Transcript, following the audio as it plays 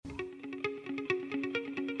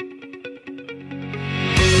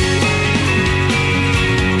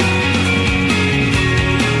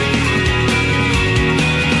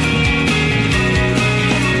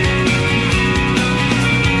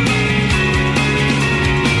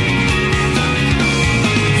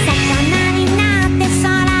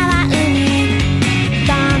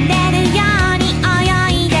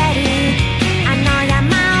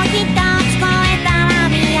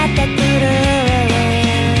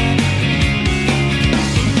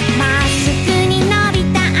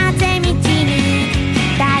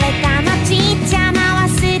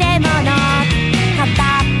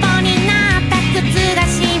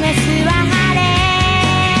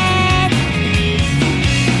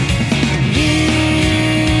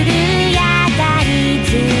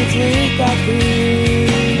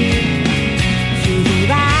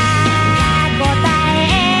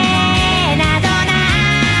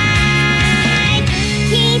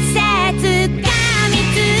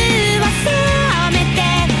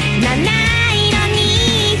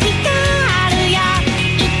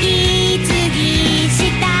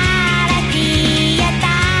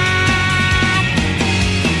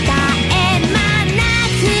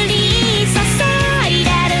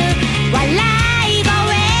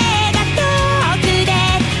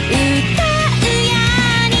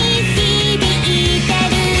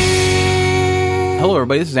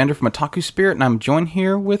everybody. This is Andrew from Otaku Spirit, and I'm joined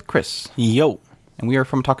here with Chris. Yo. And we are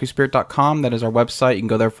from otakuspirit.com. That is our website. You can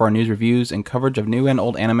go there for our news, reviews, and coverage of new and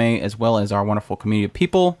old anime, as well as our wonderful community of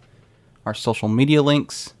people, our social media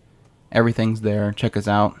links. Everything's there. Check us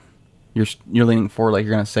out. You're leaning forward like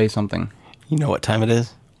you're going to say something. You know what time it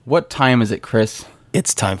is? What time is it, Chris?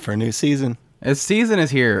 It's time for a new season. This season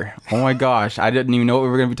is here. Oh my gosh. I didn't even know what we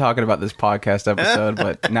were going to be talking about this podcast episode,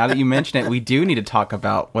 but now that you mention it, we do need to talk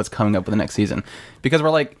about what's coming up with the next season. Because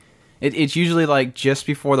we're like, it's usually like just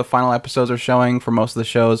before the final episodes are showing for most of the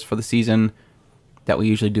shows for the season that we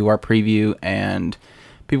usually do our preview, and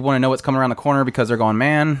people want to know what's coming around the corner because they're going,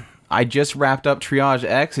 man, I just wrapped up Triage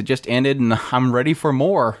X. It just ended and I'm ready for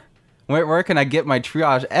more. Where can I get my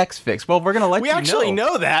Triage X fix? Well, we're going to let you know. We actually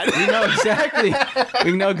know that. We know exactly.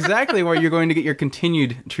 We know exactly where you're going to get your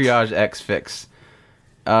continued Triage X fix.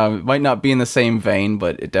 It might not be in the same vein,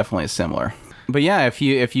 but it definitely is similar. But yeah, if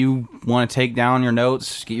you want to take down your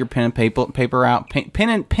notes, get your pen and paper out. Pen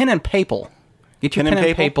and paper. Get your pen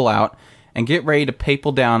and paper out and get ready to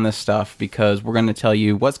paper down this stuff, because we're going to tell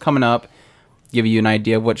you what's coming up, give you an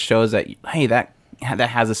idea of what shows that, hey, that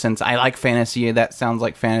has a sense. I like fantasy. That sounds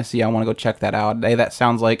like fantasy. I want to go check that out. Hey, that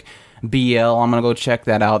sounds like BL. I'm going to go check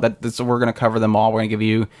that out. We're going to cover them all. We're going to give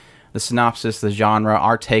you the synopsis, the genre,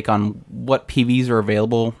 our take on what PVs are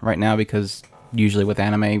available right now, because usually with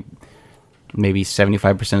anime, maybe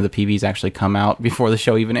 75% of the PVs actually come out before the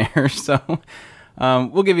show even airs. So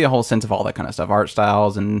we'll give you a whole sense of all that kind of stuff, art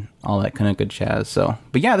styles and all that kind of good jazz. So,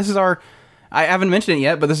 but yeah, this is I haven't mentioned it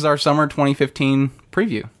yet, but this is our summer 2015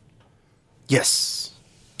 preview. Yes.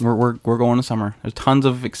 We're going to summer. There's tons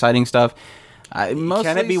of exciting stuff.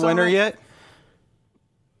 Can it be winter yet?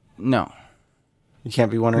 No. You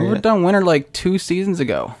can't be winter yet? We've done winter like 2 seasons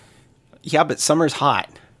ago. Yeah, but summer's hot.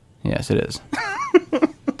 Yes, it is.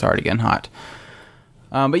 It's already getting hot.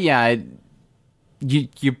 But yeah,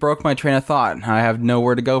 you broke my train of thought. I have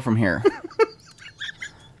nowhere to go from here.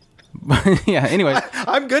 But yeah, anyway.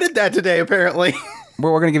 I'm good at that today, apparently.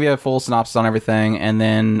 We're going to give you a full synopsis on everything, and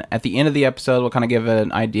then at the end of the episode, we'll kind of give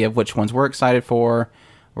an idea of which ones we're excited for.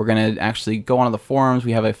 We're going to actually go onto the forums.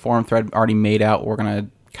 We have a forum thread already made out. We're going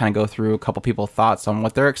to kind of go through a couple people's thoughts on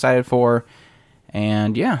what they're excited for,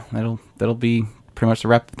 and yeah, that'll be pretty much the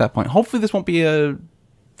wrap at that point. Hopefully this won't be a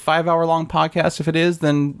 5-hour-long podcast. If it is,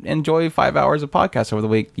 then enjoy 5 hours of podcast over the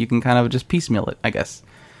week. You can kind of just piecemeal it, I guess.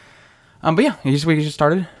 But yeah, we just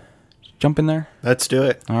started. Jump in there. Let's do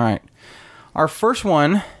it. All right. Our first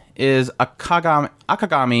one is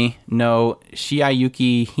Akagami no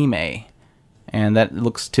Shiayuki-hime, and that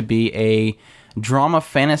looks to be a drama,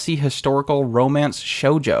 fantasy, historical, romance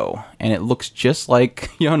shoujo, and it looks just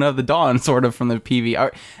like Yona the Dawn, sort of, from the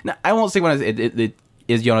PV. Now, I won't say when it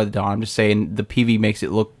is Yona the Dawn. I'm just saying the PV makes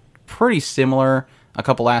it look pretty similar. A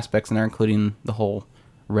couple aspects in there, including the whole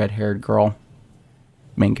red-haired girl,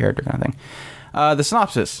 main character kind of thing. The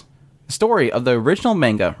synopsis. The story of the original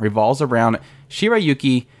manga revolves around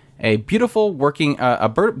Shiayuki, a beautiful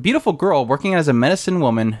girl working as a medicine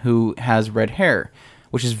woman who has red hair,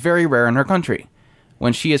 which is very rare in her country.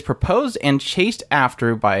 When she is proposed and chased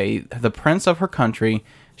after by the prince of her country,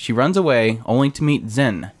 she runs away only to meet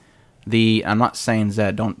Zen. I'm not saying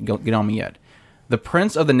Zed, don't get on me yet. The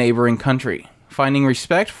prince of the neighboring country. Finding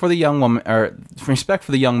respect for the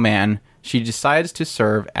young man, she decides to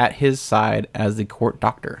serve at his side as the court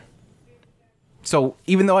doctor. So,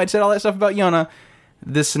 even though I'd said all that stuff about Yona,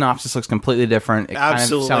 this synopsis looks completely different. It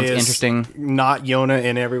Absolutely kind of sounds interesting. Not Yona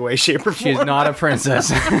in every way, shape, or form. She is not a princess.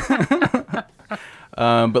 But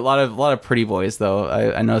a lot of pretty boys, though.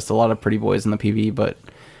 I noticed a lot of pretty boys in the PV, but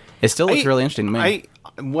it still looks really interesting to me.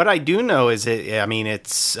 What I do know is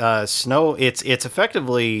it's Snow. It's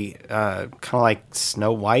effectively kind of like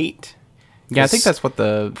Snow White. Yeah, I think that's what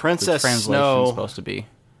the Princess translation is supposed to be.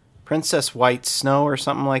 Princess White Snow or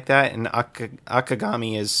something like that, and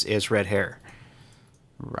Akagami is red hair.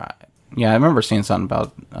 Right. Yeah, I remember seeing something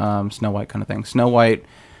about Snow White kind of thing. Snow White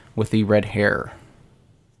with the red hair.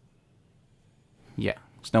 Yeah,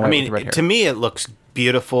 Snow White with the red hair. To me, it looks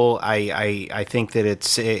beautiful. I think that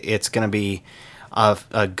it's going to be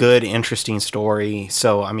a good, interesting story.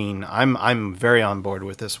 So, I mean, I'm very on board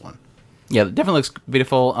with this one. Yeah, it definitely looks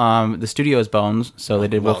beautiful. The studio is Bones, so they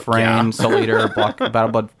did Wolf Rain, Soul Eater, Blood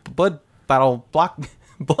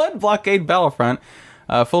Blockade Battlefront,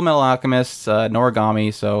 Full Metal Alchemist,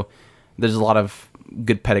 Noragami. So there's a lot of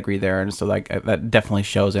good pedigree there, and so that definitely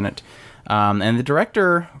shows in it. And the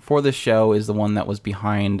director for this show is the one that was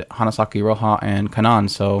behind Hanasaki Roha and Kanan.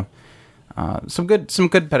 So some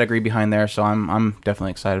good pedigree behind there. So I'm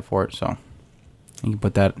definitely excited for it. So you can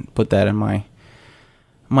put that in my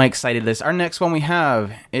excited list. Our next one we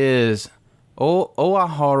have is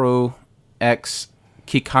Oaharu X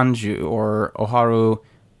Kikanjuu, or Aoharu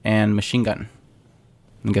and Machine Gun.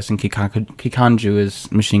 I'm guessing Kikanjuu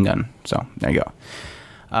is Machine Gun. So there you go.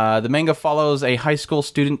 The manga follows a high school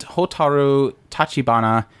student, Hotaru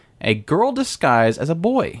Tachibana, a girl disguised as a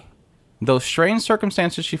boy. Though strange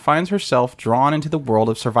circumstances, she finds herself drawn into the world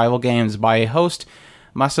of survival games by a host,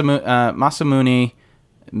 Masamune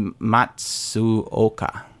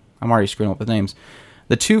Matsuoka. I'm already screwing up with names.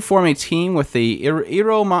 The two form a team with the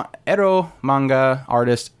Ero manga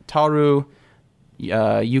artist Taru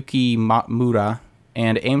Yukimura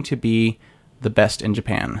and aim to be the best in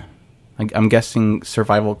Japan. I'm guessing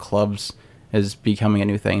survival clubs is becoming a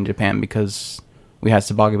new thing in Japan because we had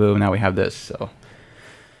Sabagaboo and now we have this. So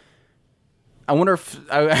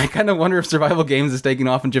I kind of wonder if survival games is taking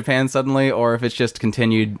off in Japan suddenly, or if it's just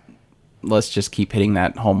continued. Let's just keep hitting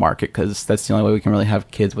that home market because that's the only way we can really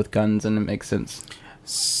have kids with guns, and it makes sense.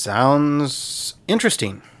 Sounds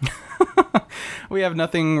interesting. We have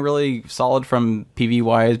nothing really solid from PV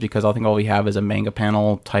wise because I think all we have is a manga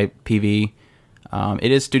panel type PV.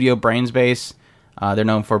 It is Studio Brains base. They're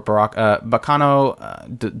known for Bakano,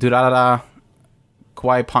 Durarara,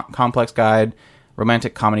 Kawaii Complex Guide,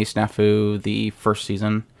 Romantic Comedy Snafu, the first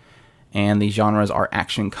season. And the genres are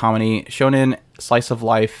action, comedy, shonen, slice of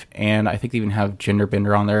life, and I think they even have gender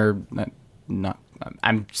bender on there.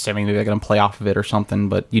 I'm assuming maybe they're going to play off of it or something,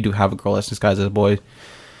 but you do have a girl that's disguised as a boy.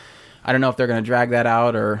 I don't know if they're going to drag that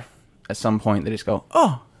out, or at some point they just go,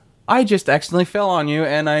 oh, I just accidentally fell on you,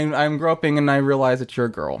 and I'm groping, and I realize that you're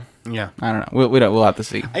a girl. Yeah, I don't know. We'll have to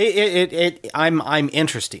see. I'm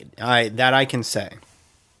interested. That I can say.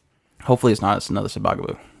 Hopefully, it's not another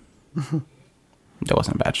Sabagaboo. That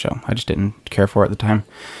wasn't a bad show. I just didn't care for it at the time.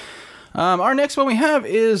 Our next one we have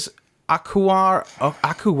is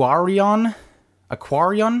Aquarion.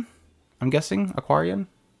 Aquarion. I'm guessing Aquarion.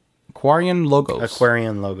 Aquarion logos.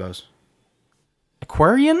 Aquarion logos.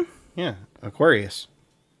 Aquarion? Yeah, Aquarius.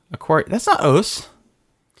 That's not us.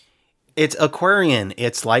 It's Aquarion.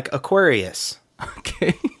 It's like Aquarius.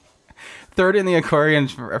 Okay. Third in the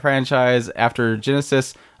Aquarion franchise after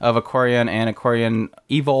Genesis of Aquarion and Aquarion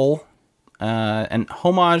Evil, an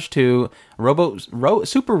homage to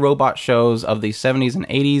super robot shows of the 70s and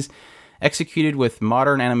 80s, executed with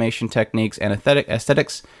modern animation techniques and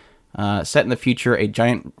aesthetics. Set in the future, a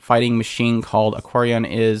giant fighting machine called Aquarion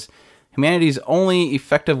is humanity's only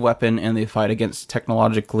effective weapon in the fight against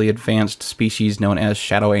technologically advanced species known as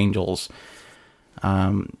Shadow Angels.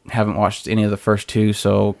 Haven't watched any of the first two,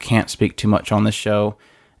 so can't speak too much on this show.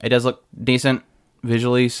 It does look decent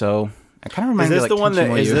visually, so it kind of reminds me of like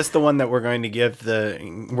Is this the one that we're going to give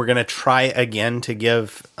we're going to try again to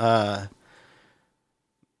give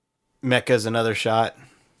Mechas another shot?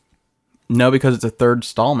 No, because it's a third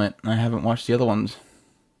installment. I haven't watched the other ones.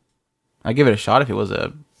 I'd give it a shot if it was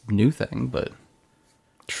a new thing, but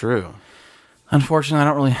true. Unfortunately, I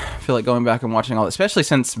don't really feel like going back and watching all that, especially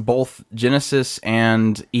since both Genesis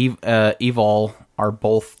and Evol are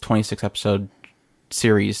both 26 episode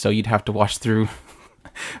series, so you'd have to watch through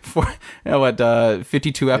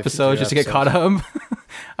 52 episodes just to get caught up.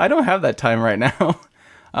 I don't have that time right now.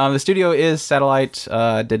 The studio is Satellite,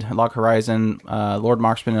 did Log Horizon, Lord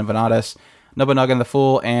Marksman and Venatus, Nobunaga and the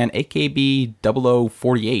Fool, and AKB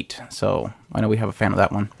 0048. So I know we have a fan of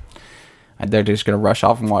that one. They're just going to rush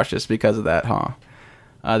off and watch this because of that, huh?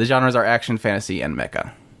 The genres are action, fantasy, and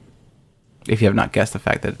mecha. If you have not guessed the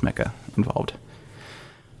fact that it's mecha involved.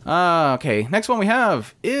 Okay, next one we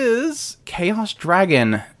have is Chaos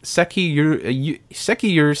Dragon Sekiryuu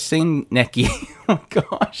Sen'eki. Oh my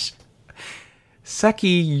gosh.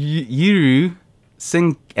 Sekiryuu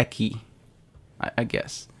Sen'eki, I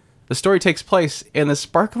guess. The story takes place in the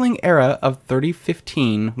sparkling era of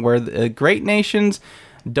 3015, where the great nations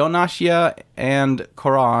Donashia and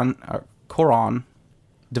Koron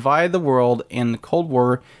divide the world in Cold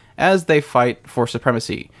War as they fight for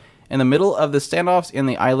supremacy. In the middle of the standoffs in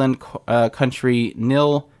the island country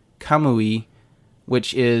Nil Kamui,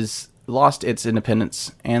 which is lost its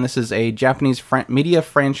independence, and this is a Japanese media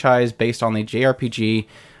franchise based on the JRPG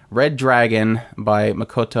Red Dragon by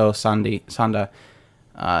Makoto Sanda.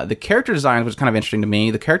 The character design was kind of interesting to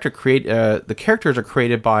me. The characters are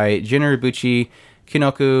created by Jin Ibuchi,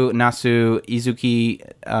 Kinoku, Nasu, Izuki,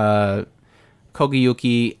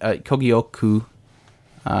 Kogyoku,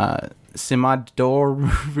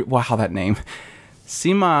 Simadori, wow, that name,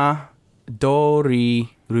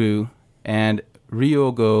 Simadoriru, and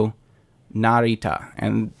Ryogo Narita.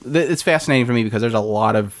 And it's fascinating for me because there's a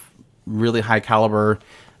lot of really high caliber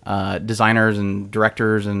designers and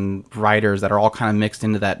directors and writers that are all kind of mixed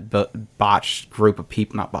into that botched group of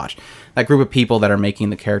people, not botched, that group of people that are making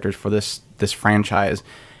the characters for this franchise.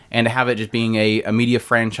 And to have it just being a media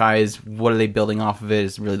franchise, what are they building off of it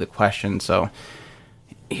is really the question. So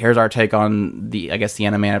here's our take on the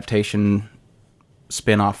anime adaptation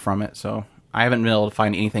spin-off from it. So I haven't been able to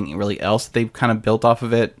find anything really else that they've kind of built off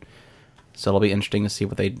of it. So it'll be interesting to see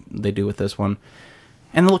what they do with this one.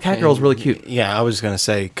 And the little cat girl is really cute. Yeah, I was going to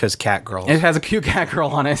say, because cat girls. It has a cute cat girl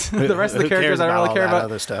on it. The rest of the characters I don't really care about.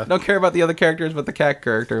 Other stuff. Don't care about the other characters, but the cat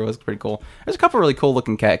character was pretty cool. There's a couple really cool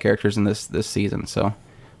looking cat characters in this season, so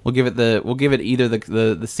we'll give it either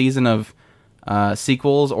the season of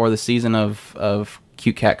sequels or the season of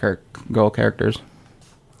cute cat girl characters.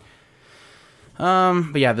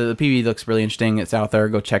 But yeah, the PV looks really interesting. It's out there.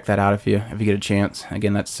 Go check that out if you get a chance.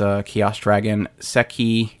 Again, that's Chaos Dragon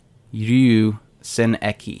Sekiryuu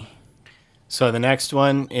Sen'eki. So the next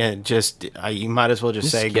one, you might as well just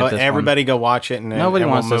say, everybody go watch it. Nobody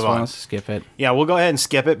wants we'll this one. Let's skip it. Yeah, we'll go ahead and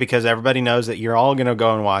skip it because everybody knows that you're all going to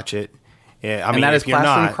go and watch it. Yeah, and that is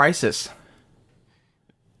Classroom Crisis.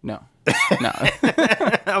 No.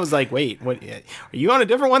 I was like, wait, what? Are you on a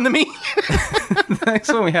different one than me? The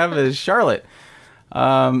next one we have is Charlotte.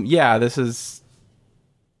 This is...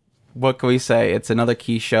 What can we say? It's another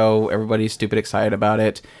key show. Everybody's stupid excited about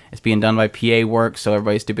it. It's being done by PA Works, so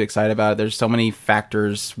everybody's stupid excited about it. There's so many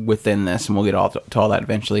factors within this, and we'll get to all that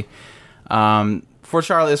eventually. For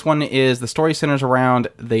Charlotte, this one is the story centers around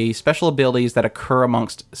the special abilities that occur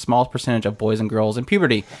amongst a small percentage of boys and girls in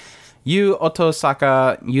puberty. Yu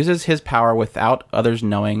Otosaka uses his power without others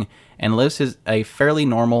knowing and lives a fairly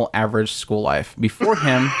normal, average school life. Before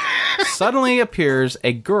him, suddenly appears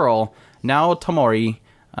a girl, Nao Tomori.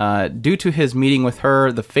 Due to his meeting with her,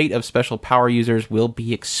 the fate of special power users will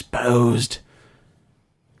be exposed.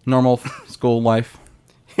 Normal school life.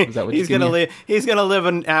 Is that what he's gonna live? He's gonna live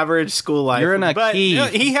an average school life. You're in a key. You're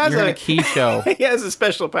in a key show. He has a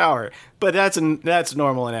special power, but that's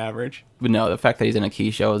normal and average. But no, the fact that he's in a key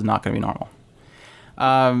show is not going to be normal.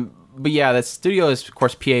 But yeah, the studio is of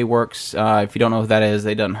course PA Works. If you don't know who that is,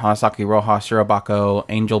 they've done Hanasaki Roha, Shirobako,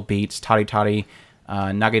 Angel Beats, Tari Tari,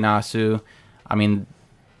 Naginasu. I mean,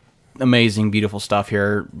 amazing, beautiful stuff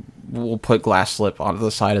here. We'll put Glass Slip onto the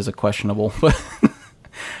side as a questionable, but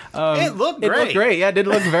it looked great. It looked great. Yeah, it did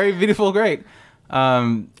look very beautiful, great.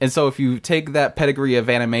 And so if you take that pedigree of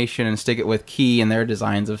animation and stick it with Key and their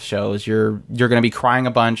designs of shows, you're going to be crying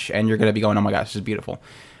a bunch and you're going to be going, oh my gosh, this is beautiful.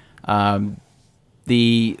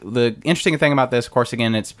 The interesting thing about this, of course,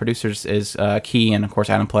 again, its producers is Key and of course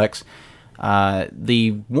Adamplex.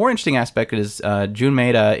 The more interesting aspect is Jun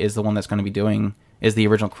Maeda is the one that's going to be is the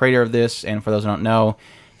original creator of this, and for those who don't know,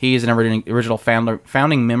 he's an original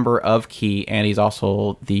founding member of Key, and he's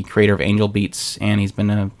also the creator of Angel Beats, and he's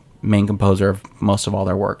been a main composer of most of all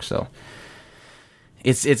their work. So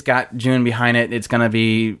it's got Jun behind it. It's going to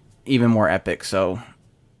be even more epic. So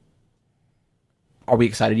are we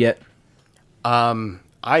excited yet?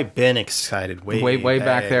 I've been excited way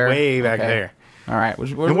back there. Way back there. All right,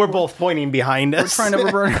 we're both pointing behind us. We're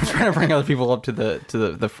trying to bring other people up to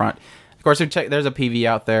the front. Of course, there's a PV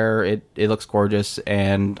out there. It looks gorgeous,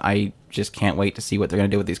 and I just can't wait to see what they're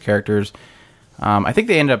going to do with these characters. I think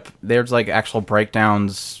there's like actual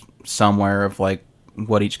breakdowns somewhere of like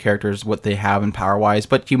what each character's, what they have in power-wise,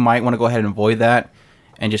 but you might want to go ahead and avoid that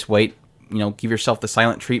and just wait, give yourself the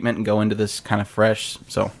silent treatment and go into this kind of fresh.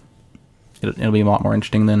 So it'll be a lot more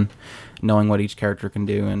interesting than knowing what each character can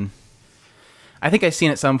do. And I think I've seen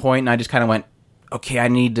it at some point, and I just kind of went, okay, I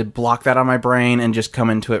need to block that on my brain and just come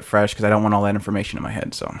into it fresh because I don't want all that information in my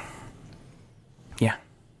head. So, yeah.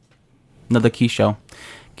 Another Key show.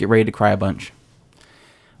 Get ready to cry a bunch.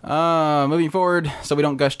 Moving forward, so we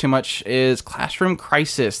don't gush too much, is Classroom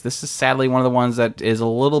Crisis. This is sadly one of the ones that is a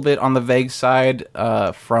little bit on the vague side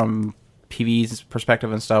from PV's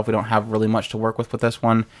perspective and stuff. We don't have really much to work with this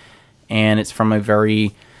one. And it's from a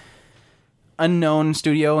very unknown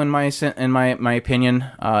studio in my opinion.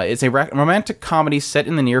 It's a romantic comedy set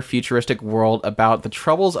in the near futuristic world about the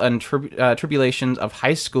troubles and tribulations of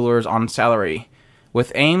high schoolers on salary.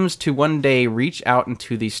 With aims to one day reach out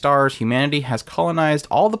into the stars, humanity has colonized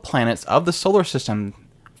all the planets of the solar system.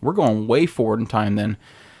 We're going way forward in time then.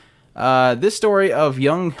 This story of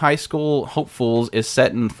young high school hopefuls is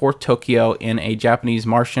set in Fourth Tokyo in a Japanese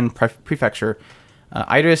Martian prefecture.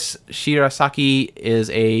 Iris Shirasaki is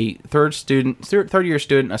a third-year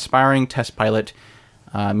student, aspiring test pilot.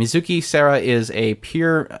 Mizuki Sara is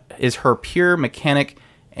her peer mechanic,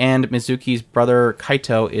 and Mizuki's brother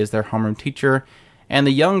Kaito is their homeroom teacher, and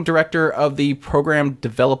the young director of the program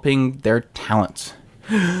developing their talents.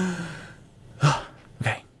 Okay,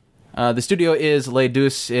 The studio is Les Deux.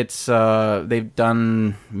 It's they've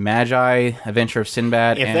done Magi, Adventure of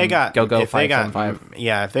Sinbad, Go-Go 575.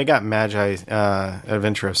 If they got Magi,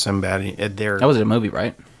 Adventure of Sinbad, that was a movie,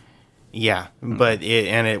 right? Yeah, but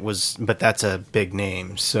that's a big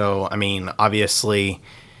name. So I mean, obviously,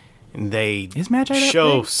 they is Magi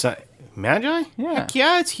show Magi. Yeah, heck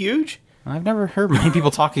yeah, it's huge. I've never heard many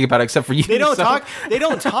people talking about it except for you. They don't talk. They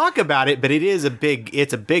don't talk about it, but it's a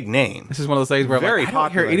big name. This is one of those things where I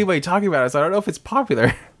don't hear anybody talking about it, so I don't know if it's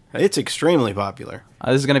popular. It's extremely popular.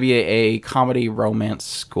 This is going to be a comedy romance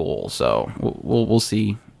school, so we'll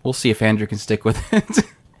see. We'll see if Andrew can stick with it.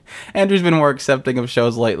 Andrew's been more accepting of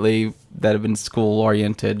shows lately that have been school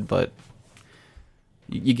oriented, but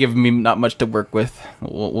you give me not much to work with.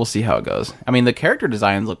 We'll see how it goes. I mean, the character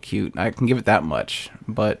designs look cute. I can give it that much,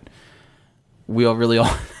 but we'll really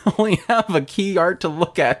only have a key art to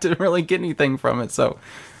look at to really get anything from it, so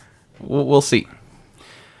we'll see.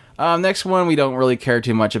 Next one we don't really care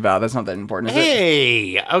too much about. That's not that important, is it?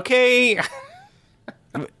 Hey, okay.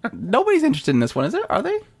 Nobody's interested in this one, is it? Are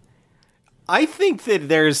they? I think that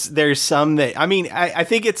there's some that I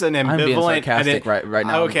think it's an ambivalent. I'm being sarcastic right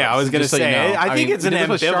now. Okay, I was going to say I think it's an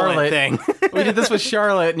ambivalent thing. We did this with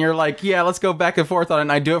Charlotte, and you're like, yeah, let's go back and forth on it.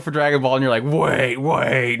 And I do it for Dragon Ball, and you're like,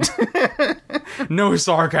 wait, no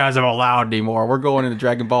sarcasm allowed anymore. We're going into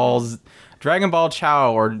Dragon Ball Chou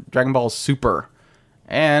or Dragon Ball Super.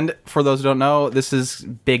 And for those who don't know, this is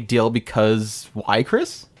big deal because why,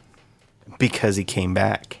 Chris? Because he came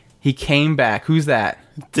back. He came back. Who's that?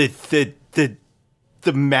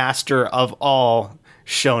 The master of all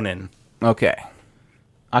shonen. Okay.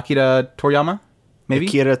 Akira Toriyama? Maybe?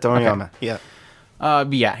 Akira Toriyama, okay. Yeah.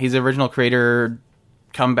 But yeah, he's the original creator.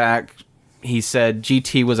 Come back. He said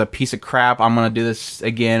GT was a piece of crap. I'm going to do this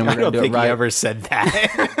again. We're going to do it right. I don't think he ever said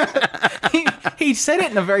that. he said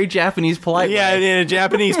it in a very Japanese polite way. Yeah, in a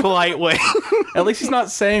Japanese polite way. At least he's not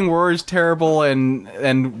saying words terrible and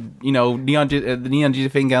you know, the Neon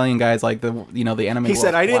Evangelion guys like the anime. He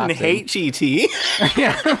said I didn't hate GT.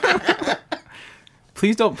 Yeah.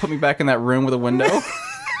 Please don't put me back in that room with a window.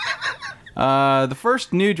 The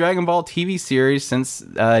first new Dragon Ball TV series since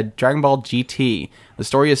Dragon Ball GT. The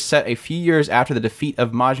story is set a few years after the defeat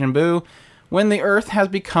of Majin Buu, when the Earth has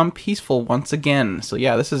become peaceful once again. So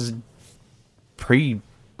yeah, this is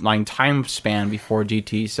time span before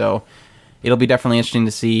GT, so it'll be definitely interesting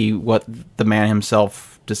to see what the man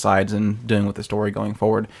himself decides in doing with the story going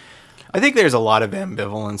forward. I think there's a lot of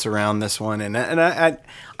ambivalence around this one, and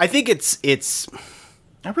I think it's.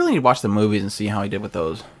 I really need to watch the movies and see how he did with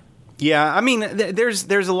those. Yeah, I mean, there's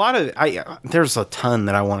a lot of there's a ton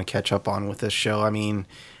that I want to catch up on with this show. I mean,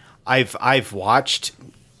 I've watched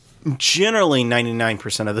generally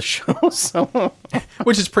 99% of the show, so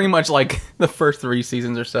which is pretty much like the first 3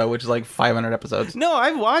 seasons or so, which is like 500 episodes. No,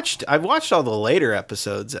 I've watched all the later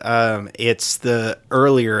episodes. It's the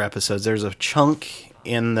earlier episodes. There's a chunk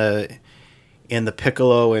in the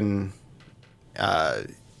Piccolo and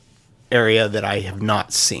area that I have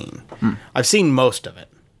not seen. I've seen most of it.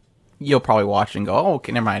 You'll probably watch and go, oh,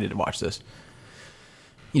 okay, never mind, I didn't watch this.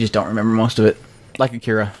 You just don't remember most of it. Like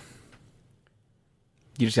Akira.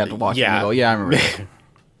 You just have to watch it and go, yeah, I remember it.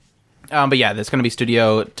 But yeah, there's going to be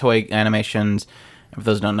Studio Toei Animations. For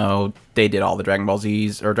those who don't know, they did all the Dragon Ball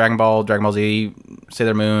Z's, or Dragon Ball Z,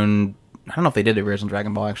 Sailor Moon. I don't know if they did the original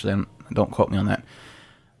Dragon Ball, actually. Don't quote me on that.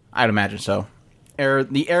 I'd imagine so.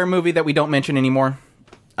 The Air movie that we don't mention anymore.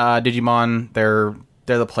 Digimon, they're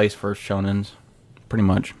the place for shonens, pretty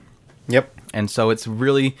much. Yep. And so it's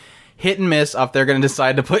really hit and miss if they're going to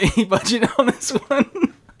decide to put any budget on this one.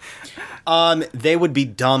 They would be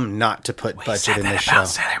dumb not to put budget in this show.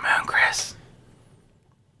 Sailor Moon, Chris.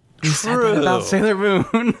 You said that about Sailor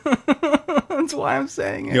Moon. That's why I'm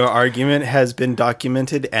saying it. Your argument has been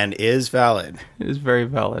documented and is valid. It is very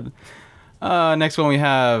valid. Next one we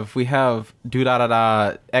have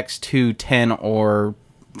Durarara X210 or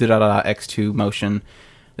Durarara X2 Motion.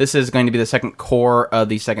 This is going to be the second core of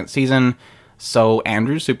the second season. So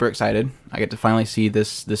Andrew's super excited. I get to finally see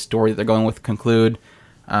this story that they're going with conclude.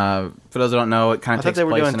 For those who don't know, it kind of takes place. I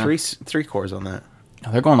thought they were doing three cores on that.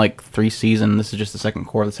 No, they're going like 3 seasons. This is just the second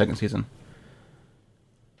core of the second season.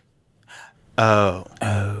 Oh,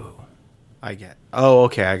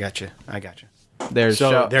 okay, I got you. There's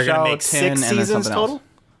they're going to make 6 seasons total? Else.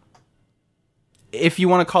 If you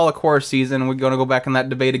want to call a core season, we're going to go back in that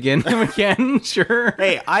debate again. We can, sure.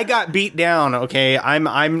 Hey, I got beat down, okay? I'm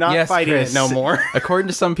not fighting Chris, it no more. According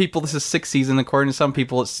to some people, this is 6 seasons. According to some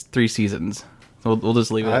people, it's 3 seasons. So we'll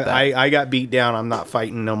just leave it at that. I got beat down. I'm not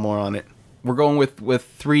fighting no more on it. We're going with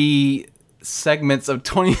 3 segments of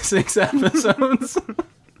 26 episodes.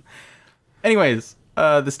 Anyways,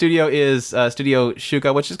 The studio is Studio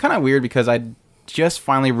Shuka, which is kind of weird because I just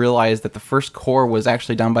finally realized that the first core was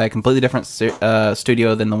actually done by a completely different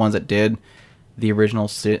studio than the ones that did the original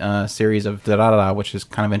series of Durarara, which is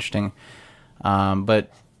kind of interesting.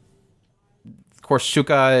 But of course,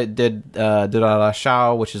 Shuka did Durarara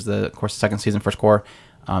Shao, which is of course the second season, first core.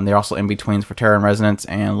 They're also in betweens for Terror in Resonance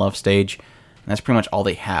and Love Stage. And that's pretty much all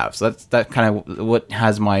they have. So that's kind of what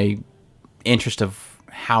has my interest of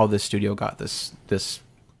how this studio got this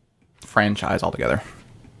franchise altogether.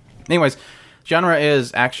 Anyways, genre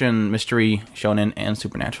is action, mystery, shonen, and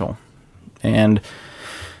supernatural. And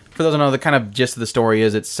for those who know, the kind of gist of the story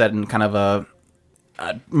is it's set in kind of a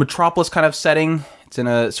metropolis kind of setting. It's in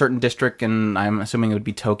a certain district, and I'm assuming it would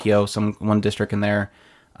be Tokyo, one district in there.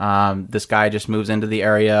 This guy just moves into the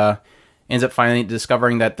area, ends up finally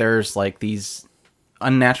discovering that there's like these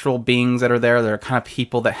unnatural beings that are there. They're kind of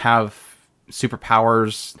people that have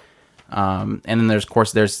superpowers. And then there's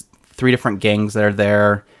 3 different gangs that are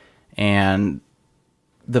there, and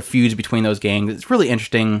the feuds between those gangs. It's really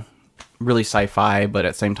interesting, really sci-fi, but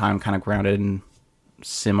at the same time kind of grounded in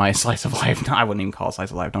semi-slice of life. No, I wouldn't even call it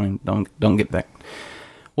slice of life. Don't get that.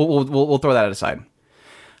 We'll throw that aside.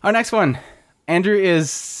 Our next one, Andrew is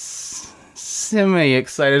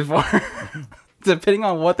semi-excited for, depending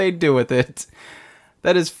on what they do with it.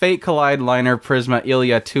 That is Fate Kaleid Liner Prisma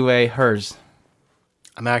Illya 2A Herz.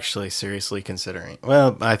 I'm actually seriously considering.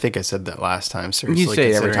 Well, I think I said that last time. Seriously, you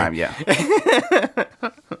say it every time, yeah.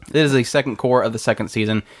 It is the second core of the second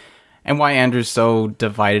season, and why Andrew's so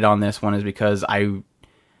divided on this one is because I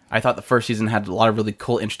thought the first season had a lot of really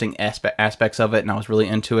cool, interesting aspects of it, and I was really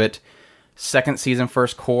into it. Second season,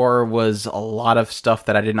 first core was a lot of stuff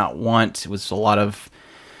that I did not want. It was a lot of,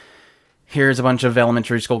 here's a bunch of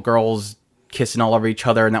elementary school girls kissing all over each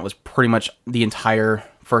other, and that was pretty much the entire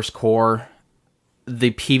first core.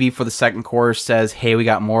 The PV for the second core says, hey, we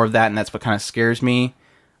got more of that, and that's what kind of scares me.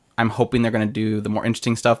 I'm hoping they're going to do the more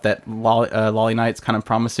interesting stuff that Lolly Knight's kind of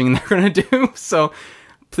promising they're going to do. So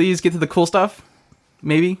please get to the cool stuff,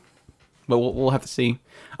 maybe. But we'll have to see.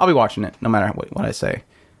 I'll be watching it, no matter what I say.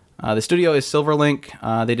 The studio is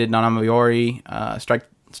Silverlink. They did Nana Mayori,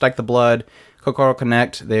 Strike the Blood, Kokoro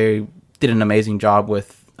Connect. They did an amazing job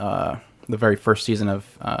with the very first season of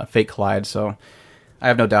Fate Kaleid, so I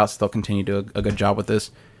have no doubts they'll continue to do a good job with this.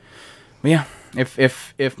 But yeah,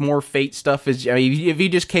 if more Fate stuff is... I mean, if you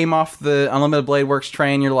just came off the Unlimited Blade Works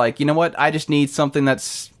train, you're like, you know what? I just need something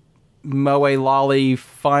that's moe lolly,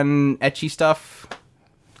 fun, ecchi stuff.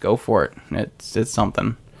 Go for it. It's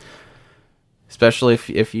something. Especially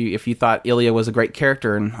if you thought Illya was a great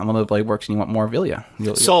character in Unlimited Blade Works and you want more of Illya.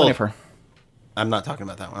 You'll sold. Plenty of her. I'm not talking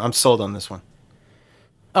about that one. I'm sold on this one.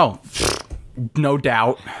 Oh, no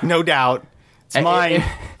doubt. No doubt. It's mine.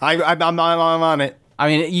 I'm on it. I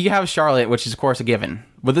mean, you have Charlotte, which is, of course, a given.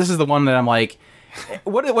 But this is the one that I'm like...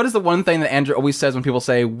 What is the one thing that Andrew always says when people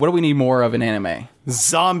say, what do we need more of in anime?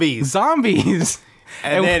 Zombies.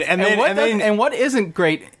 And what isn't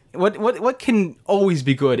great... What can always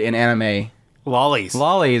be good in anime?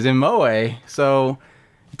 Lollies in moe. So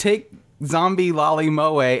take zombie lolly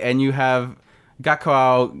moe and you have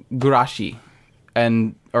Gakkou Gurashi,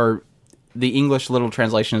 or the English literal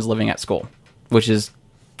translation is living at school, which is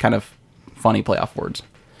kind of funny play off words.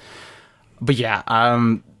 But yeah,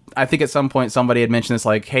 I think at some point somebody had mentioned this,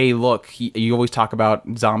 like, hey, look, you always talk about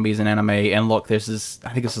zombies in anime, and look, I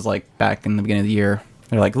think this is like back in the beginning of the year.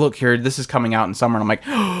 They're like, look here, this is coming out in summer. And I'm like,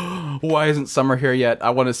 oh, why isn't summer here yet? I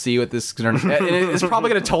want to see what this is going to... It's probably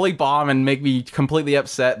going to totally bomb and make me completely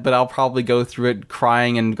upset, but I'll probably go through it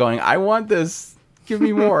crying and going, I want this. Give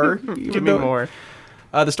me more. Give me more.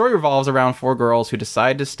 The story revolves around 4 girls who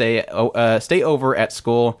decide to stay over at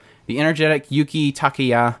school. The energetic Yuki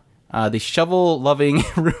Takeya, the shovel-loving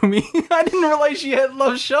Rumi. I didn't realize she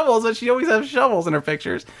loved shovels, but she always has shovels in her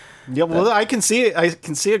pictures. Yeah, well, I can see it. I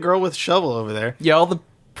can see a girl with a shovel over there. Yeah, all the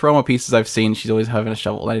promo pieces I've seen, she's always having a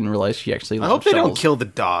shovel. I didn't realize she actually loves shovels. I hope they don't kill the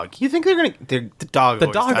dog. You think they're gonna... The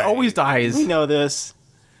dog always dies. We know this.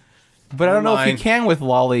 But I don't know if you can with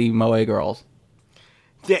lolly moe girls.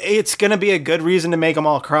 It's gonna be a good reason to make them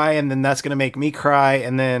all cry, and then that's gonna make me cry,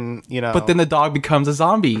 and then, you know... But then the dog becomes a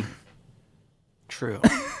zombie. True.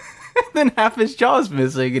 Then half his jaw's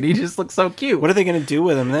missing, and he just looks so cute. What are they going to do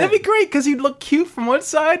with him then? That'd be great, because he'd look cute from one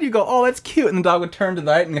side. You go, oh, that's cute, and the dog would turn to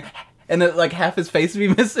the right, and then, like, half his face would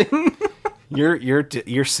be missing. You're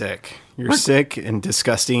sick. You're sick and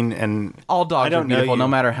disgusting, and all dogs are beautiful, no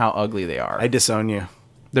matter how ugly they are. I disown you.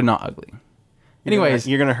 They're not ugly. Anyways,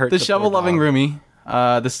 you're gonna hurt the shovel-loving Rumi,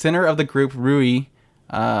 the center of the group, Rui,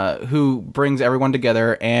 who brings everyone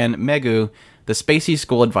together, and Megu, the spacey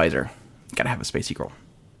school advisor. Gotta have a spacey girl.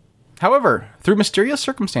 However, through mysterious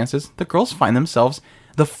circumstances, the girls find themselves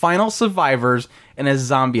the final survivors in a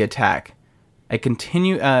zombie attack, and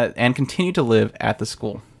continue to live at the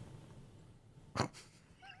school.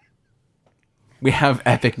 We have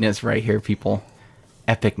epicness right here, people.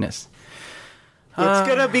 Epicness. It's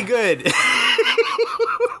gonna be good.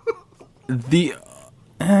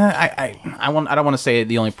 I don't want to say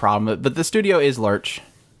the only problem, but the studio is Lurch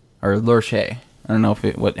or Lurche. I don't know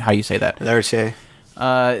how you say that. Lurche.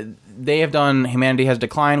 They have done Humanity Has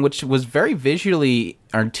Declined, which was very visually,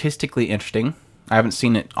 artistically interesting. I haven't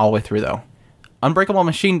seen it all the way through though. Unbreakable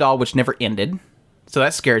Machine Doll, which never ended, so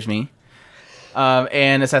that scares me.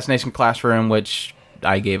 And Assassination Classroom, which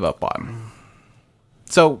I gave up on.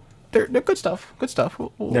 So they're good stuff. Good stuff.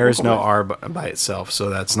 There is no R by itself, so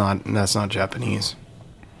that's not Japanese.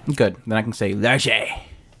 Good. Then I can say Lurche.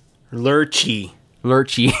 Lurchy.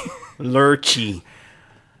 Lurchy. Lurchy.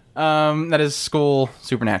 That is School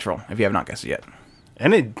Supernatural, if you have not guessed it yet.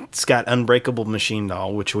 And it's got Unbreakable Machine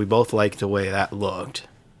Doll, which we both liked the way that looked.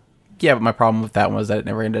 Yeah, but my problem with that one was that it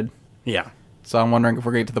never ended. Yeah. So I'm wondering if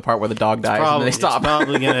we're getting to the part where the dog dies and then they stop.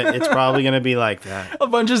 It's probably gonna be like that. A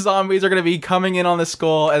bunch of zombies are gonna be coming in on the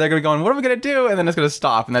school, and they're gonna be going, "What are we gonna do?" And then it's gonna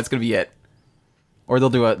stop, and that's gonna be it. Or they'll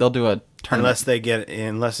do a tournament.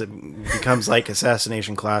 Unless it becomes like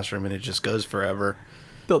Assassination Classroom and it just goes forever.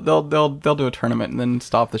 They'll do a tournament and then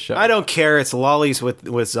stop the show. I don't care. It's lollies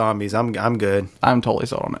with zombies. I'm good. I'm totally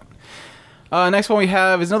sold on it. Next one we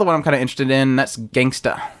have is another one I'm kind of interested in. That's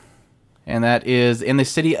Gangsta, and that is in the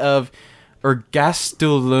city of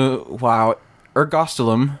Ergastulum. Wow,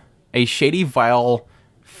 Ergastulum, a shady villa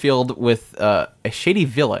filled with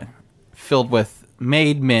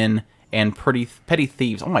made men and petty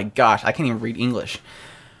thieves. Oh my gosh, I can't even read English.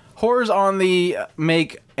 Horrors on the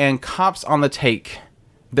make and cops on the take.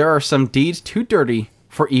 There are some deeds too dirty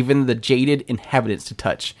for even the jaded inhabitants to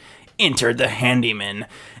touch. Enter the handymen,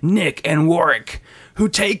 Nick and Warwick, who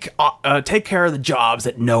take care of the jobs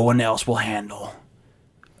that no one else will handle.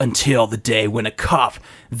 Until the day when a cop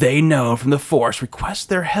they know from the force requests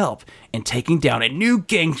their help in taking down a new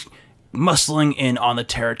gang muscling in on the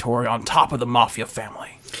territory on top of the mafia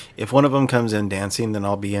family. If one of them comes in dancing, then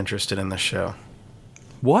I'll be interested in the show.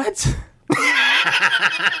 What?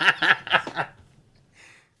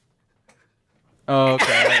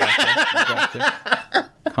 Okay, I got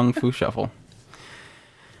you. Kung Fu Shuffle.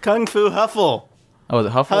 Kung Fu Huffle. Oh, is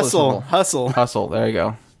it Huffle? Hustle. There you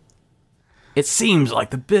go. It seems like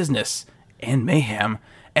the business and mayhem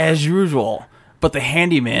as usual, but the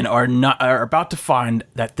handymen are about to find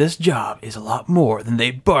that this job is a lot more than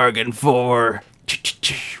they bargained for.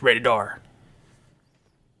 Rated R.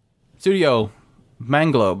 Studio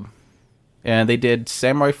Manglobe, and they did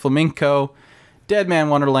Samurai Flamenco, Dead Man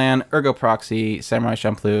Wonderland, Ergo Proxy, Samurai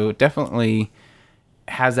Champloo. Definitely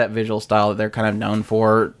has that visual style that they're kind of known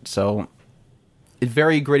for. So it's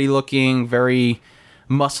very gritty looking, very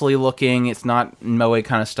muscly looking. It's not moe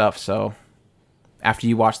kind of stuff. So after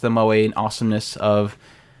you watch the moe and awesomeness of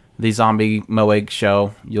the zombie moe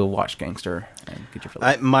show, you'll watch Gangster and get your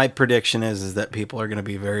feelings. My prediction is that people are going to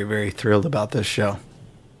be very, very thrilled about this show.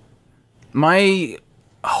 My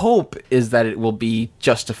hope is that it will be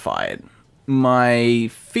justified. My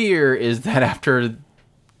fear is that after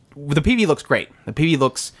the PV looks great. The PV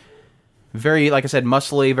looks very, like I said,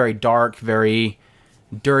 muscly, very dark, very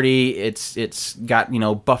dirty. It's got,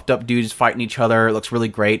 buffed up dudes fighting each other. It looks really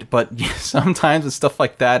great. But sometimes with stuff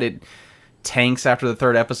like that, it tanks after the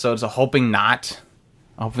third episode. So hoping not.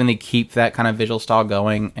 Hoping they keep that kind of visual style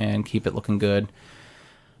going and keep it looking good.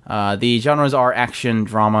 The genres are action,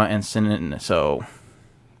 drama, and cinema. So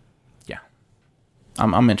yeah,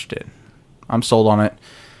 I'm interested. I'm sold on it.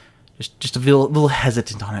 Just a little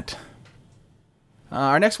hesitant on it.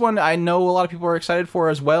 Our next one I know a lot of people are excited for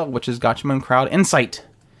as well, which is Gatchaman Crowd Insight.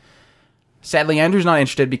 Sadly, Andrew's not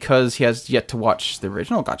interested because he has yet to watch the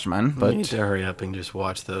original Gatchaman. But we need to hurry up and just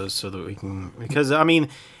watch those so that we can... Because,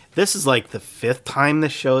 this is like the 5th time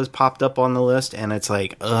this show has popped up on the list, and it's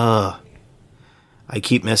like, ugh. I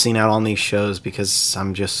keep missing out on these shows because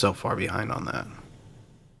I'm just so far behind on that.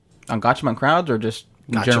 On Gatchaman Crowds or just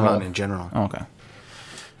Gatchaman in general? Oh, okay.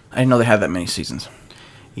 I didn't know they had that many seasons.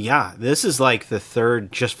 Yeah, this is like the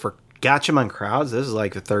third, just for Gatchaman Crowds, this is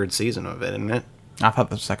like the 3rd season of it, isn't it? I thought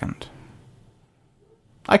the 2nd.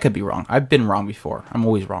 I could be wrong. I've been wrong before. I'm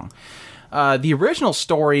always wrong. The original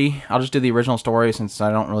story, I'll just do the original story since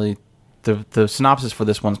I don't really... The synopsis for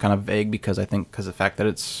this one's kind of vague because of the fact that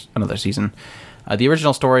it's another season. The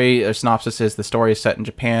original story, synopsis is the story is set in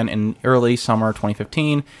Japan in early summer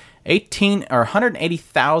 2015.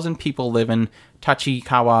 180,000 people live in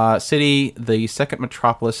Tachikawa City, the second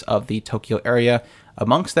metropolis of the Tokyo area.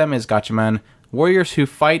 Amongst them is Gatchaman, warriors who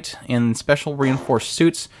fight in special reinforced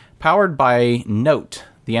suits powered by Note,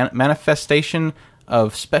 the manifestation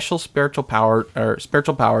of special spiritual powers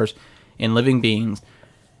in living beings.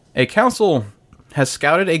 A council has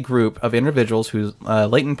scouted a group of individuals whose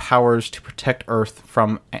latent powers to protect Earth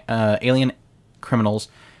from alien criminals.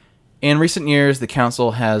 In recent years, the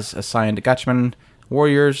council has assigned Gatchaman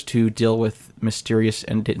warriors to deal with mysterious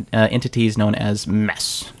entities known as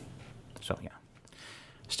mess. So, yeah.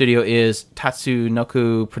 Studio is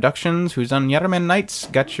Tatsunoko Productions, who's done Yatterman Knights,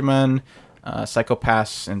 Gatchaman,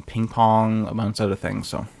 Psychopaths, and Ping Pong, amongst other things.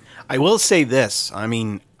 So, I will say this. I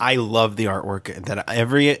mean, I love the artwork. That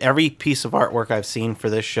every piece of artwork I've seen for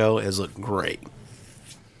this show has looked great.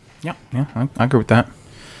 Yeah, I agree with that.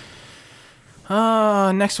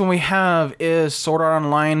 Next one we have is Sword Art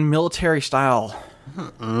Online military style.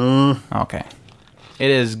 Okay. It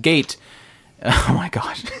is Gate. Oh my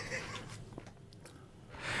gosh.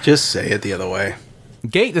 Just say it the other way.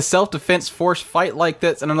 Gate, the self-defense force, fight like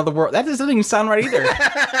this in another world. That doesn't even sound right either.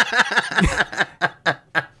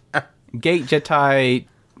 Gate, Jieitai,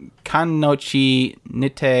 Kanochi,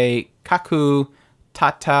 nite, Kaku,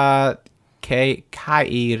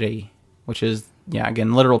 Tatakaeri, which is, yeah,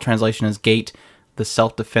 again, literal translation is Gate, the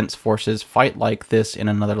self-defense forces, fight like this in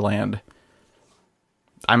another land.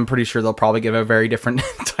 I'm pretty sure they'll probably give a very different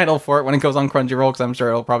title for it when it goes on Crunchyroll, because I'm sure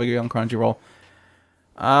it'll probably be on Crunchyroll.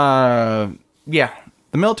 Yeah.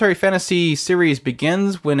 The military fantasy series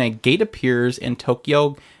begins when a gate appears in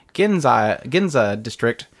Tokyo Ginza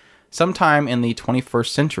district sometime in the 21st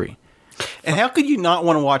century. And how could you not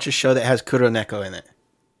want to watch a show that has Kuroneko in it?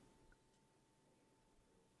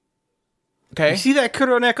 Okay. You see that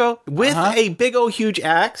Kuroneko with a big old huge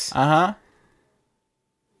axe? Uh-huh.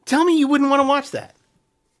 Tell me you wouldn't want to watch that.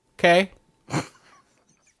 Okay.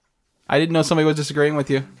 I didn't know somebody was disagreeing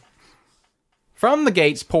with you. From the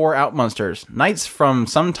gates pour out monsters, knights from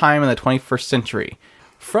some time in the 21st century.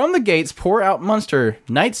 From the gates pour out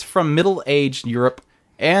knights from middle-aged Europe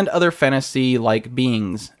and other fantasy-like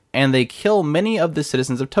beings, and they kill many of the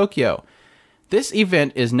citizens of Tokyo. This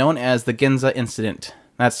event is known as the Ginza Incident.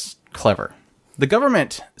 That's clever. The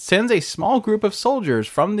government sends a small group of soldiers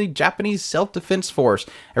from the Japanese Self-Defense Force,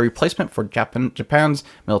 a replacement for Japan's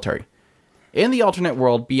military. In the alternate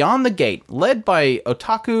world, beyond the gate, led by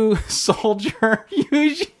otaku soldier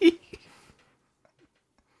Yuji.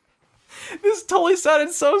 This totally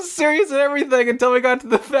sounded so serious and everything until we got to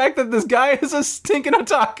the fact that this guy is a stinking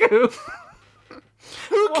otaku.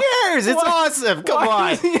 Who cares? It's awesome. Come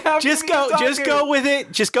on. Just go with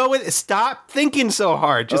it. Just go with it. Stop thinking so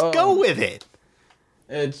hard. Just go with it.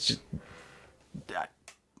 It's just...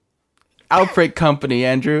 Outbreak Company,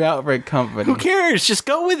 Andrew. Outbreak Company. Who cares? Just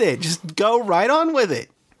go with it. Just go right on with it.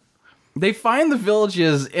 They find the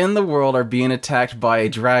villages in the world are being attacked by a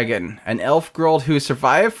dragon. An elf girl who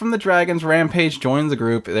survived from the dragon's rampage joins the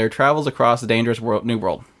group. Their travels across the dangerous new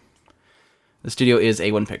world. The studio is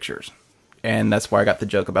A1 Pictures. And that's why I got the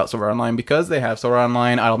joke about Sword Art Online, because they have Sword Art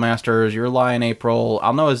Online, Idolmasters, Your Lie in April,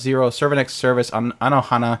 I'll Know a Zero, Servant X Service,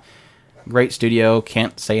 Anohana. Great studio.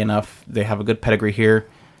 Can't say enough. They have a good pedigree here.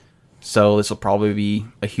 So this will probably be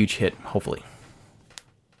a huge hit, hopefully.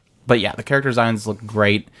 But yeah, the character designs look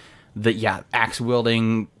great. The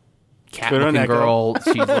axe-wielding, cat-looking girl,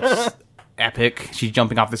 she looks epic. She's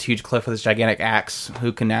jumping off this huge cliff with this gigantic axe.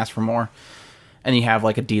 Who can ask for more? And you have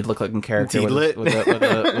like a Deedlit-looking character with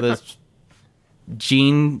a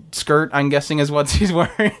jean skirt, I'm guessing is what she's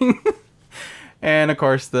wearing. And of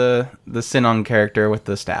course the Sinon character with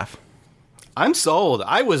the staff. I'm sold.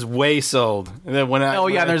 I was way sold. And then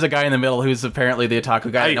there's a guy in the middle who's apparently the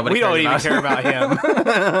otaku guy. We don't even care about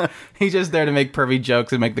him. He's just there to make pervy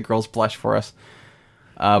jokes and make the girls blush for us.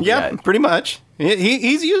 Pretty much.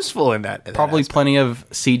 He's useful in that. Probably plenty of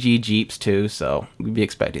CG Jeeps too, so we'd be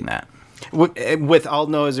expecting that. With I'll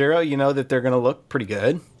Know a Zero, you know that they're going to look pretty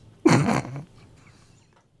good. That's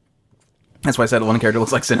why I said one character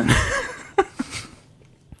looks like Sinon.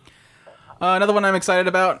 Another one I'm excited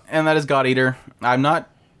about, and that is God Eater. I'm not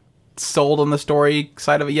sold on the story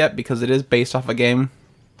side of it yet, because it is based off a game.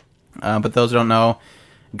 But those who don't know,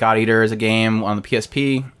 God Eater is a game on the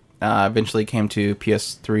PSP. Eventually came to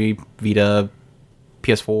PS3, Vita,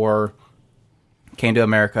 PS4. Came to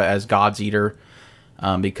America as God's Eater,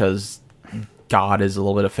 because God is a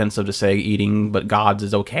little bit offensive to say eating, but God's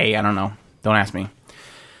is okay. I don't know. Don't ask me.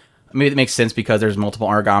 Maybe it makes sense because there's multiple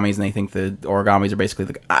origamis, and they think the origamis are basically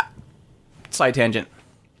the... side tangent.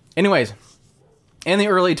 Anyways, in the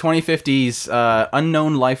early 2050s,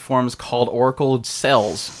 unknown life forms called Oracle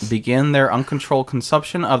cells begin their uncontrolled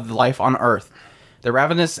consumption of life on Earth. Their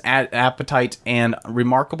ravenous appetite and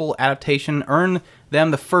remarkable adaptation earn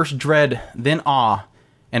them the first dread, then awe,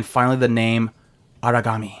 and finally the name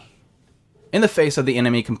Aragami. In the face of the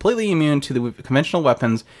enemy completely immune to the conventional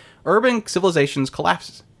weapons, urban civilizations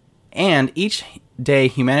collapse, and each day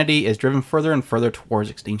humanity is driven further and further towards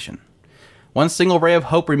extinction. One single ray of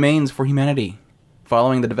hope remains for humanity,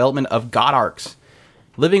 following the development of God Arcs,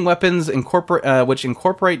 living weapons which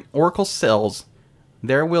incorporate oracle cells.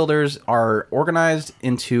 Their wielders are organized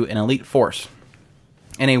into an elite force.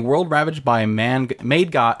 In a world ravaged by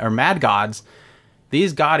mad gods,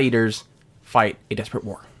 these god eaters fight a desperate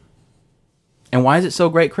war. And why is it so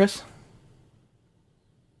great, Chris?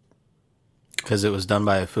 Because it was done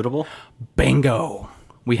by Ufotable? Bingo!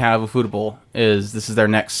 We have Ufotable. This is their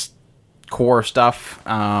next core stuff.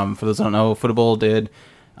 For those who don't know, Ufotable did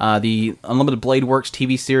the Unlimited Blade Works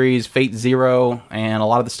TV series, Fate Zero, and a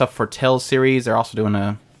lot of the stuff for Tales series. They're also doing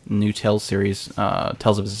a new Tales series,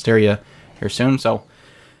 Tales of Hysteria, here soon. So,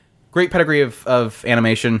 great pedigree of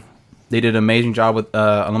animation. They did an amazing job with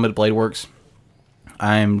Unlimited Blade Works.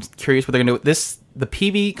 I'm curious what they're going to do with this. The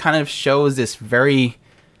PV kind of shows this very,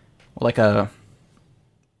 almost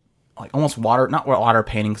not water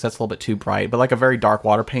painting, because that's a little bit too bright, but like a very dark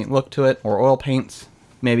water paint look to it, or oil paints,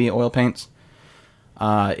 maybe oil paints.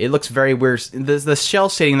 It looks very weird. The shell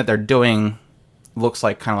shading that they're doing looks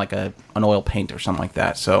like kind of like an oil paint or something like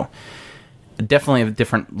that. So definitely a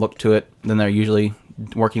different look to it than they're usually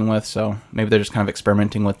working with. So maybe they're just kind of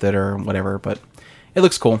experimenting with it or whatever. But it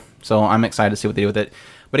looks cool. So I'm excited to see what they do with it.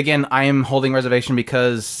 But again, I am holding reservation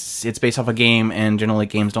because it's based off a game, and generally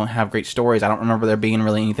games don't have great stories. I don't remember there being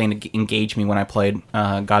really anything to engage me when I played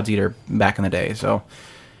God's Eater back in the day. So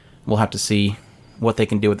we'll have to see what they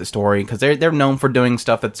can do with the story, because they're known for doing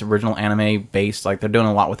stuff that's original anime based. Like, they're doing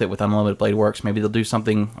a lot with it with Unlimited Blade Works. Maybe they'll do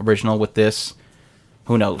something original with this.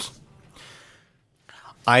 Who knows?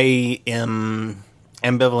 I am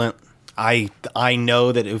ambivalent. I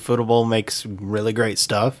know that Ufotable makes really great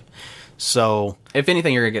stuff. So if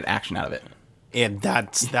anything, you're gonna get action out of it. And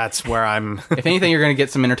that's where I'm. If anything, you're gonna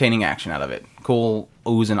get some entertaining action out of it. Cool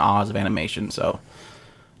oohs and ahs of animation. So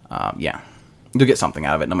yeah, you'll get something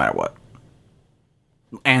out of it no matter what.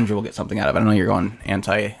 Andrew will get something out of it. I know you're going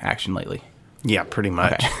anti-action lately. Yeah, pretty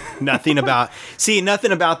much. Okay. Nothing about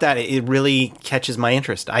that. It really catches my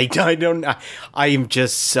interest. I'm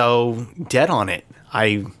just so dead on it.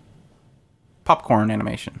 Popcorn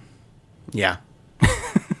animation. Yeah.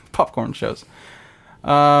 Popcorn shows.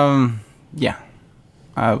 Yeah.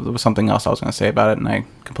 There was something else I was going to say about it, and I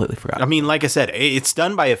completely forgot. I mean, like I said, it's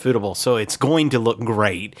done by Ufotable, so it's going to look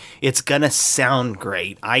great. It's going to sound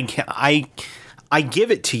great. I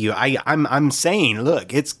give it to you. I'm saying,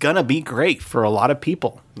 look, it's gonna be great for a lot of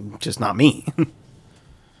people, just not me.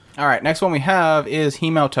 All right, next one we have is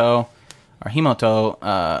Himouto,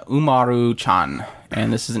 Umaru-chan,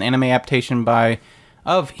 and this is an anime adaptation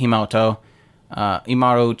of Himouto,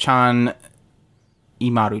 Umaru-chan,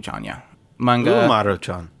 yeah, manga.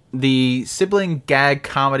 Umaru-chan. The sibling gag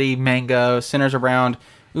comedy manga centers around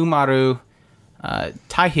Umaru,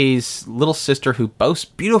 Taihei's little sister, who boasts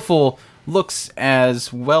beautiful looks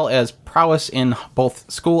as well as prowess in both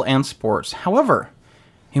school and sports. However,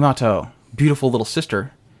 Himouto, beautiful little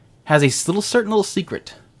sister, has a certain little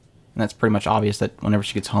secret, and that's pretty much obvious that whenever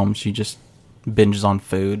she gets home, she just binges on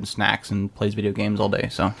food, snacks, and plays video games all day.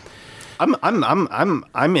 So,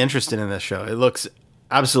 I'm interested in this show. It looks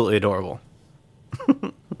absolutely adorable.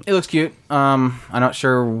 It looks cute. I'm not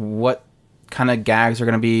sure what kind of gags are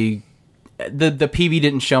going to be. The PV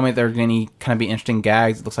didn't show me if there were any kind of be interesting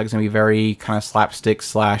gags. It looks like it's going to be very kind of slapstick /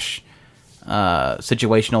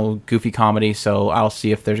 situational goofy comedy, so I'll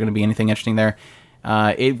see if there's going to be anything interesting there.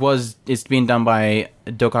 It's being done by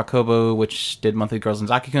Dokakobu, which did Monthly Girls and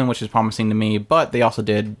Zaki-kun, which is promising to me, but they also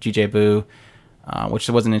did Jieitai, which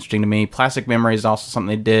wasn't interesting to me. Plastic Memory is also something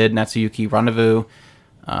they did, Natsuyuki Rendezvous,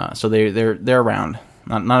 so they're around.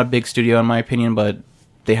 Not a big studio in my opinion, but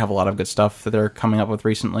they have a lot of good stuff that they're coming up with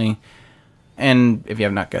recently. And if you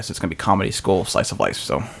have not guessed, it's going to be comedy, school, slice of life.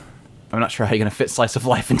 So I'm not sure how you're going to fit slice of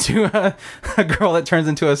life into a girl that turns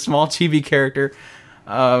into a small chibi character.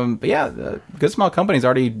 But yeah, Good Small Company's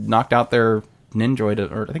already knocked out their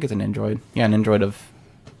Nindroid, or I think it's a Nindroid. Yeah, Nindroid of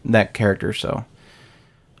that character. So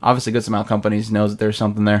obviously Good Small Company knows that there's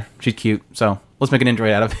something there. She's cute. So let's make an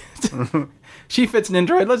Nindroid out of it. She fits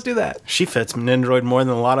Nindroid. Let's do that. She fits Nindroid more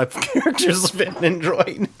than a lot of characters fit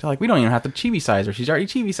Nindroid. They're like, we don't even have to chibi size her. She's already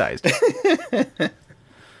chibi sized.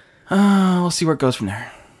 We'll see where it goes from there.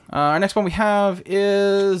 Our next one we have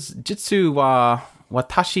is Jitsu wa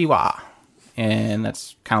Watashi wa. And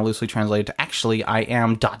that's kind of loosely translated to actually I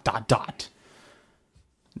am ...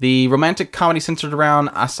 The romantic comedy centered around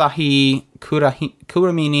Asahi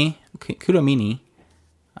Kuramini,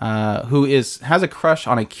 who has a crush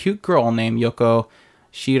on a cute girl named Yoko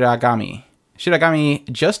Shiragami.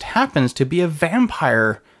 Shiragami just happens to be a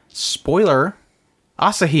vampire. Spoiler,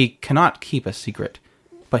 Asahi cannot keep a secret,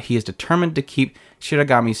 but he is determined to keep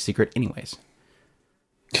Shiragami's secret anyways.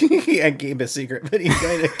 I keep a secret, but he's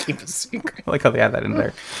going to keep a secret. I like how they add that in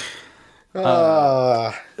there.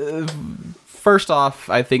 First off,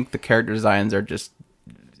 I think the character designs are just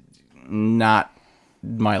not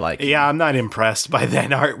my liking. Yeah, I'm not impressed by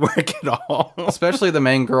that artwork at all. Especially the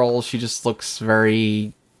main girl, she just looks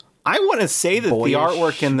very... I want to say that boyish, the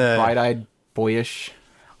artwork in the... bright-eyed, boyish.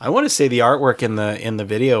 I want to say the artwork in the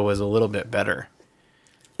video was a little bit better.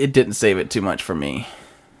 It didn't save it too much for me.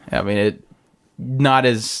 I mean, it not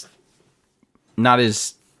as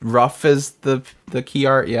rough as the key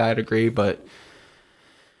art. Yeah, I'd agree, but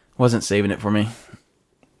wasn't saving it for me.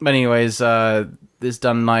 But anyways, this is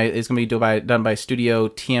going to be done by Studio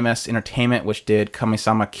TMS Entertainment, which did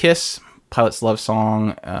Kami-sama Kiss, Pilot's Love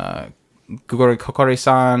Song,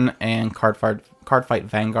 Kokori-san, and Card Fight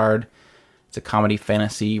Vanguard. It's a comedy,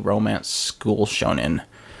 fantasy, romance, school shonen.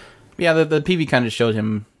 Yeah, the PV kind of showed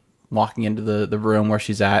him walking into the room where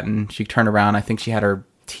she's at, and she turned around. I think she had her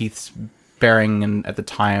teeth baring at the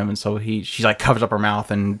time, and so she like covers up her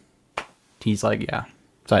mouth, and he's like, yeah.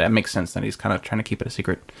 So that makes sense that he's kind of trying to keep it a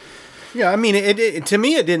secret. Yeah, I mean, to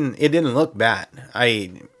me, it didn't look bad.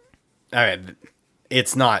 I mean,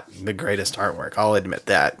 it's not the greatest artwork, I'll admit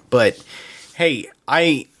that. But hey,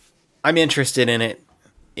 I'm interested in it.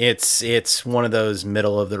 It's one of those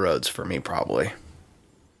middle of the roads for me, probably.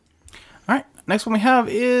 All right, next one we have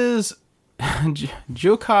is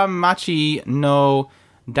Joukamachi no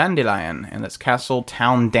Dandelion, and that's Castle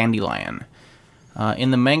Town Dandelion.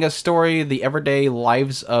 In the manga story, the everyday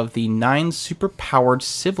lives of the 9 superpowered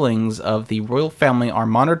siblings of the royal family are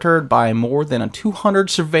monitored by more than 200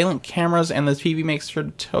 surveillance cameras, and the TV makes sure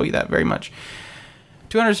to tell you that very much.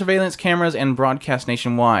 200 surveillance cameras and broadcast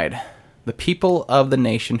nationwide. The people of the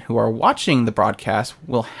nation who are watching the broadcast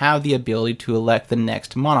will have the ability to elect the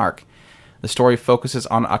next monarch. The story focuses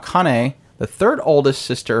on Akane, the third oldest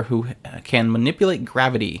sister who can manipulate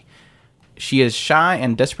gravity. She is shy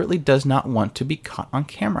and desperately does not want to be caught on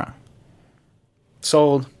camera.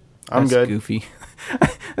 Sold. I'm That's good. Goofy.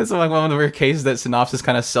 That's like one of the rare cases that synopsis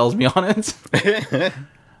kind of sells me on it.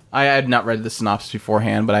 I had not read the synopsis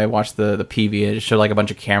beforehand, but I watched the PV. It just showed like a bunch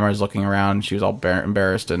of cameras looking around. She was all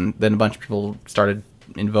embarrassed, and then a bunch of people started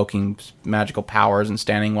invoking magical powers and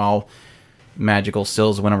standing while magical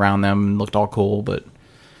sills went around them and looked all cool. But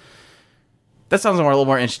that sounds a little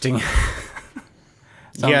more interesting.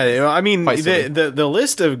 Yeah, I mean, the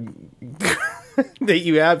list of that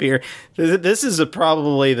you have here, this is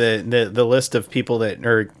probably the list of people that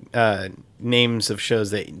are names of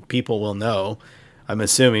shows that people will know, I'm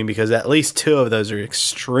assuming, because at least 2 of those are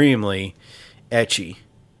extremely ecchi.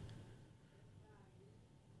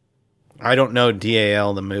 I don't know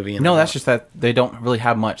DAL, the movie. No, that's just that they don't really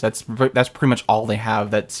have much. That's pretty much all they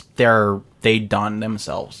have. They done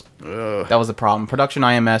themselves. Ugh. That was the problem. Production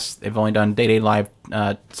IMS, they've only done Day Live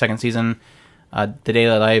 2nd season, the Day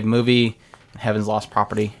Live movie, Heaven's Lost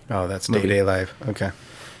Property. Oh, that's movie. Day Live. Okay. Is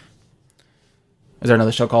there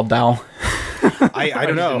another show called Dal? I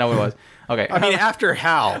don't know. Didn't know it was. Okay. I mean, after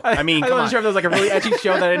Hal. I mean, I come wasn't on. sure if there was like a really ecchi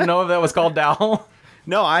show that I didn't know if that was called Dal.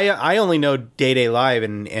 No, I only know Day Live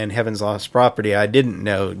and Heaven's Lost Property. I didn't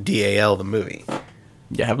know DAL, the movie.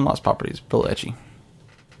 Yeah, Heaven's Lost Property is real ecchi.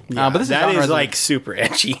 Yeah, but that is like super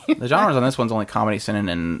ecchi. The genres on this one's only comedy, seinen,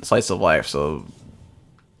 and slice of life, so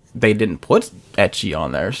they didn't put ecchi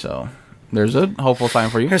on there, so there's a hopeful sign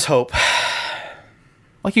for you. There's hope.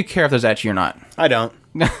 Like you care if there's ecchi or not. I don't.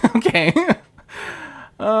 Okay.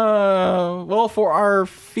 Well, for our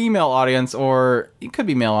female audience, or it could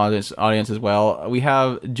be male audience as well, we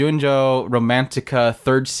have Junjou Romantica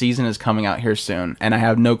 3rd season is coming out here soon, and I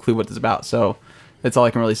have no clue what it's about, so that's all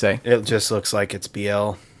I can really say. It just looks like it's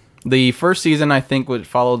BL. The first season, I think,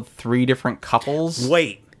 followed 3 different couples.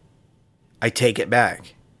 Wait. I take it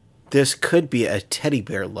back. This could be a teddy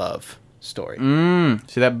bear love story.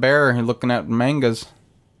 See that bear looking at mangas.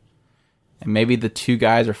 And maybe the 2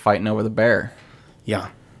 guys are fighting over the bear. Yeah.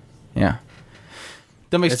 Yeah.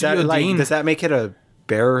 Does that make it a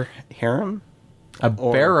bear harem? A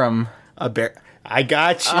bearum. A bear. I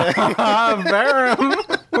got you.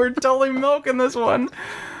 Bearum. We're totally milking this one.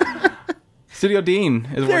 Studio Dean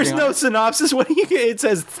is There's working no on synopsis. It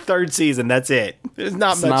says 3rd season. That's it. There's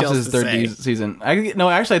not much else to say. Season.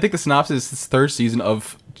 Actually, I think the synopsis is 3rd season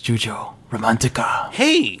of Junjou Romantica.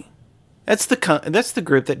 Hey, That's the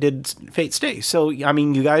group that did Fate Stay. So I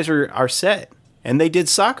mean, you guys are set, and they did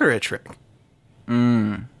Sakura Trick.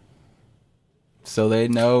 So they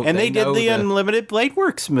know, and they did the Unlimited Blade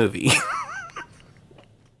Works movie.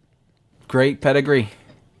 Great pedigree.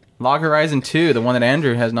 Log Horizon 2, the one that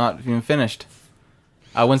Andrew has not even finished.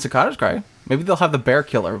 When Cicadas Cry. Maybe they'll have the bear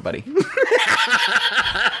kill everybody.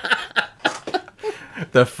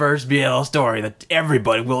 The first BL story that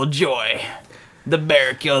everybody will enjoy. The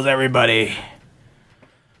bear kills everybody.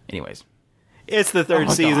 Anyways. It's the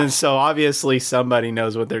third season, so obviously somebody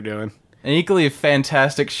knows what they're doing. An equally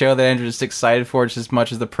fantastic show that Andrew is excited for just as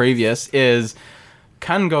much as the previous is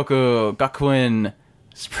Kangoku Gakuen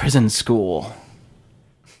Prison School.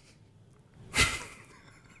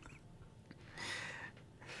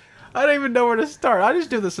 I don't even know where to start. I'll just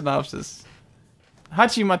do the synopsis.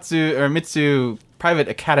 Mitsu Private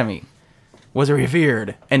Academy was a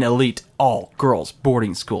revered and elite all-girls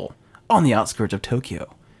boarding school on the outskirts of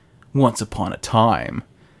Tokyo once upon a time.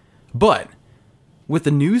 But with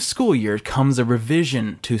the new school year comes a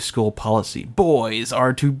revision to school policy. Boys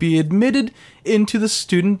are to be admitted into the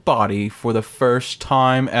student body for the first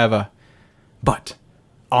time ever. But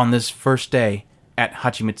on this first day at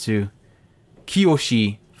Hachimitsu,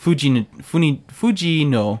 Kiyoshi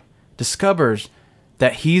Fujino discovers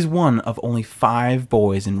that he's one of only 5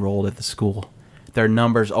 boys enrolled at the school. Their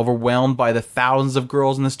numbers overwhelmed by the thousands of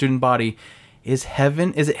girls in the student body. Is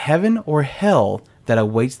it heaven or hell that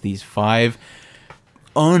awaits these 5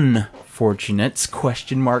 unfortunates? ?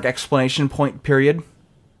 Exclamation point period.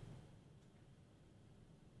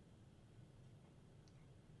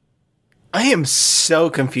 I am so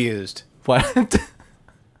confused. What?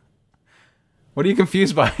 What are you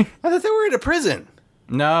confused by? I thought they were in a prison.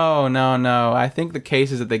 No. I think the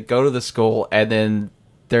case is that they go to the school and then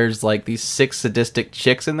there's like these 6 sadistic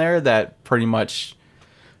chicks in there that pretty much...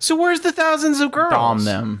 So where's the thousands of girls? Dom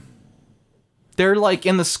them. They're like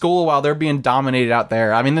in the school while they're being dominated out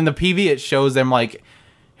there. I mean, in the PV it shows them like,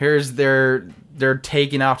 they're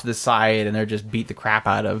taken off to the side and they're just beat the crap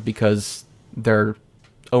out of because they're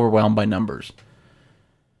overwhelmed by numbers.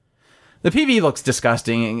 The PV looks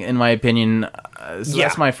disgusting, in my opinion.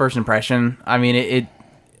 That's my first impression. I mean,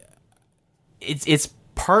 it's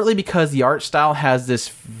partly because the art style has this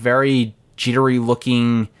very jittery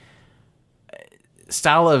looking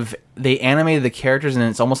style of, they animated the characters and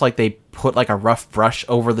it's almost like they put like a rough brush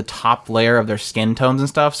over the top layer of their skin tones and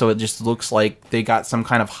stuff, so it just looks like they got some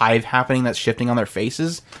kind of hive happening that's shifting on their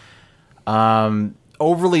faces.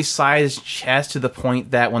 Overly sized chest to the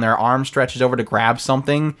point that when their arm stretches over to grab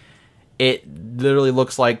something, it literally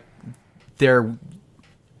looks like they're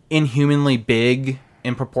inhumanly big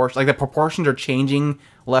in proportion. Like the proportions are changing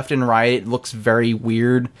left and right. It looks very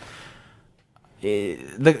weird.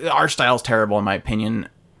 The art style is terrible in my opinion,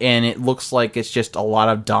 and it looks like it's just a lot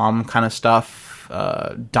of dom kind of stuff,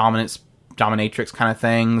 dominatrix kind of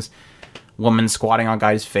things, woman squatting on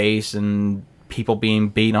guy's face, and people being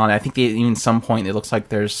beaten on. I think even some point it looks like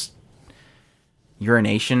there's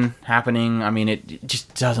urination happening. I mean, it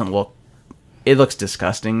just doesn't look. It looks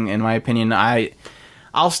disgusting in my opinion.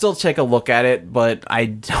 I'll still take a look at it, but I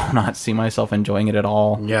do not see myself enjoying it at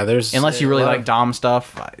all. Yeah, unless you really like dom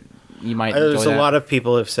stuff. You might. There's enjoy a lot of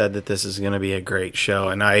people have said that this is going to be a great show,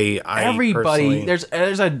 and I everybody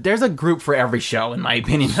there's a group for every show in my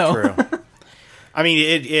opinion. Though. True. I mean,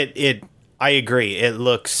 it. I agree. It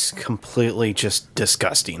looks completely just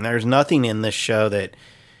disgusting. There's nothing in this show that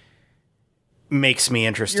makes me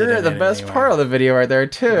interested. You're in the it best anyway. part of the video right there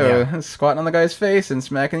too. Yeah. Squatting on the guy's face and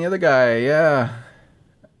smacking the other guy. Yeah.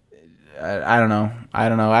 I don't know.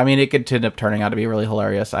 I mean, it could end up turning out to be really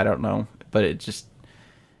hilarious. I don't know, but it just a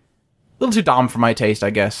little too dom for my taste,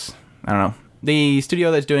 I guess. I don't know. The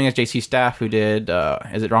studio that's doing is JC Staff, who did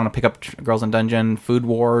Is It Wrong to Pick Up Girls in Dungeon, Food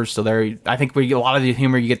Wars. So I think a lot of the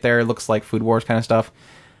humor you get there looks like Food Wars kind of stuff.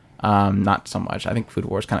 Not so much. I think Food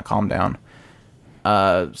Wars kind of calmed down.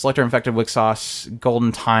 Selector Infected Wick Sauce,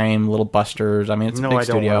 Golden Time, Little Busters. I mean, it's a big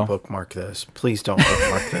studio. No, I don't want to bookmark this. Please don't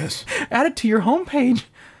bookmark this. Add it to your homepage.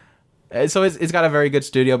 So it's got a very good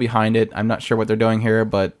studio behind it. I'm not sure what they're doing here,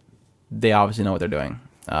 but they obviously know what they're doing.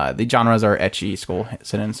 The genres are ecchi school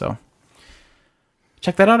sit-in, so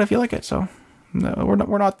check that out if you like it. So no,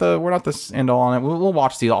 we're not the end all on it. We'll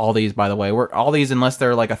watch all these, by the way. All these, unless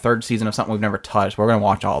they're like a third season of something we've never touched. We're gonna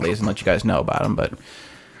watch all these and let you guys know about them. But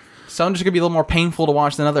some just gonna be a little more painful to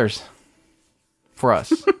watch than others for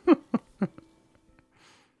us.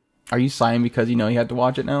 Are you sighing because you know you had to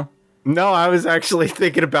watch it now? No, I was actually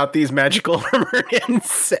thinking about these magical armor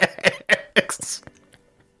insects.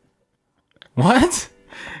 What?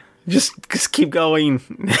 Just keep going.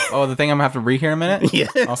 Oh, the thing I'm gonna have to read here in a minute?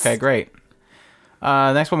 Yes. Okay, great.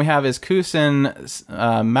 Next one we have is Kusen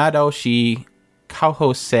Madoshi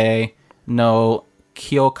Kahose no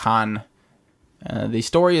Kyokan. The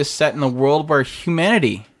story is set in the world where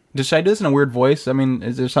humanity... Should I do this in a weird voice? I mean,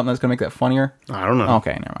 is there something that's going to make that funnier? I don't know.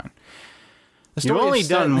 Okay, never mind. You've only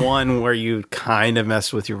done one where you kind of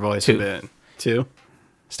messed with your voice a bit. Two?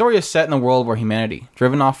 The story is set in the world where humanity,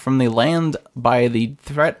 driven off from the land by the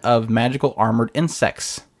threat of magical armored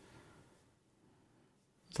insects.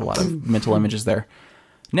 There's a lot of mental images there.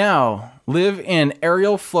 Now, live in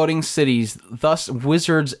aerial floating cities, thus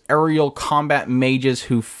wizards, aerial combat mages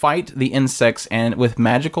who fight the insects and with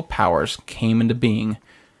magical powers came into being.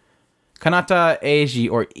 Kanata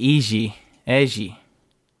Eiji, or Eiji,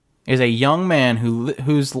 is a young man who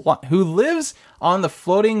lives on the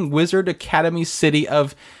floating wizard academy city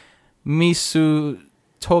of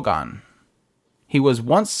Misutogan. He was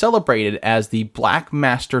once celebrated as the Black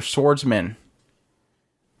Master Swordsman.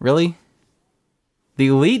 Really? The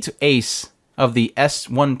elite ace of the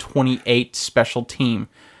S-128 special team.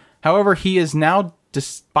 However, he is now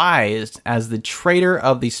despised as the traitor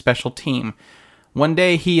of the special team. One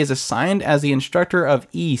day, he is assigned as the instructor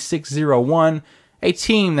of E601, a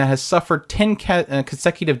team that has suffered 10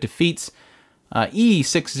 consecutive defeats.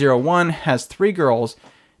 E601 has 3 girls,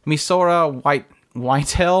 Misora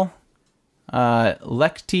Whitetail,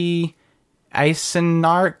 Lekti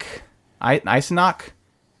Eisenach,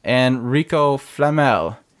 and Rico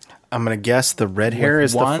Flamel. I'm going to guess the red hair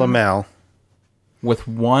is the Flamel. With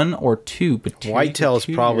 1 or 2. Whitetail is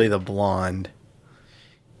probably the blonde.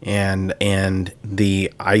 And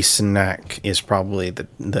the Eisenach is probably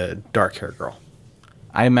the dark hair girl.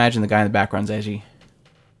 I imagine the guy in the background's edgy.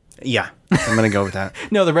 Yeah, I'm gonna go with that.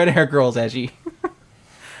 No, the red hair girl's edgy.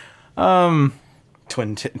 Twin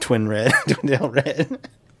red, Twin red.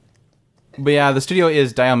 But yeah, the studio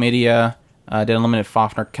is Dio Media, did Unlimited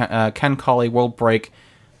Fafner, Ken Colley, World Break,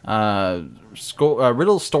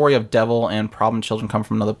 Riddle's Story of Devil, and Problem Children Come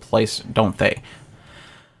From Another Place, Don't They?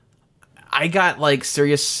 I got like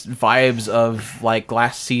serious vibes of like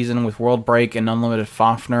last season with World Break and Unlimited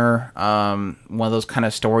Fafner. One of those kind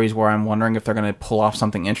of stories where I'm wondering if they're going to pull off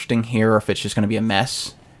something interesting here or if it's just going to be a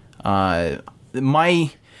mess. My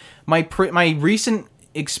recent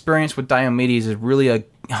experience with Diomedes is really a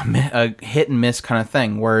hit and miss kind of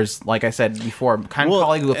thing. Whereas, like I said before, Kind of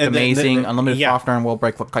Colleague looked amazing. Unlimited Fafner and World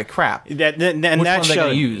Break looked like crap. That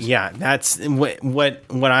show, yeah, that's what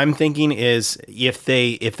I'm thinking is if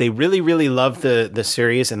they really love the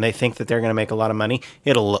series and they think that they're going to make a lot of money,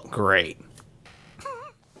 it'll look great.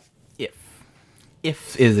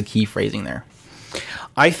 If is the key phrasing there.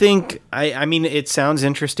 I think I mean it sounds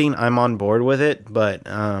interesting. I'm on board with it, but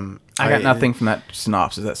I got nothing from that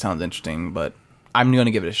synopsis that sounds interesting, but I'm going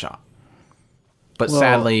to give it a shot. But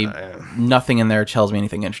sadly, nothing in there tells me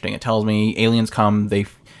anything interesting. It tells me aliens come,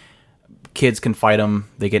 kids can fight them,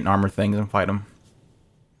 they get in armored things and fight them.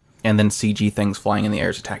 And then CG things flying in the air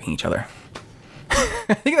is attacking each other.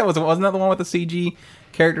 I think wasn't that the one with the CG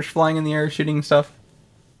characters flying in the air shooting stuff?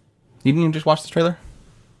 You didn't even just watch the trailer?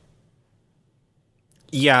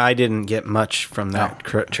 Yeah, I didn't get much from that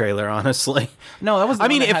trailer, honestly. No, that was.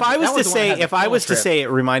 If I was to say it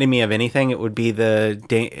reminded me of anything, it would be the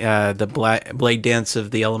Blade Dance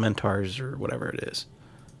of the Elementars or whatever it is.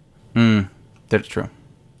 That's true.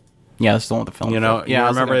 Yeah, that's the one with the film. You know, yeah, I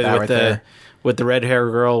remember with the red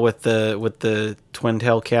hair girl with the twin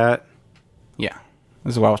tail cat. Yeah,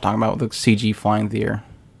 this is what I was talking about with the CG flying through the air.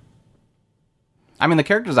 I mean, the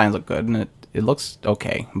character designs look good and it looks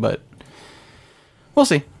okay, but. We'll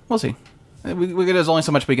see. There's only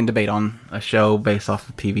so much we can debate on a show based off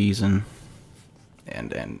of PVs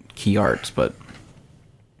and key arts,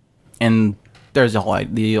 and there's the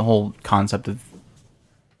whole concept of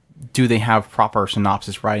do they have proper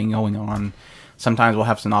synopsis writing going on? Sometimes we'll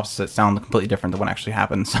have synopsis that sound completely different than what actually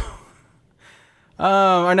happens.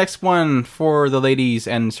 Our next one for the ladies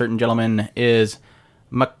and certain gentlemen is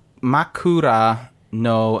Makura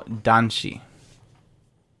no Danshi,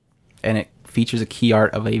 and it features a key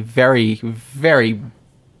art of a very, very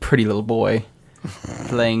pretty little boy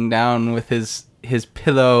laying down with his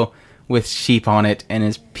pillow with sheep on it and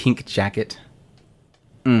his pink jacket.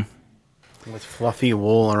 With fluffy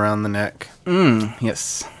wool around the neck.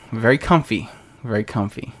 Yes. Very comfy. Very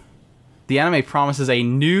comfy. The anime promises a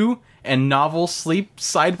new and novel sleep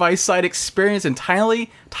side-by-side experience entirely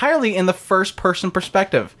in the first-person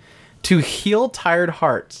perspective to heal tired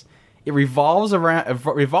hearts. It revolved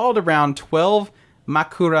around 12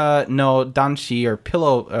 Makura no Danshi, or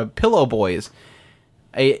pillow boys,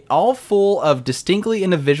 all full of distinctly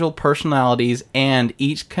individual personalities, and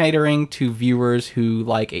each catering to viewers who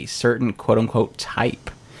like a certain quote-unquote type.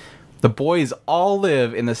 The boys all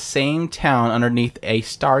live in the same town underneath a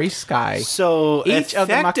starry sky. So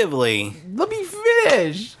effectively, let me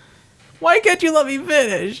finish. Why can't you let me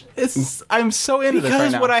finish? I'm so into this right now.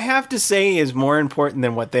 Because what I have to say is more important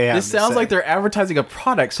than what they have to say. This sounds like they're advertising a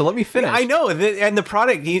product, so let me finish. I know, and the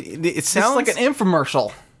product, it sounds like an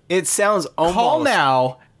infomercial. It sounds almost... Call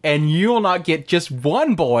now, and you will not get just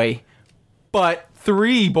one boy, but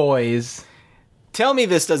 3 boys. Tell me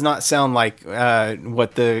this does not sound like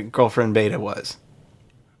what the Girlfriend Beta was.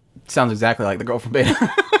 Sounds exactly like the Girlfriend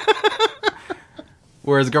Beta.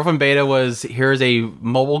 Whereas Girlfriend Beta was, here's a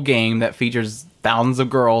mobile game that features thousands of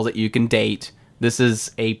girls that you can date. This is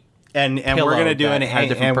a and we're gonna do an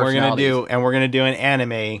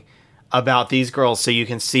anime about these girls so you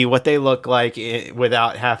can see what they look like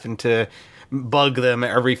without having to bug them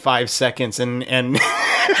every 5 seconds and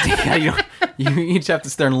yeah, you each have to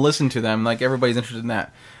sit there and listen to them like everybody's interested in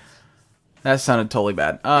that. That sounded totally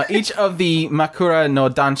bad. Each of the Makura no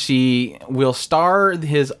Danshi will star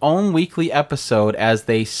his own weekly episode as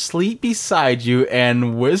they sleep beside you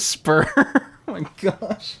and whisper. Oh my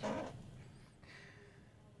gosh.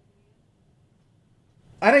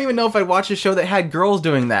 I don't even know if I'd watch a show that had girls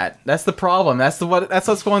doing that. That's the problem. That's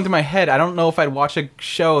what's going through my head. I don't know if I'd watch a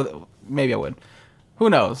show. Maybe I would. Who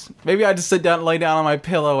knows? Maybe I'd just sit down, lay down on my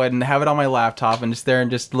pillow and have it on my laptop and just there and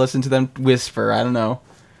just listen to them whisper. I don't know.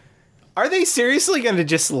 Are they seriously going to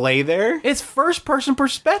just lay there? It's first-person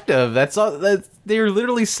perspective. That's all. They're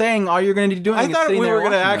literally saying all you're going to be doing. I thought we were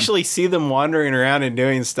going to actually see them wandering around and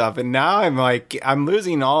doing stuff, and now I'm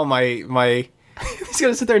losing all my. He's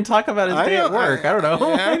going to sit there and talk about his day at work. I don't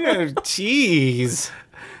know. I know. Jeez.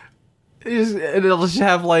 It'll just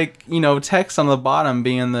have text on the bottom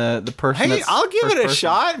being the person. Hey, I'll give it a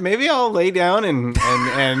shot. Maybe I'll lay down and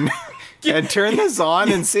turn this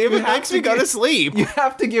on and see if it makes me go to sleep. You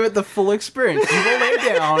have to give it the full experience. You will lay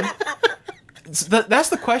down. That's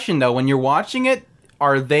the question, though. When you're watching it,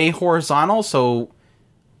 are they horizontal?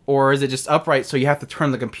 Or is it just upright? So you have to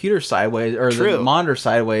turn the computer sideways or the monitor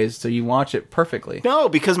sideways so you watch it perfectly. No,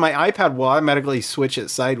 because my iPad will automatically switch it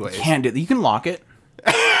sideways. You can't do that. You can lock it.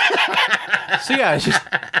 So yeah, it's just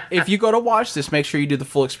if you go to watch this, make sure you do the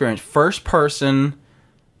full experience. First person.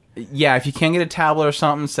 Yeah, if you can't get a tablet or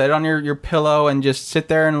something, set it on your pillow and just sit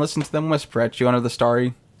there and listen to them whisper at you under the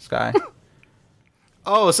starry sky.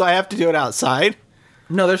 Oh, so I have to do it outside?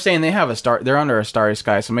 No, they're saying they have a star. They're under a starry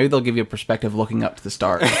sky, so maybe they'll give you a perspective looking up to the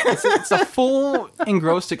stars. It's a full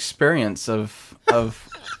engrossed experience of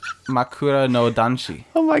Makura no Danshi.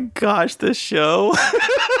 Oh my gosh, this show.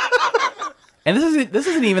 And this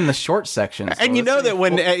isn't even the short section. So and you know that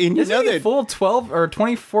when this is a full 12 or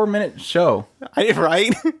 24-minute show,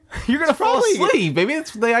 right? You're gonna fall asleep. Maybe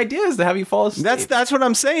it's the idea is to have you fall asleep. That's what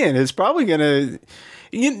I'm saying. It's probably gonna.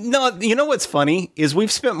 You know what's funny is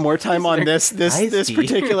we've spent more time on this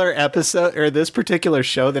particular episode or this particular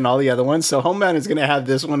show than all the other ones. So Homebound is gonna have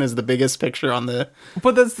this one as the biggest picture on the.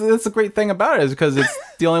 But that's the great thing about it is because it's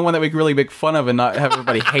the only one that we can really make fun of and not have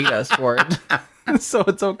everybody hate us for it. So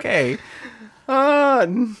it's okay. Well,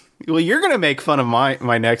 you're gonna make fun of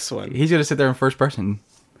my next one. He's gonna sit there in first person.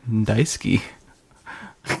 Daisuki.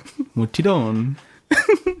 Mochiron.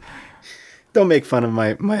 Don't make fun of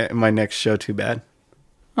my next show too bad.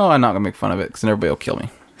 Oh, I'm not gonna make fun of it because then everybody will kill me.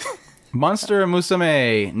 Monster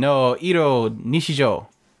Musume no Iro Nishijo.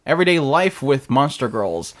 Everyday life with monster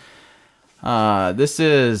girls. This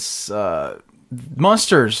is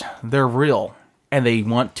monsters. They're real and they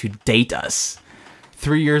want to date us.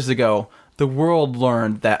 3 years ago, the world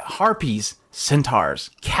learned that harpies, centaurs,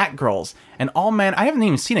 cat girls, and all men... I haven't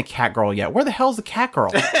even seen a cat girl yet. Where the hell's the cat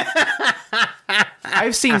girl?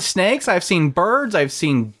 I've seen snakes, I've seen birds, I've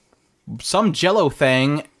seen some jello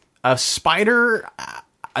thing, a spider,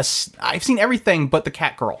 I've seen everything but the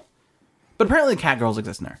cat girl. But apparently cat girls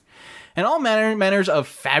exist in there. And all manners of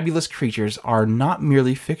fabulous creatures are not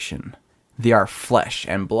merely fiction. They are flesh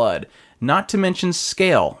and blood, not to mention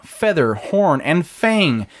scale, feather, horn, and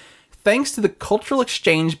fang. Thanks to the Cultural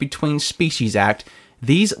Exchange Between Species Act,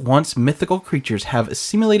 these once mythical creatures have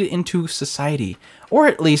assimilated into society, or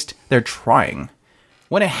at least they're trying.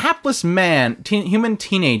 When a hapless human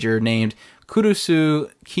teenager named Kurusu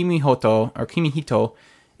Kimihito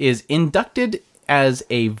is inducted as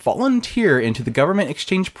a volunteer into the government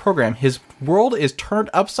exchange program, his world is turned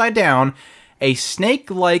upside down. A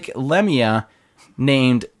snake-like lemia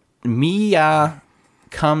named Miya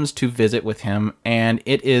comes to visit with him, and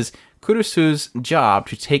it is Kurusu's job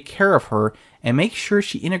to take care of her and make sure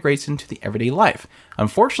she integrates into the everyday life.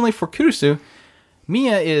 Unfortunately for Kurusu,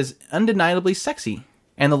 Miya is undeniably sexy,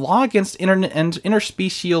 and the law against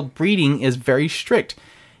interspecial breeding is very strict.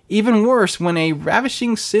 Even worse, when a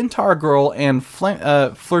ravishing centaur girl and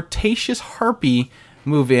flirtatious harpy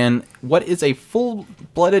move in, what is a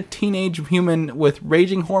full-blooded teenage human with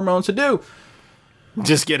raging hormones to do?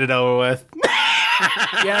 Just get it over with.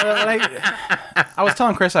 Yeah, I was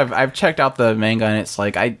telling Chris, I've checked out the manga, and it's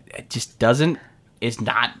like, it's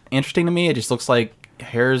not interesting to me. It just looks like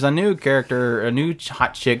here's a new character, a new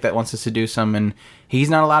hot chick that wants to seduce him, and he's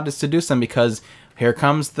not allowed to seduce him because here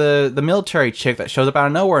comes the military chick that shows up out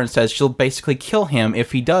of nowhere and says she'll basically kill him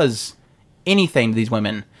if he does anything to these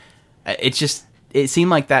women. It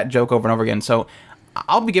seemed like that joke over and over again. So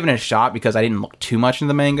I'll be giving it a shot because I didn't look too much into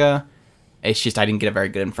the manga. It's just I didn't get a very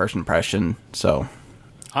good first impression. So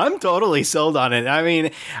I'm totally sold on it. I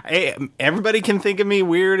mean, everybody can think of me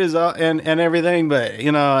weird and everything, but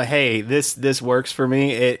hey, this works for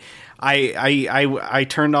me. I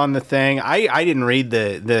turned on the thing. I didn't read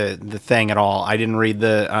the thing at all. I didn't read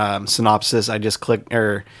the synopsis. I just clicked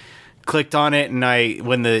on it, and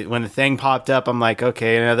when the thing popped up, I'm like,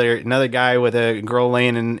 okay, another guy with a girl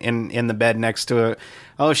laying in the bed next to it.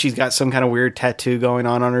 Oh, she's got some kind of weird tattoo going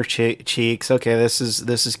on her cheeks. Okay, this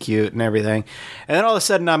is cute and everything. And then all of a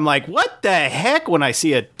sudden, I'm like, what the heck? When I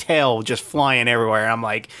see a tail just flying everywhere, I'm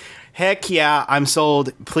like, heck yeah, I'm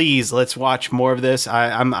sold. Please, let's watch more of this.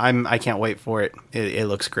 I can't wait for it. It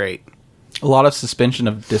looks great. A lot of suspension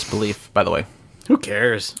of disbelief, by the way. Who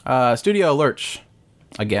cares? Studio Lurch,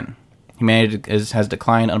 again. Humanity has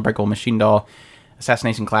declined. Unbreakable Machine Doll,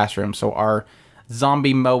 Assassination Classroom. So our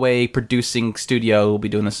zombie moe producing studio will be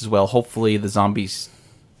doing this as well. Hopefully the zombies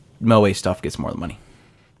moe stuff gets more of the money.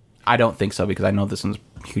 I don't think so because I know this one's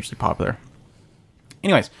hugely popular.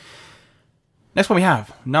 Anyways, next one we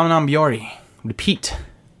have Nam Nam Biyori. Repeat.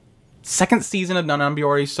 Second season of Nam Nam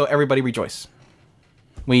Biyori, so everybody rejoice.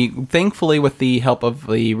 We thankfully, with the help of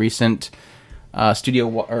the recent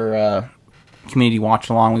community watch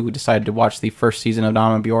along, we decided to watch the first season of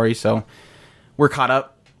Nam Nam Biyori, so we're caught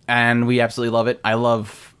up and we absolutely love it. I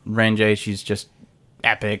love Renjei. She's just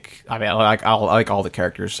epic. I mean, I like all the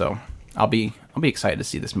characters, so I'll be excited to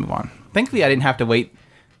see this move on. Thankfully, I didn't have to wait,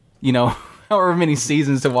 however many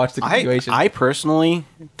seasons to watch the continuation. I personally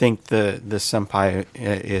think the senpai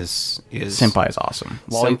is senpai is awesome.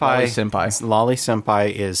 Lolly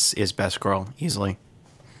senpai is best girl easily.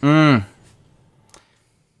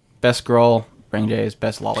 Best girl. Renjei is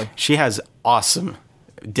best lolly. She has awesome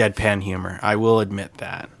deadpan humor. I will admit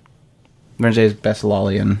that. Renjei is best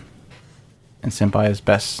lolly and senpai is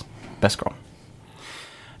best girl.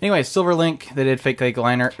 Anyway, Silver Link, they did Fake Kaleid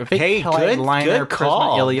Liner. Good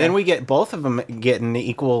call. Prisma, Illya. Then we get both of them getting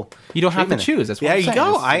equal. You don't have to choose. That's what I'm saying. There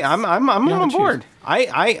you go. I'm on board.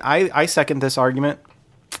 I second this argument.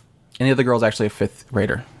 And the other girl's actually a fifth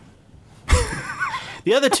rater.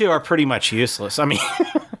 The other two are pretty much useless. I mean,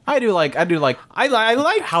 I like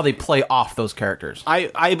how they play off those characters. I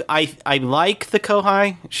like the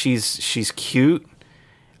Kohai. She's cute,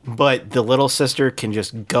 but the little sister can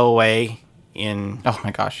just go away. Oh my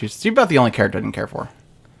gosh, she's about the only character I didn't care for.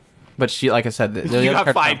 But she, like I said, you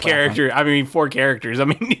got 5 characters. I mean, 4 characters. I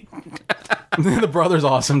mean, the brother's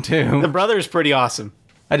awesome too. The brother's pretty awesome.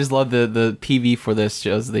 I just love the PV for this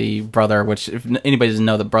shows the brother, which if anybody doesn't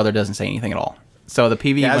know, the brother doesn't say anything at all. So the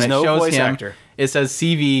PV when it shows him, it says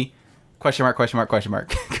CV ? Because he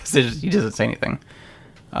doesn't say anything.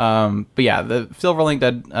 But yeah, the Silver Link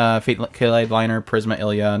did Fate Kaleid Liner, Prisma,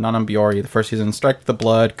 Illya, Nam Nam Biyori, the first season, Strike the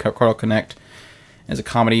Blood, Kotal Connect, is a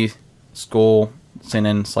comedy, school,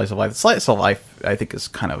 seinen, slice of life. The slice of life, I think, is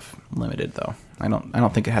kind of limited though. I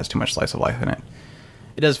don't think it has too much slice of life in it.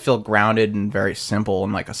 It does feel grounded and very simple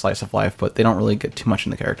and like a slice of life, but they don't really get too much in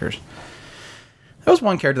the characters. There was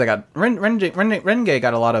one character that got Renjei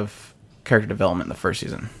got a lot of character development in the first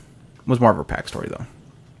season. It was more of her backstory though.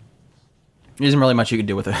 There isn't really much you could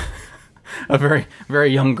do with a very, very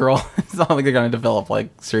young girl. It's not like they're going to develop like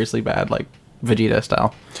seriously bad, like Vegeta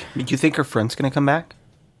style. Do you think her friend's going to come back?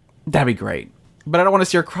 That'd be great. But I don't want to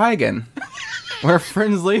see her cry again. When her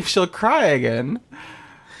friends leave, she'll cry again.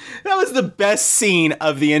 That was the best scene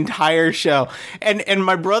of the entire show. And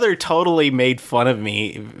my brother totally made fun of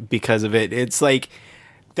me because of it. It's like,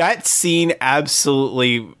 that scene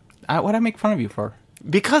absolutely... What'd I make fun of you for?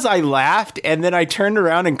 Because I laughed, and then I turned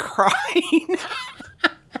around and cried.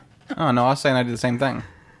 Oh, no, I was saying I did the same thing.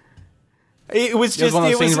 It was just... one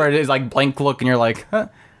of those scenes where it is like blank look, and you're like, huh?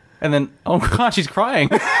 And then, oh god, she's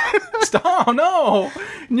crying. Stop, no!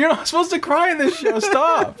 You're not supposed to cry in this show,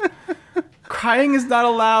 stop! Crying is not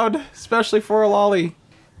allowed, especially for a lolly.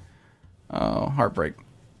 Oh, heartbreak.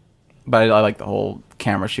 But I like the whole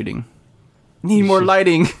camera shooting. Need more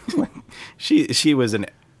lighting. She was an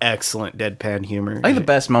excellent deadpan humor. I think the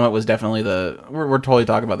best moment was definitely we're totally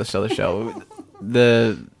talking about this other show.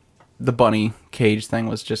 The bunny cage thing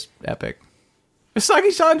was just epic.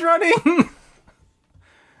 Usagi-san's running!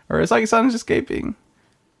 Or Usagi-san's escaping.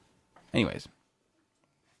 Anyways.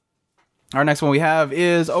 Our next one we have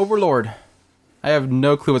is Overlord. I have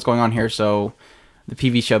no clue what's going on here, so the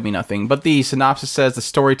PV showed me nothing. But the synopsis says the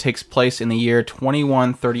story takes place in the year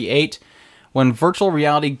 2138, when virtual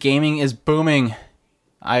reality gaming is booming.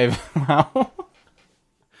 Wow.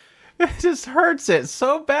 It just hurts it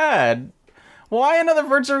so bad. Why another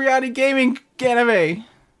virtual reality gaming anime?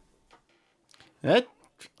 I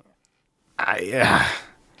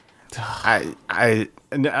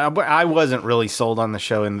wasn't really sold on the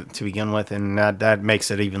show to begin with, and that makes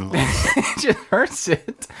it even less. It just hurts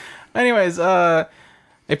it. Anyways, a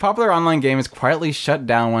popular online game is quietly shut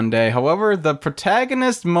down one day. However, the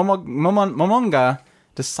protagonist Momonga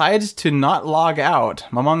decides to not log out.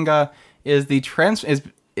 Momonga is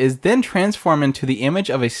then transformed into the image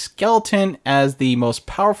of a skeleton as the most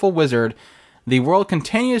powerful wizard. The world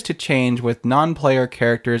continues to change, with non-player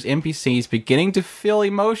characters, NPCs, beginning to feel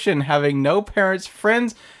emotion, having no parents,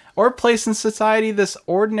 friends, or place in society. This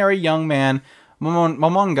ordinary young man,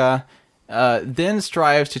 Momonga, then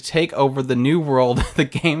strives to take over the new world the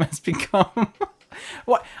game has become.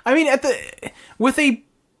 What I mean, with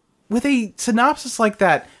a synopsis like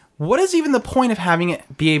that, what is even the point of having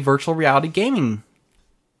it be a virtual reality gaming?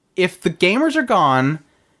 If the gamers are gone,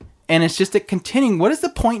 and it's just continuing, what is the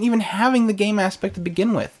point even having the game aspect to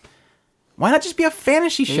begin with? Why not just be a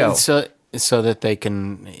fantasy show? So that they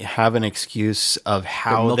can have an excuse of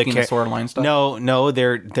how the storyline stuff? No,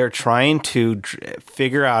 they're trying to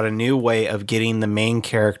figure out a new way of getting the main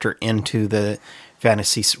character into the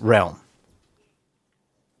fantasy realm,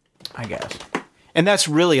 I guess. And that's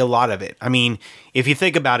really a lot of it. I mean, if you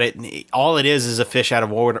think about it, all it is a fish out of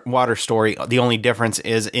water story. The only difference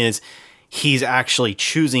is he's actually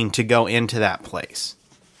choosing to go into that place.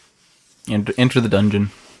 And enter the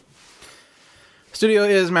dungeon. Studio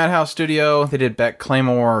is Madhouse Studio. They did Beck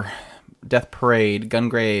Claymore, Death Parade,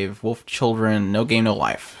 Gungrave, Wolf Children, No Game No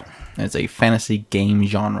Life. It's a fantasy game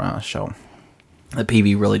genre show. The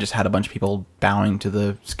PV really just had a bunch of people bowing to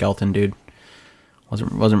the skeleton dude.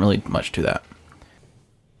 Wasn't really much to that.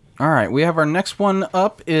 All right, we have our next one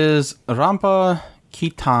up is Rampa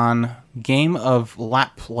Kitan, Game of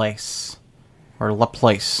Laplace. Or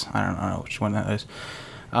Laplace. I don't know which one that is.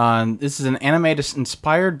 This is an anime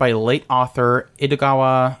inspired by late author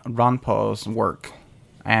Edogawa Ranpo's work.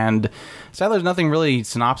 And sadly, there's nothing really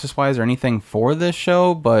synopsis-wise or anything for this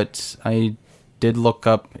show, but I did look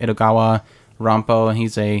up Edogawa Ranpo.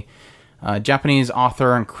 He's a Japanese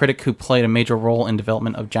author and critic who played a major role in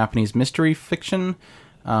development of Japanese mystery fiction.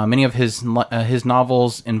 Many of his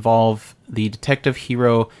novels involve the detective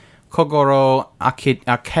hero Kogoro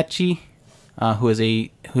Akechi, who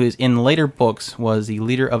is in later books was the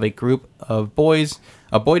leader of a group of boy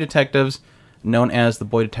detectives known as the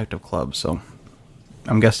Boy Detective Club. So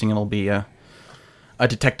I'm guessing it'll be a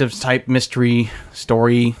detective type mystery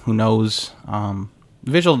story. Who knows?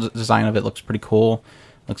 Visual design of it looks pretty cool.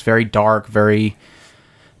 Looks very dark, very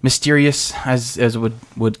mysterious, as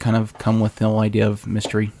would kind of come with the whole idea of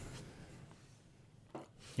mystery.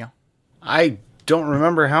 Yeah. I don't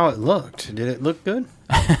remember how it looked. Did it look good?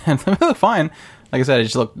 It looked fine. Like I said,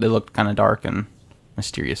 it looked kind of dark and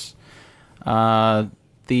mysterious.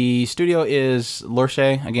 The studio is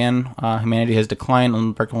Lurche again. Humanity Has Declined,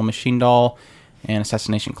 Unbreakable Machine Doll, and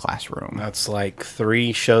Assassination Classroom. That's like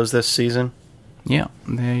 3 shows this season. Yeah,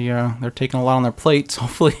 they're taking a lot on their plates.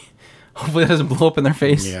 Hopefully it doesn't blow up in their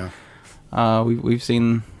face. Yeah. We've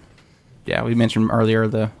seen. Yeah, we mentioned earlier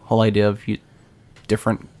the whole idea of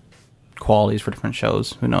different qualities for different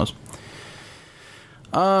shows. Who knows?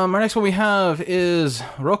 Our next one we have is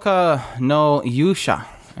Roka no Yusha,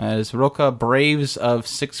 as Roka Braves of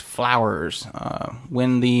Six Flowers.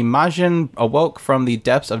 When the Majin awoke from the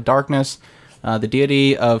depths of darkness, the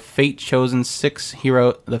deity of fate chose 6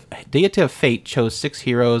 heroes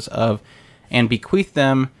and bequeathed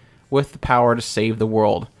them with the power to save the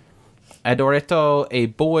world. Adoreto, a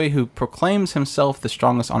boy who proclaims himself the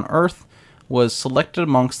strongest on earth, was selected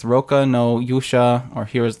amongst Roka no Yusha, or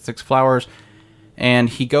Heroes of Six Flowers, and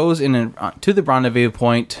he goes to the rendezvous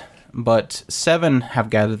point, but 7 have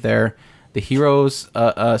gathered there. The heroes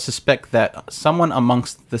suspect that someone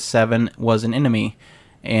amongst the 7 was an enemy,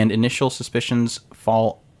 and initial suspicions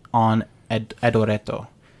fall on Adoreto.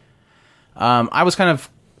 I was kind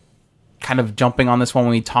of jumping on this one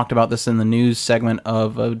when we talked about this in the news segment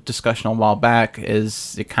of a discussion a while back.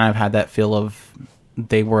 Is it kind of had that feel of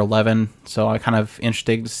they were 11, so I kind of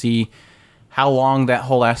interested to see how long that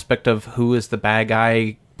whole aspect of who is the bad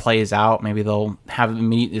guy plays out. Maybe they'll have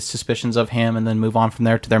immediate suspicions of him and then move on from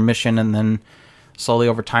there to their mission and then slowly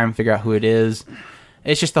over time figure out who it is.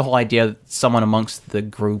 It's just the whole idea that someone amongst the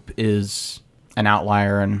group is an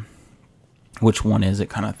outlier and which one is it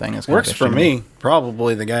kind of thing. Works for me.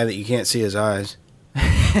 Probably the guy that you can't see his eyes.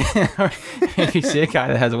 If you see a guy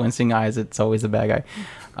that has wincing eyes, it's always a bad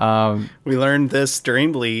guy. We learned this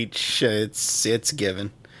during Bleach. It's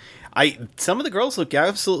given. Some of the girls look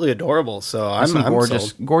absolutely adorable, so I'm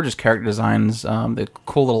gorgeous character designs. The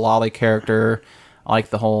cool little lolly character. I like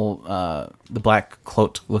the whole the black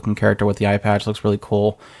cloaked looking character with the eye patch. Looks really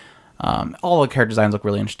cool. All the character designs look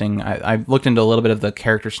really interesting. I looked into a little bit of the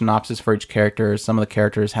character synopsis for each character. Some of the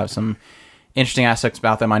characters have some interesting aspects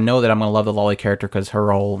about them. I know that I'm going to love the lolly character because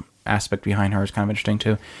her whole aspect behind her is kind of interesting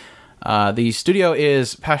too. The studio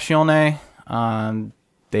is Passione.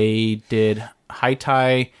 They did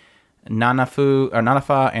Jieitai,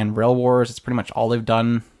 Nanafa, and Rail Wars. It's pretty much all they've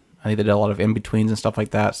done. I think they did a lot of in-betweens and stuff like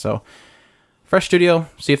that. So, fresh studio.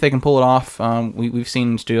 See if they can pull it off. We've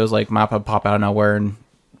seen studios like Mappa pop out of nowhere and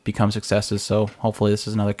become successes. So, hopefully this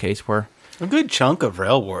is another case where... A good chunk of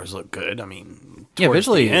Rail Wars look good. I mean, yeah,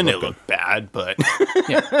 visually the end it looked bad, but...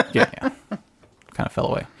 yeah. Kind of fell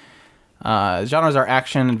away. Genres are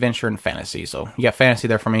action, adventure, and fantasy. So, you got fantasy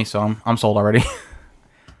there for me, so I'm sold already.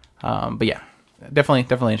 But yeah. Definitely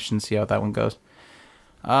interested to see how that one goes.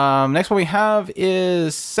 Next one we have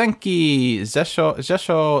is Sen'eki Zesho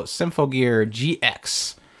Symphogear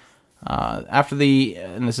GX.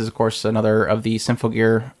 And this is of course another of the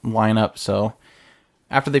Symphogear lineup. So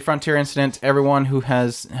after the Frontier incident, everyone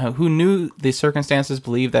who knew the circumstances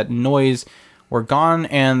believed that noise were gone,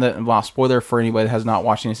 and spoiler for anybody that has not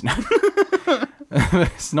watched this.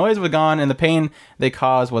 Noise was gone, and the pain they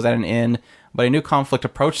caused was at an end. But a new conflict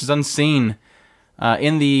approaches unseen.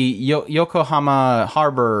 In the Yokohama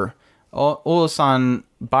harbor, Olosan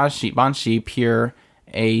Banshi Pier,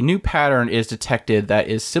 a new pattern is detected that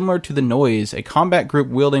is similar to the noise. A combat group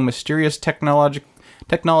wielding mysterious technology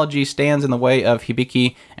stands in the way of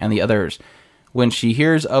Hibiki and the others. When she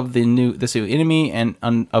hears of this new enemy and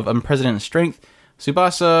of unprecedented strength,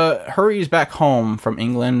 Tsubasa hurries back home from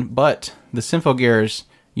England, but the Symphogear's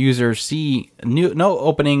users see no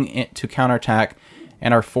opening to counterattack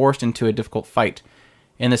and are forced into a difficult fight.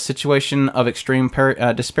 In this situation of extreme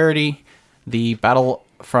disparity, the battle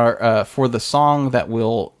for the song that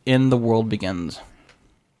will end the world begins.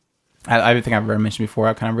 I think I've already mentioned before,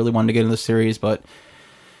 I kind of really wanted to get into this series, but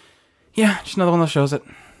yeah, just another one of those shows that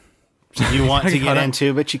you want to get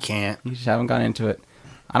into, but you can't. You just haven't gotten into it.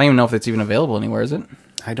 I don't even know if it's even available anywhere, is it?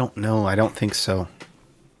 I don't know. I don't think so.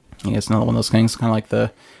 Yeah, it's another one of those things, kind of like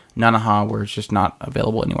the Nanaha, where it's just not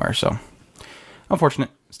available anywhere, so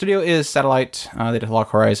unfortunate. Studio is Satellite. They did Log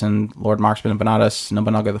Horizon, Lord Marksman and Banadas,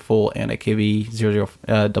 Nobunaga the Fool, and AKB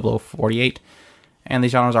 0048. And the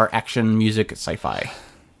genres are action, music, sci-fi.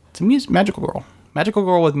 It's a magical girl. Magical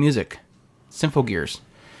girl with music. Symphogears.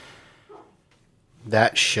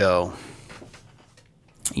 That show.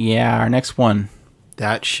 Yeah, our next one.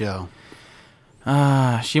 That show.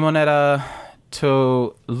 Shimoneta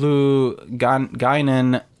to Lu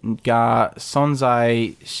Gainen ga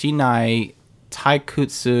Sonzai Shinai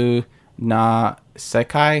Taikutsu na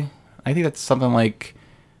Sekai. I think that's something like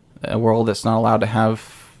a world that's not allowed to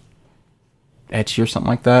have ecchi or something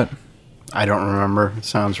like that. I don't remember. It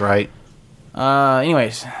sounds right.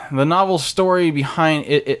 Anyways, the novel story behind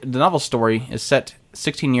it. The novel story is set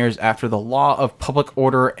 16 years after the law of public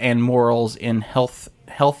order and morals in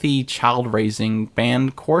healthy child raising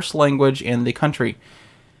banned coarse language in the country.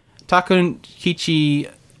 Takukichi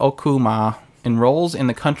Okuma enrolls in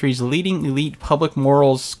the country's leading elite public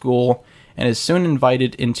morals school and is soon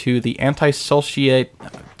invited into the anti-societal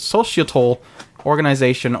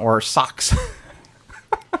organization, or SOX.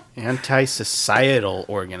 Anti-societal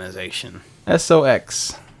organization.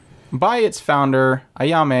 SOX. By its founder,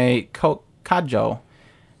 Ayame Kajo.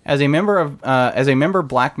 As a member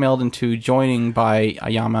blackmailed into joining by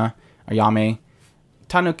Ayame,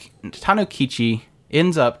 Tanukichi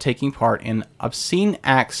ends up taking part in obscene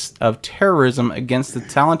acts of terrorism against the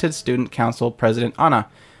talented student council president Anna,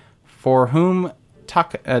 for whom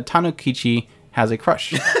Tanukichi has a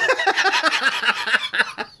crush.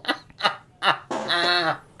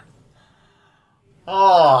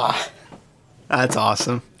 Oh, that's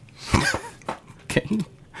awesome. Okay.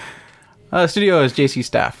 Studio is JC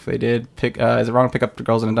Staff. They did Is It Wrong to Pick Up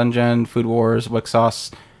Girls in a Dungeon, Food Wars, Wick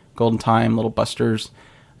Sauce, Golden Time, Little Busters.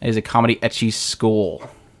 It is a comedy ecchi school.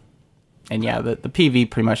 And yeah, the PV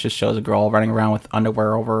pretty much just shows a girl running around with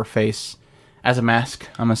underwear over her face as a mask,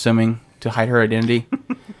 I'm assuming, to hide her identity.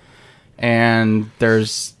 and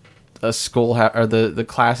there's a school or the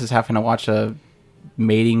class is having to watch a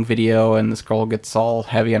mating video, and this girl gets all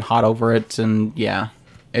heavy and hot over it, and yeah,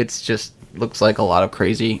 it's just looks like a lot of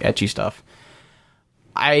crazy ecchi stuff.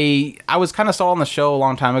 I was kind of sold on the show a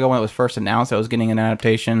long time ago when it was first announced that it was getting an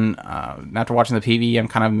adaptation. After watching the PV, I'm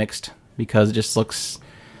kind of mixed because it just looks,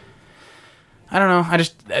 I don't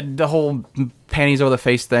know, the whole panties over the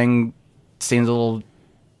face thing seems a little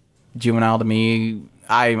juvenile to me.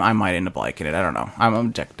 I might end up liking it. I don't know.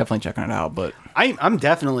 I'm definitely checking it out, but I'm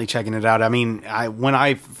definitely checking it out. I mean, when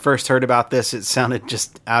I first heard about this, it sounded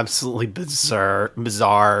just absolutely bizarre,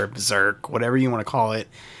 berserk, whatever you want to call it.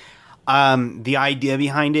 The idea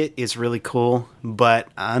behind it is really cool, but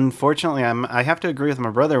unfortunately, I have to agree with my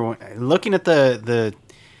brother. Looking at the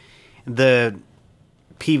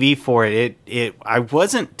PV for it, I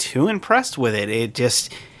wasn't too impressed with it. It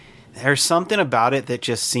just, there's something about it that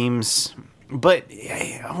just seems. But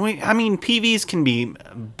I mean, PVs can be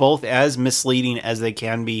both as misleading as they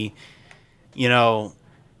can be,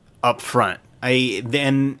 up front.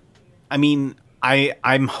 I'm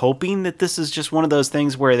hoping that this is just one of those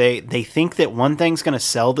things where they think that one thing's going to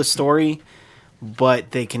sell the story,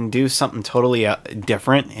 but they can do something totally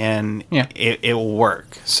different, and it will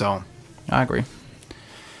work. So I agree.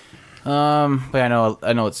 But I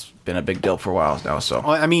know it's been a big deal for a while now. So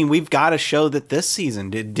I mean, we've got a show that this season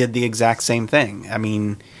did the exact same thing. I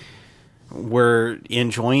mean, we're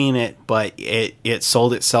enjoying it, but it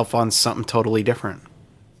sold itself on something totally different.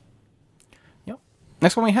 Yep.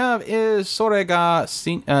 Next one we have is Sore ga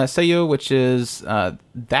Seiyu, which is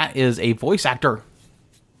that is a voice actor!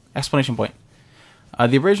 Explanation point.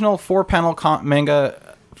 The original four-panel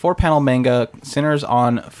manga centers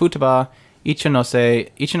on Futaba, Ichigo,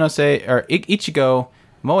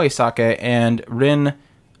 Moe-sake, and Rin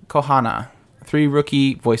Kohana, 3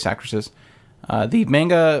 rookie voice actresses. The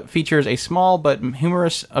manga features a small but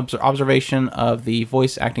humorous observation of the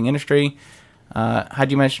voice acting industry.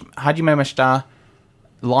 Hajime Mashita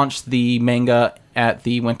launched the manga at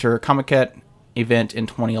the Winter Comiket event in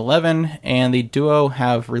 2011, and the duo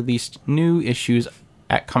have released new issues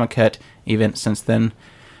at Comiket event since then.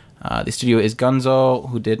 The studio is Gunzo,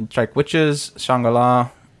 who did Strike Witches, Shangri-La,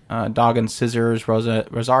 Dog and Scissors,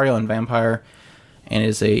 Rosario, and Vampire, and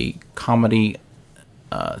is a comedy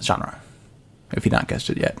genre, if you've not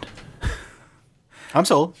guessed it yet. I'm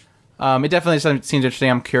sold. It definitely seems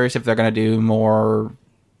interesting. I'm curious if they're going to do more.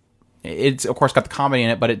 It's, of course, got the comedy in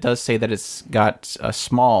it, but it does say that it's got a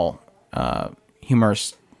small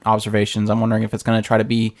humorous observations. I'm wondering if it's going to try to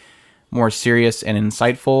be more serious and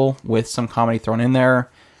insightful with some comedy thrown in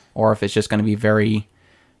there, or if it's just going to be very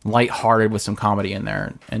lighthearted with some comedy in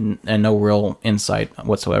there and no real insight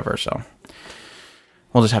whatsoever. So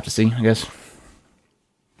we'll just have to see, I guess.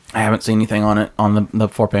 I haven't seen anything on it on the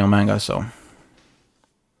 4-panel manga, so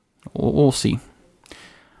we'll see.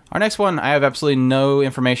 Our next one I have absolutely no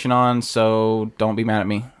information on, so don't be mad at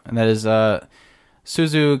me. And that is Suzu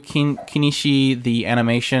Kinishi, the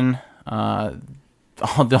animation.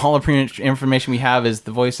 All the information we have is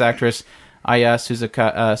the voice actress Aya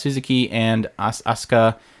Suzuki and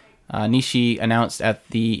Asuka Nishi announced at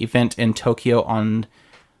the event in Tokyo on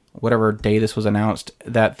whatever day this was announced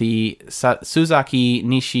that the Suzaki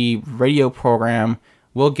Nishi radio program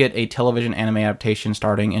will get a television anime adaptation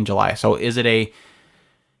starting in July. So is it a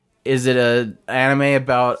anime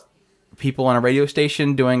about people on a radio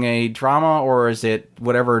station doing a drama, or is it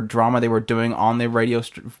whatever drama they were doing on the radio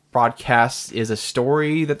broadcast is a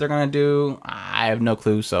story that they're going to do? I have no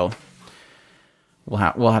clue, so we'll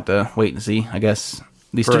have to wait and see, I guess.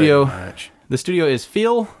 The studio is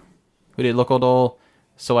Feel, who did Local,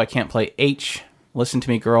 So I Can't Play H, Listen to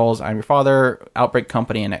Me Girls, I'm Your Father, Outbreak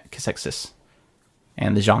Company, and Kisexis.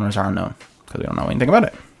 And the genres are unknown, because we don't know anything about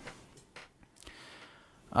it.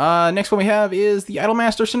 Next one we have is the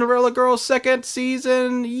Idolmaster Cinderella Girls second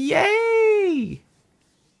season. Yay!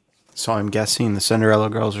 So I'm guessing the Cinderella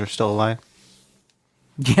girls are still alive?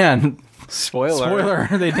 Yeah. Spoiler.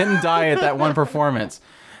 They didn't die at that one performance.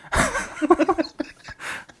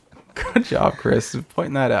 Good job, Chris,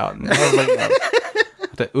 pointing that out.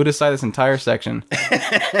 To Udasai this entire section.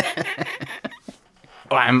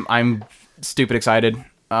 I'm stupid excited.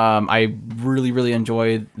 I really, really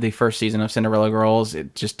enjoyed the first season of Cinderella Girls.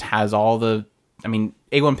 It just has all the... I mean,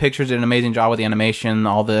 A1 Pictures did an amazing job with the animation,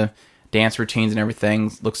 all the dance routines and everything.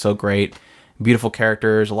 Looks so great. Beautiful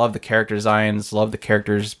characters. Love the character designs. Love the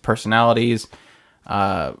characters' personalities.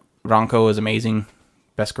 Ranko is amazing.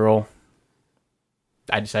 Best girl.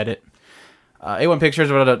 I just said it. A1 Pictures,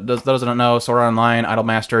 for those that don't know, Sword Art Online,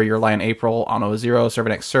 Idolmaster, Your Lie in April, Ano Zero,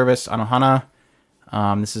 Servant X Service, Anohana.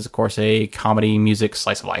 This is, of course, a comedy, music,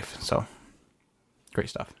 slice of life. So, great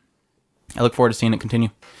stuff. I look forward to seeing it continue.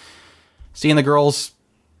 Seeing the girls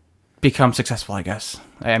become successful, I guess.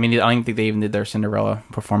 I mean, I don't even think they even did their Cinderella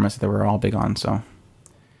performance that they were all big on, so.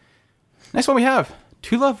 Next one we have,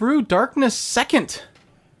 To Love Ru Darkness 2nd.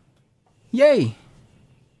 Yay!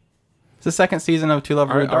 It's the 2nd season of To Love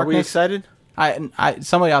Ru Darkness. Are we excited?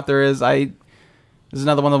 Somebody out there is. This is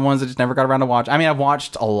another one of the ones that just never got around to watch. I mean, I've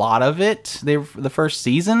watched a lot of it. The first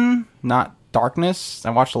season, not Darkness.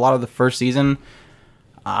 I watched a lot of the first season.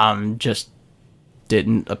 Just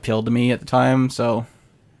didn't appeal to me at the time, so.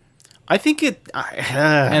 I think it.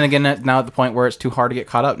 And again, now at the point where it's too hard to get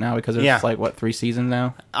caught up now because there's 3 seasons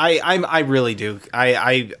now. I really do.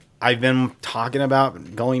 I've been talking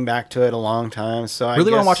about going back to it a long time, so I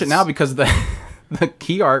really want to watch it now because the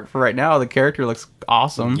key art for right now, the character looks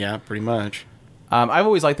awesome. Yeah, pretty much. I've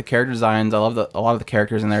always liked the character designs. I love a lot of the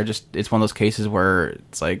characters in there. Just it's one of those cases where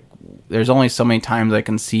it's like there's only so many times I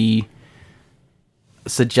can see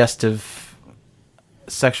suggestive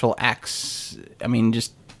sexual acts. I mean,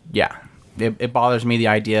 just it bothers me, the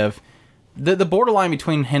idea of the borderline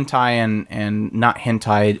between hentai and not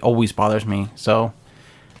hentai always bothers me. So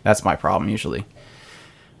that's my problem usually.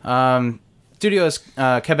 Studios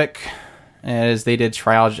Quebec, as they did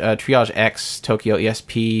Triage X, Tokyo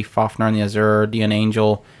ESP, Fafnir and the Azure, Dian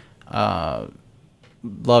Angel, Love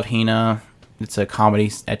Hina. It's a comedy,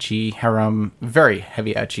 ecchi, harem, very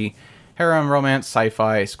heavy ecchi, harem, romance,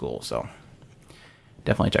 sci-fi, school. So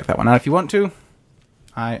definitely check that one out if you want to.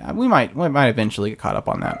 We might eventually get caught up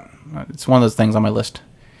on that. It's one of those things on my list.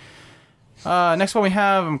 Next one we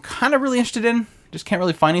have, I'm kind of really interested in. Just can't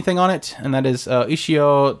really find anything on it, and that is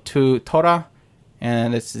Ushio to Tora,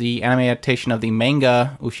 and it's the anime adaptation of the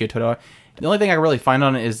manga Ushio Tora. The only thing I can really find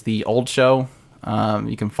on it is the old show.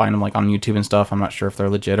 You can find them like on YouTube and stuff. I'm not sure if they're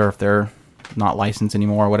legit or if they're not licensed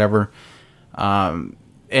anymore or whatever. And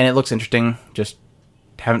it looks interesting. Just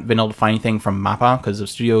haven't been able to find anything from MAPPA because the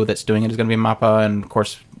studio that's doing it is going to be MAPPA, and of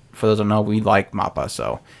course, for those who don't know, we like MAPPA.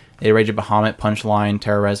 So, they Rage of Bahamut, Punchline,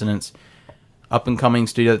 Terror Resonance, up and coming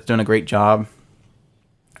studio that's doing a great job.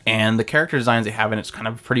 And the character designs they have in it's kind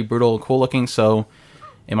of pretty brutal, cool looking. So,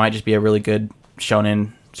 it might just be a really good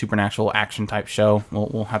shonen, supernatural action type show.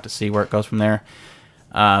 We'll have to see where it goes from there.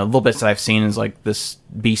 Little bits that I've seen is like this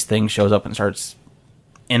beast thing shows up and starts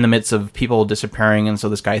in the midst of people disappearing, and so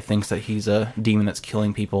this guy thinks that he's a demon that's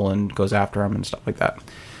killing people and goes after him and stuff like that.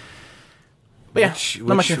 But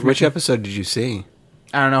which episode did you see?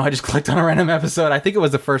 I don't know. I just clicked on a random episode. I think it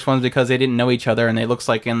was the first ones because they didn't know each other, and it looks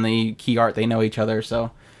like in the key art they know each other.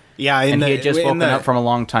 So yeah, and he had just woken up from a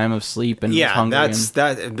long time of sleep and was hungry.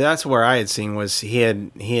 That's where I had seen was he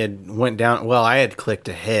had went down. Well, I had clicked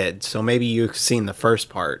ahead, so maybe you've seen the first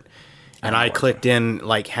part. And I clicked in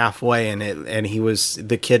like halfway, and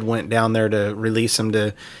the kid went down there to release him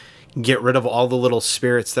to get rid of all the little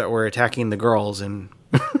spirits that were attacking the girls, and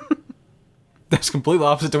that's completely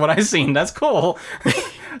opposite to what I've seen. That's cool.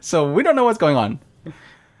 So we don't know what's going on,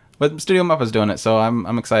 but Studio Mappa's doing it, so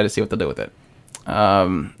I'm excited to see what they'll do with it.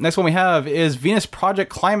 Next one we have is Venus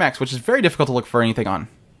Project Climax, which is very difficult to look for anything on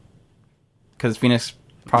because Venus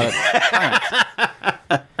Project Climax.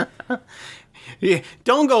 Yeah,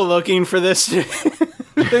 don't go looking for this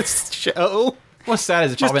this show. What's sad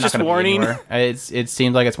is it's probably not going to be anywhere. It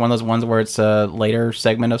seems like it's one of those ones where it's a later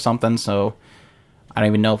segment of something, so I don't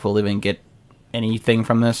even know if we'll even get anything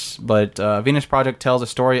from this. But Venus Project tells a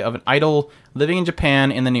story of an idol living in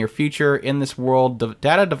Japan in the near future. In this world,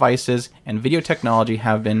 data devices and video technology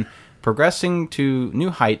have been progressing to new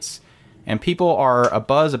heights, and people are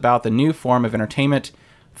abuzz about the new form of entertainment,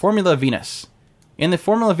 Formula Venus. In the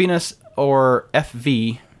Formula Venus, or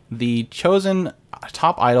FV, the chosen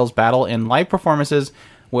top idols battle in live performances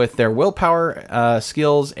with their willpower,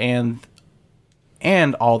 skills, and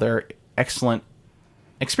all their excellent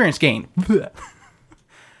experience gained.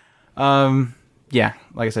 Yeah,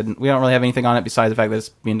 like I said, we don't really have anything on it besides the fact that it's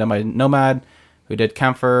being done by Nomad, who did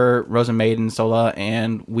Camphor, Rosen Maiden, Sola,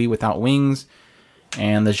 and We Without Wings,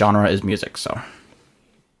 and the genre is music, so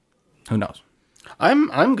who knows?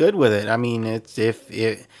 I'm good with it. I mean, it's if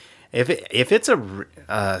it's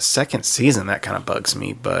a second season, that kind of bugs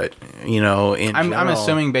me. But you know, I'm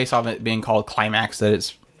assuming based off it being called Climax that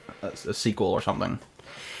it's a sequel or something.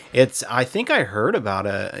 I think I heard about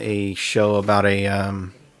a show about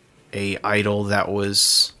a idol that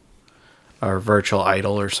was a virtual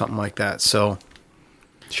idol or something like that. So,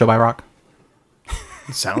 Show by Rock.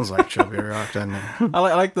 It sounds like Show by Rock, doesn't it? I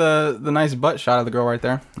like the nice butt shot of the girl right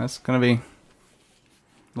there. That's gonna be.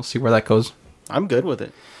 We'll see where that goes. I'm good with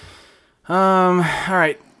it. All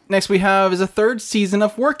right. Next we have is a third season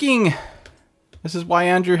of Working. This is why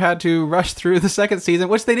Andrew had to rush through the second season,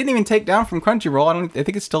 which they didn't even take down from Crunchyroll. I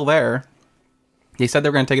think it's still there. They said they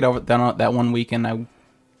were going to take it over down that one weekend. I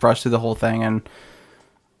brushed through the whole thing, and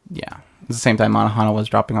yeah, at the same time, Monohana was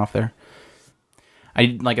dropping off there.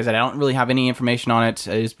 Like I said, I don't really have any information on it.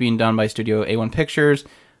 It's being done by Studio A1 Pictures,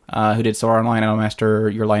 who did Sword Online,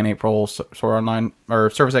 Idolmaster, Your Lie in April, Sword Online, or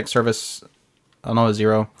Service X Service, Anoa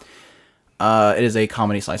Zero. It is a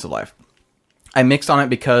comedy slice of life. I mixed on it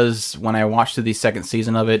because when I watched the second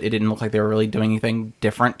season of it, it didn't look like they were really doing anything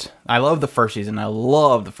different. I love the first season.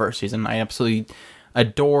 I absolutely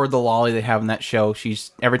adore the lolly they have in that show.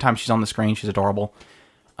 Every time she's on the screen, she's adorable.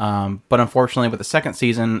 But unfortunately, with the second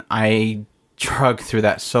season, I drug through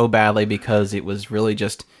that so badly because it was really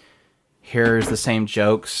just, here's the same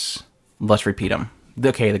jokes, let's repeat them.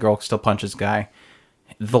 Okay, the girl still punches the guy.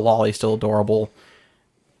 The lolly's still adorable.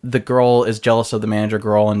 The girl is jealous of the manager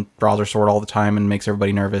girl and draws her sword all the time and makes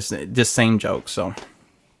everybody nervous. Just same jokes. So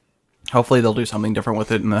hopefully they'll do something different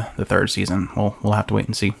with it in the third season. We'll have to wait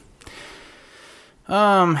and see.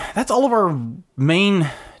 That's all of our main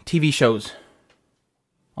TV shows.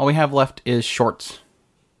 All we have left is shorts.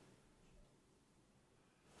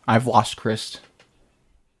 I've lost Chris.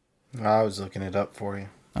 I was looking it up for you.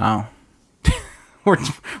 Oh.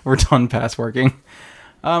 we're done past working.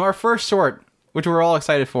 Our first short, which we're all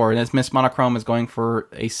excited for, and is Miss Monochrome is going for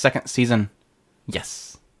a second season.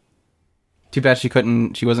 Yes. Too bad she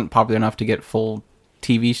wasn't popular enough to get full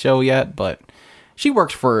TV show yet, but she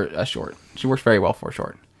works for a short. She works very well for a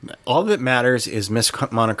short. All that matters is Miss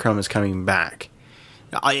Monochrome is coming back.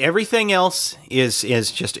 Everything else is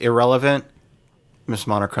just irrelevant. Miss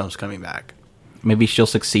Monochrome's coming back. Maybe she'll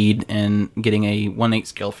succeed in getting a 1/8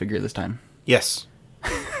 scale figure this time. Yes.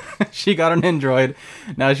 She got an android.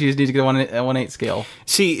 Now she just needs to get a 1/8 scale.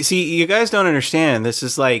 See, you guys don't understand. This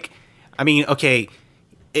is like, I mean, okay,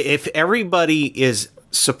 if everybody is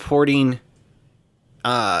supporting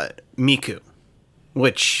Miku,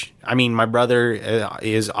 which, I mean, my brother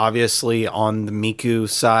is obviously on the Miku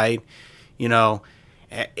side, you know,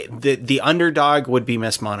 the underdog would be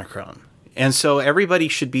Miss Monochrome. And so everybody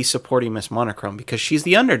should be supporting Miss Monochrome because she's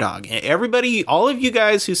the underdog. Everybody, all of you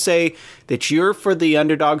guys who say that you're for the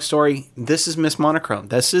underdog story, this is Miss Monochrome.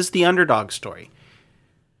 This is the underdog story.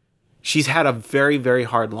 She's had a very, very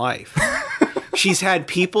hard life. She's had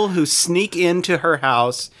people who sneak into her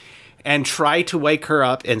house and try to wake her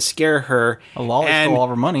up and scare her. A lolly stole all of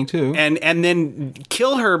her money, too. And then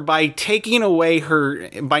kill her by taking away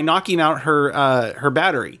by knocking out her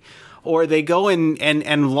battery. Or they go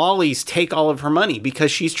and lollies take all of her money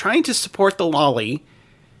because she's trying to support the lolly.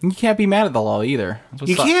 You can't be mad at the lolly either.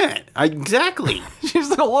 You can't. Exactly.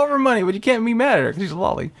 She's all over money, but you can't be mad at her because she's a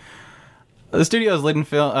lolly. The studio's Leading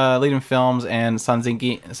Films and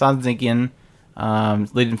Sanzigen.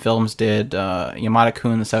 Leading Films did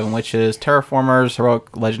Yamada-kun, The Seven Witches, Terraformers,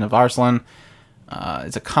 Heroic Legend of Arslan.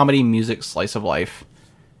 It's a comedy music slice of life.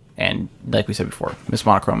 And like we said before, Miss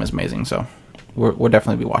Monochrome is amazing, so we'll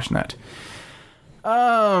definitely be watching that.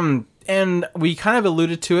 And we kind of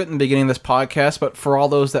alluded to it in the beginning of this podcast, but for all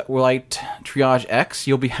those that liked Triage X,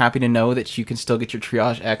 you'll be happy to know that you can still get your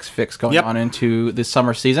Triage X fix going on into this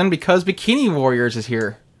summer season because Bikini Warriors is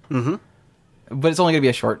here. Mm-hmm. But it's only going to be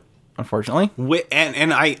a short, unfortunately.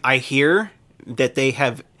 And I hear that they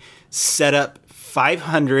have set up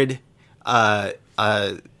 500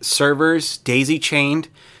 servers daisy-chained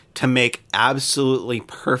to make absolutely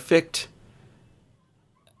perfect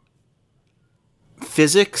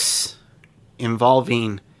physics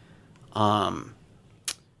involving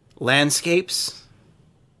landscapes.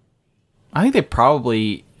 I think they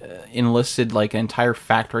probably enlisted like an entire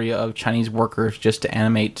factory of Chinese workers just to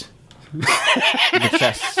animate the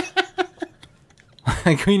chests.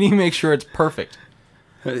 Like, we need to make sure it's perfect.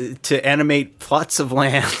 To animate plots of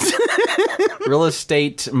land. Real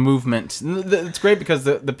estate movement. It's great because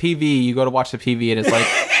the PV, you go to watch the PV and it's like,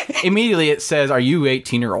 immediately it says, are you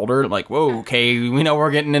 18 or older? Like, whoa, okay, we know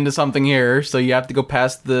we're getting into something here. So you have to go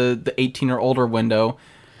past the 18 or older window.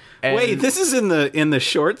 And wait, this is in the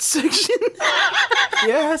shorts section?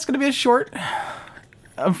 Yeah, it's going to be a short.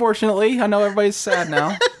 Unfortunately, I know everybody's sad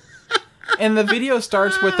now. And the video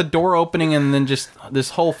starts with the door opening and then just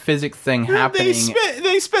this whole physics thing happening.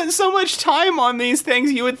 They spent so much time on these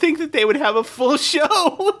things, you would think that they would have a full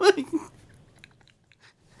show.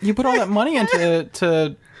 You put all that money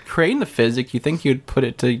into creating the physics, you think you'd put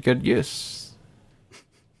it to good use.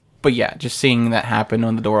 But yeah, just seeing that happen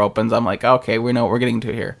when the door opens, I'm like, okay, we know what we're getting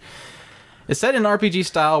to here. It's set in an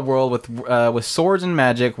RPG-style world with swords and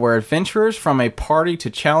magic, where adventurers from a party to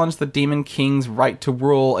challenge the Demon King's right to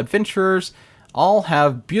rule. Adventurers all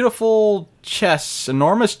have beautiful chests,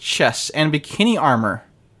 enormous chests, and bikini armor.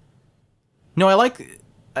 No, I like...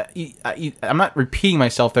 I'm not repeating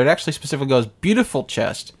myself there. It actually specifically goes beautiful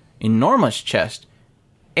chest, enormous chest,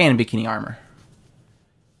 and bikini armor.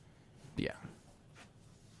 Yeah.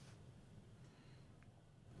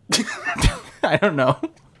 I don't know.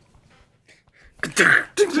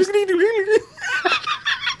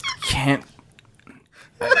 Can't.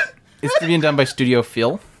 It's being done by Studio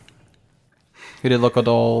Phil, who did Loco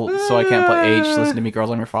Doll, So I Can't Play H, Listen to Me, Girls,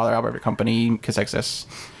 I'm Your Father, Albert Company, Kiss XS.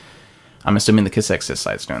 I'm assuming the Kiss XS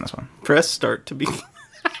side's doing this one. Press start to be.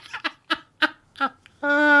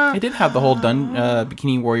 I did have the whole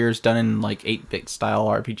Bikini Warriors done in like 8-bit style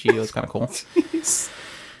RPG. It was kind of cool.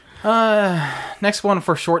 Next one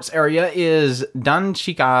for shorts area is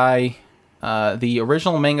Danshikai. The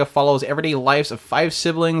original manga follows everyday lives of 5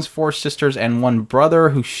 siblings, 4 sisters, and 1 brother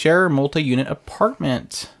who share a multi-unit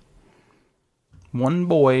apartment. 1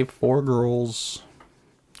 boy, 4 girls.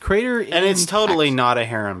 And it's totally not a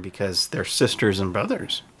harem because they're sisters and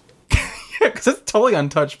brothers. Yeah, because it's totally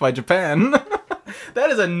untouched by Japan. That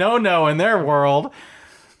is a no-no in their world.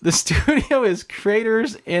 The studio is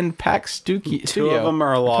Creators Impact Studio. 2 of them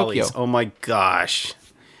are lollies. Tokyo. Oh my gosh.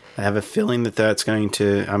 I have a feeling I'm going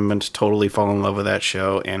to totally fall in love with that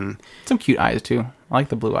show. And some cute eyes, too. I like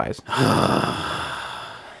the blue eyes.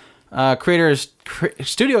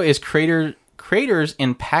 Studio is Creators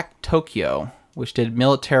Impact Tokyo, which did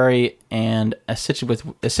military and assisted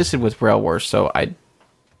with Rail Wars. So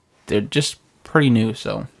they're just pretty new.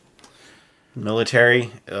 So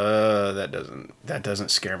military, that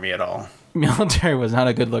doesn't scare me at all. Military was not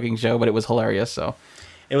a good looking show, but it was hilarious. So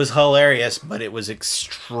it was hilarious, but it was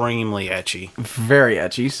extremely ecchi. Very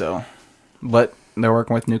ecchi. So, but they're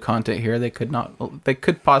working with new content here. They could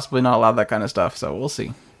possibly not allow that kind of stuff. So we'll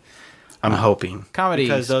see. I'm hoping comedy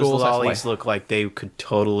because those lollies look like they could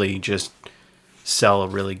totally just sell a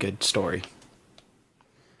really good story.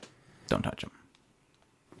 Don't touch them.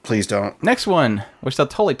 Please don't. Next one, which they'll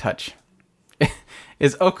totally touch,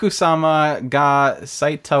 is Okusama ga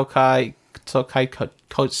Saitokai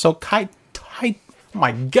Sokai. Oh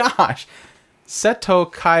my gosh,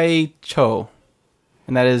 Seto Kai Chou,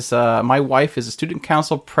 and that is my wife is a student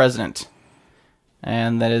council president,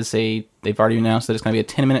 and that is they've already announced that it's going to be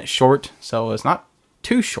a 10-minute short, so it's not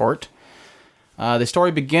too short. The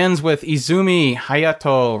story begins with Izumi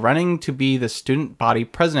Hayato running to be the student body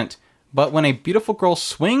president, but when a beautiful girl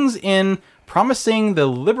swings in, promising the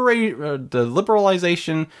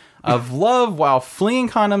liberalization of love while flinging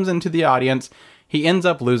condoms into the audience, he ends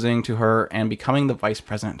up losing to her and becoming the vice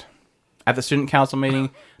president. At the student council meeting,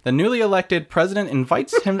 the newly elected president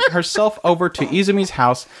invites herself over to Izumi's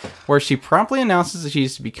house, where she promptly announces that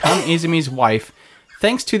she's to become Izumi's wife,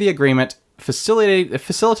 thanks to the agreement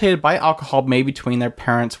facilitated by alcohol made between their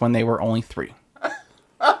parents when they were only 3.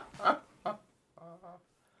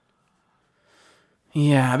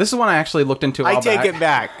 Yeah, this is one I actually looked into. I take it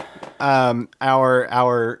back. A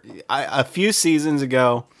few seasons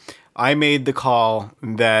ago, I made the call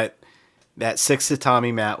that 6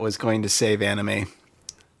 tatami mat was going to save anime.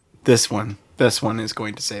 This one is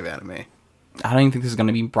going to save anime. I don't even think this is going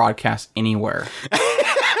to be broadcast anywhere.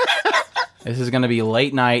 This is going to be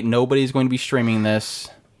late night. Nobody's going to be streaming this.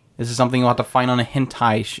 This is something you'll have to find on a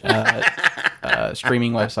hentai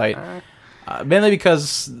streaming website. Mainly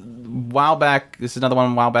because a while back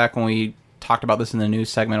when we talked about this in the news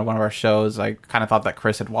segment of one of our shows, I kind of thought that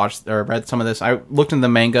Chris had watched or read some of this. I looked in the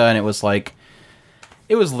manga and it was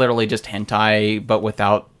literally just hentai, but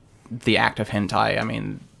without the act of hentai. I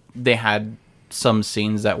mean, they had some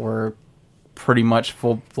scenes that were pretty much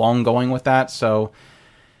full-blown going with that, so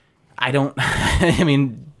I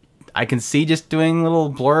can see just doing little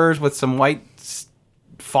blurs with some white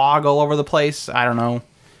fog all over the place. I don't know.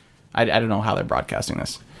 I don't know how they're broadcasting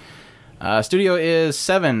this. Studio is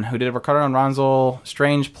 7, who did Ricardo and Ranzel,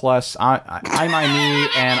 Strange Plus, I My Me,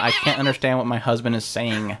 and I Can't Understand What My Husband Is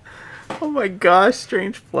Saying. Oh my gosh,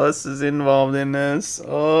 Strange Plus is involved in this.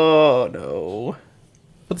 Oh no.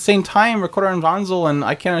 But at the same time, Ricardo and Ranzel and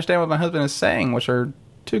I Can't Understand What My Husband Is Saying, which are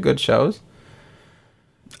 2 good shows.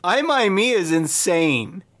 I My Me is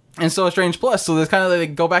insane. And so is Strange Plus, so there's kind of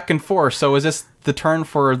like go back and forth. So is this the turn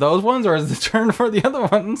for those ones, or is it the turn for the other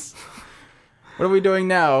ones? What are we doing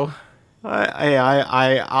now?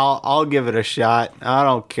 I'll give it a shot. I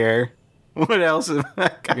don't care. What else? You're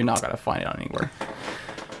not gonna find it on anywhere.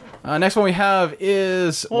 Next one we have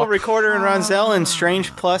is Recorder and Ranzel and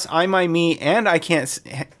Strange Plus, I My Me, and I Can't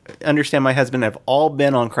Understand My Husband have all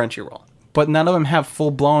been on Crunchyroll, but none of them have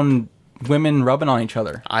full blown women rubbing on each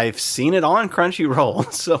other. I've seen it on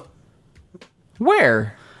Crunchyroll. So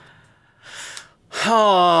where?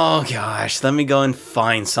 Oh, gosh. Let me go and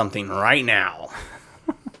find something right now.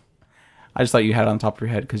 I just thought you had it on top of your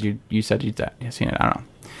head because you said you'd seen it. I don't know.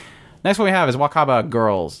 Next one we have is Wakaba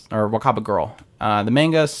Girls, or Wakaba Girl. The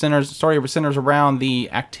manga story centers around the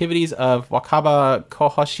activities of Wakaba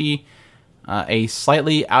Kohoshi, a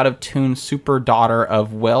slightly out-of-tune super daughter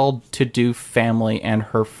of well-to-do family and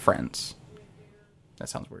her friends. That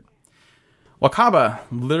sounds weird. Wakaba,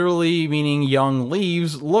 literally meaning young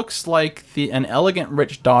leaves, looks like an elegant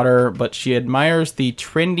rich daughter, but she admires the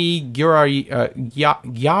trendy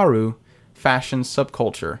gyaru fashion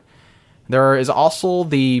subculture. There is also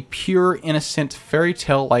the pure, innocent, fairy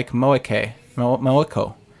tale-like Moeko.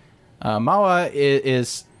 Mawa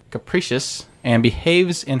is capricious and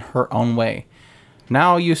behaves in her own way.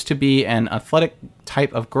 Now used to be an athletic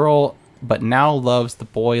type of girl, but now loves the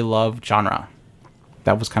boy love genre.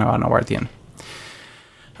 That was kind of out of nowhere at the end.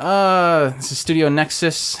 This is Studio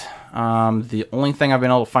Nexus. The only thing I've been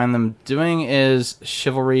able to find them doing is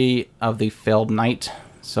Chivalry of the Failed Knight.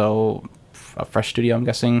 So, a fresh studio, I'm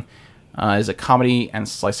guessing, is a comedy and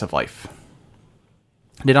slice of life.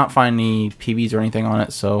 Did not find any PVs or anything on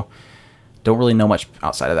it, so don't really know much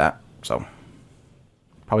outside of that. So,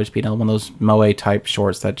 probably just be another one of those moe type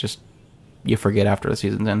shorts that just you forget after the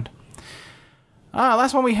season's end.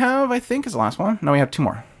 Last one we have, I think, is the last one. No, we have two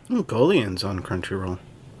more. Ooh, Golian's on Crunchyroll.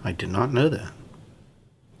 I did not know that.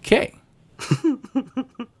 Okay.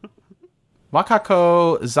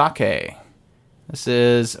 Wakako-zake. This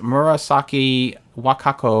is Murasaki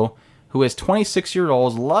Wakako, who is 26 years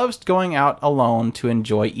old, loves going out alone to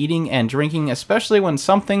enjoy eating and drinking, especially when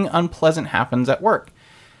something unpleasant happens at work.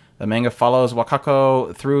 The manga follows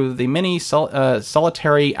Wakako through the many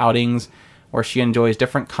solitary outings where she enjoys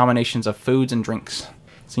different combinations of foods and drinks.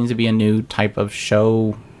 Seems to be a new type of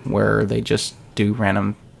show where they just do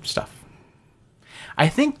random stuff. I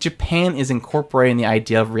think Japan is incorporating the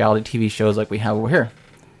idea of reality TV shows like we have over here.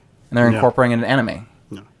 And they're incorporating it in anime.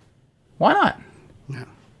 No. Why not? No.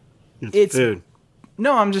 It's food.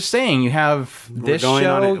 No, I'm just saying you have this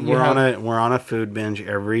show. We're on a food binge.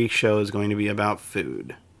 Every show is going to be about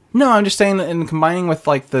food. No, I'm just saying that in combining with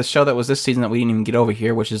like the show that was this season that we didn't even get over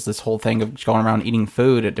here, which is this whole thing of going around eating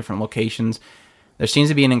food at different locations. There seems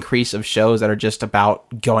to be an increase of shows that are just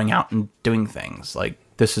about going out and doing things. Like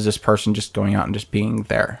this is this person just going out and just being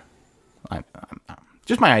there.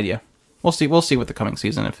 Just my idea. We'll see. We'll see with the coming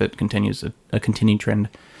season if it continues a continued trend.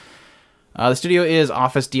 The studio is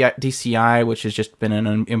Office DCI, which has just been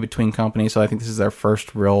an in-between company. So I think this is their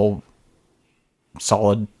first real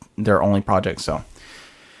solid, their only project. So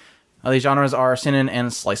the genres are seinen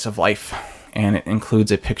and slice of life, and it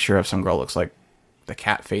includes a picture of some girl looks like the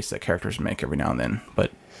cat face that characters make every now and then,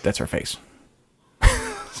 but that's her face.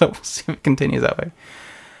 So we'll see if it continues that way.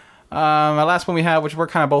 My last one we have, which we're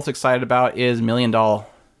kind of both excited about, is Million Doll.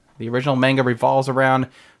 The original manga revolves around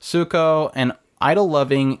Suko, an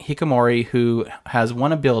idol-loving hikikomori who has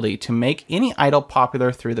one ability to make any idol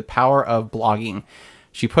popular through the power of blogging.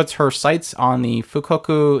 She puts her sights on the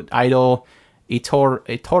Fukoku idol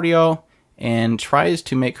Itorio and tries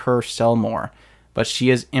to make her sell more, but she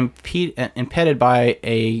is impeded by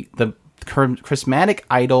the charismatic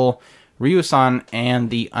idol Ryusan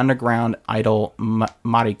and the underground idol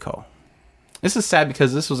Mariko. This is sad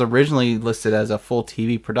because this was originally listed as a full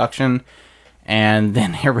TV production, and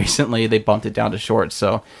then here recently they bumped it down to shorts.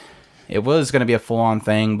 So it was going to be a full-on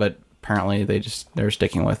thing, but apparently they're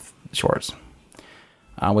sticking with shorts,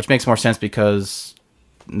 which makes more sense because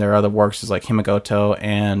their other works is like Himigoto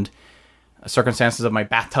and Circumstances of My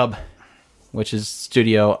Bathtub, which is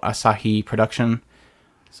Studio Asahi production.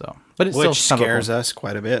 So, but it still scares us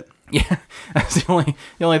quite a bit. Yeah, that's the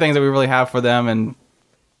only things that we really have for them, and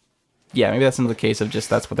yeah, maybe that's another case of just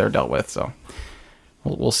that's what they're dealt with. So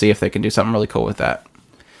we'll see if they can do something really cool with that.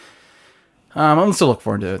 I'm still looking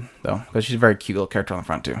forward to it though, because she's a very cute little character on the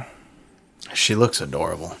front too. She looks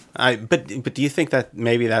adorable. But do you think that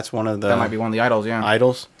maybe that's one of the... That might be one of the idols, yeah.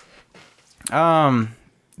 Idols? The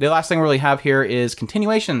last thing we really have here is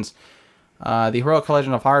continuations. The Heroic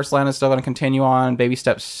Legend of Arslan is still going to continue on. Baby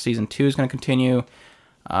Steps Season 2 is going to continue.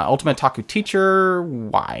 Ultimate Taku Teacher,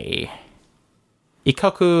 why?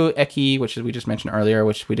 Ikoku Eki, which we just mentioned earlier,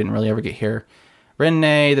 which we didn't really ever get here.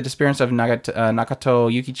 Renne, The Disappearance of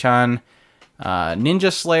Nakato Yuki-chan.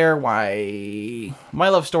 Ninja Slayer, why? My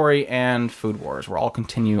Love Story, and Food Wars will all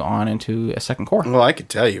continue on into a second core. Well, I could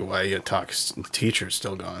tell you why Taku's Teacher's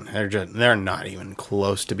still going. They're not even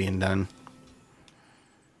close to being done.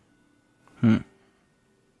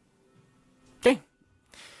 Okay.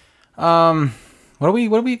 What are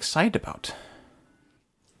we excited about?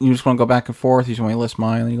 You just want to go back and forth? You just want me to list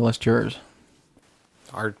mine, and then you list yours?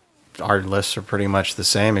 our lists are pretty much the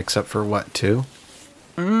same, except for what, 2?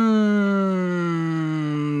 One.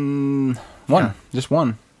 Yeah. Just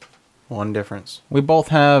one. One difference. We both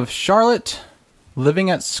have Charlotte, Living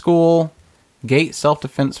at School, Gate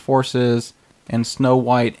Self-Defense Forces, and Snow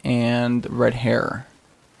White and Red Hair.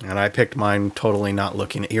 And I picked mine totally not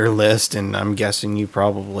looking at your list, and I'm guessing you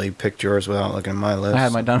probably picked yours without looking at my list. I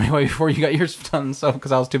had mine done way before you got yours done, so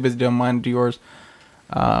because I was too busy doing mine to yours.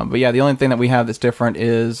 But yeah, the only thing that we have that's different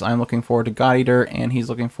is I'm looking forward to God Eater, and he's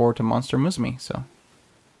looking forward to Monster Musume. So,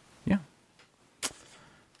 yeah,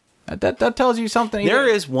 that tells you something. There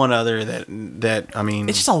is one other that I mean,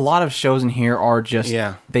 it's just a lot of shows in here are just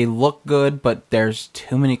they look good, but there's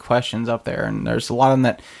too many questions up there, and there's a lot of them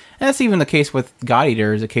that. And that's even the case with God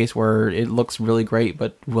Eater, is a case where it looks really great,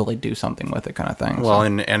 but will they do something with it, kind of thing. Well,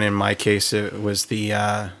 and in my case, it was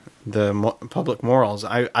the public morals.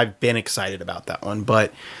 I've been excited about that one,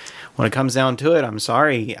 but when it comes down to it, I'm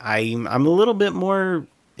sorry, I'm a little bit more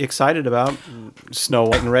excited about Snow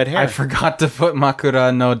White and Red Hair. I forgot to put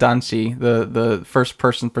Makura no Danshi, the first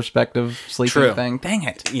person perspective sleeping thing. Dang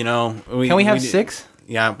it! You know, can we have 6?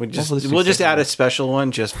 Yeah, we'll just add a special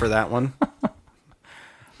one just for that one.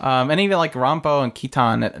 And even like Rampo and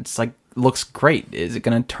Kitan, it's like looks great. Is it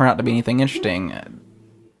going to turn out to be anything interesting?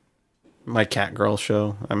 My cat girl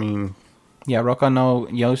show. I mean, yeah, Roko no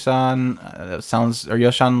Yoshan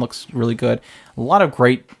Yoshan looks really good. A lot of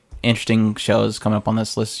great, interesting shows coming up on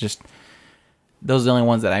this list. Just those are the only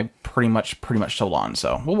ones that I pretty much sold on.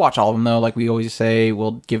 So we'll watch all of them though. Like we always say,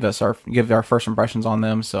 we'll give our first impressions on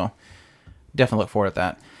them. So definitely look forward to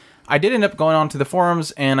that. I did end up going on to the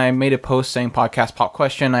forums, and I made a post saying podcast pop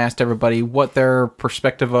question. I asked everybody what their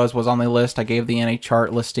perspective was on the list. I gave the NA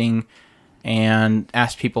chart listing and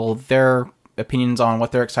asked people their opinions on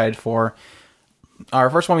what they're excited for. Our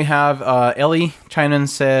first one we have, Ellie chimed in and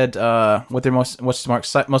said what they're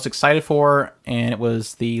most excited for, and it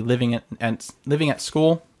was the living at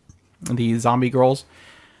school, the zombie girls.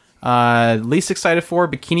 Least excited for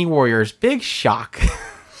Bikini Warriors. Big shock.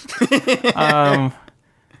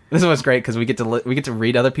 This was great because we get to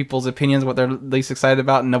read other people's opinions, what they're least excited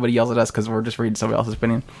about, and nobody yells at us because we're just reading somebody else's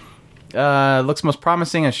opinion. Looks most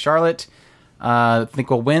promising as Charlotte. I think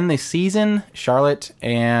will win the season, Charlotte,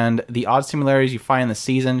 and the odd similarities you find in the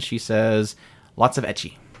season, she says, lots of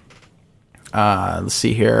ecchi. Let's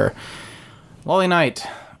see here. Lolly Knight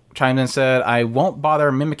chimed in and said, I won't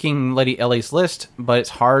bother mimicking Lady Ellie's list, but it's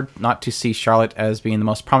hard not to see Charlotte as being the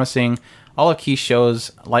most promising. All of Key's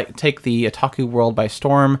shows take the otaku world by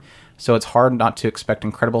storm, so it's hard not to expect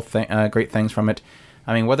incredible great things from it.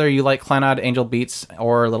 I mean, whether you like Clan-Eyed Angel Beats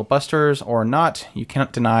or Little Busters or not, you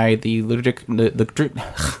cannot deny the ludicrously,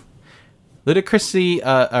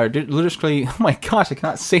 oh my gosh, I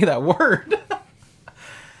cannot say that word.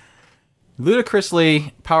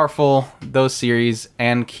 Ludicrously powerful those series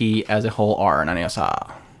and Key as a whole are.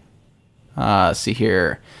 Let's see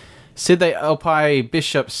here. Sidney Opai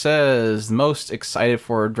Bishop says, most excited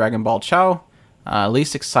for Dragon Ball Chou.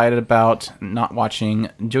 Least excited about not watching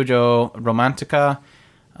JoJo Romantica.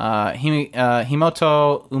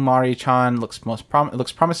 Himouto Umaru-chan looks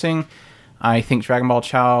promising. I think Dragon Ball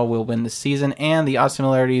Chou will win this season, and the odd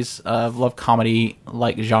similarities of love comedy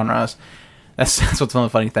like genres. That's what's one of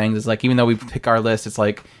the funny things is like even though we pick our list, it's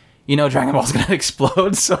like Dragon Ball's gonna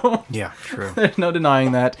explode. So yeah, true. There's no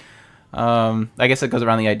denying that. I guess it goes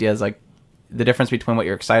around the idea is like the difference between what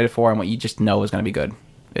you're excited for and what you just know is going to be good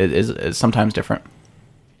is sometimes different.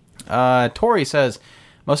 Tori says,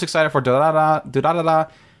 most excited for Durarara,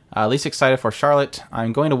 least excited for Charlotte.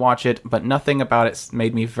 I'm going to watch it, but nothing about it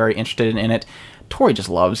made me very interested in it. Tori just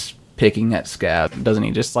loves picking at scab, doesn't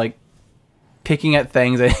he? Just like picking at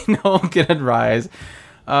things that he knows can rise.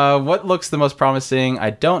 What looks the most promising? I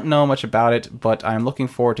don't know much about it, but I'm looking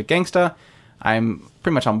forward to Gangsta. I'm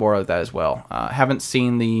pretty much on board with that as well. Haven't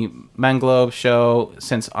seen the Manglobe show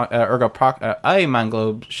since Ergo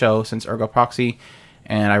Proxy,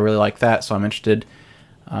 and I really like that, so I'm interested.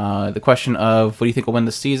 The question of what do you think will win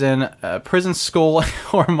the season? Prison School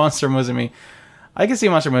or Monster Musume? I can see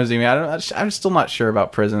Monster Musume. I'm still not sure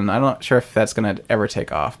about Prison. I'm not sure if that's going to ever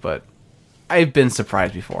take off, but I've been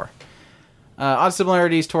surprised before. Odd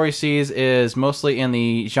similarities Tori sees is mostly in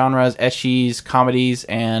the genres ecchis, comedies,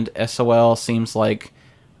 and SOL seems to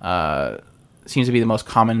be the most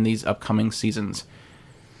common in these upcoming seasons.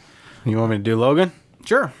 You want me to do Logan?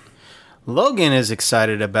 Sure. Logan is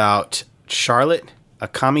excited about Charlotte,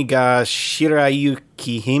 Akagami ga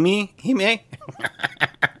Shiayuki-hime,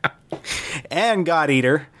 and God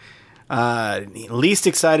Eater. Least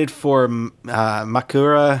excited for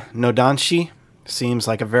Makura no Danshi. Seems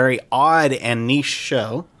like a very odd and niche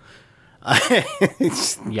show.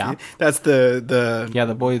 Yeah. That's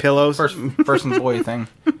the boy pillows. First and boy thing.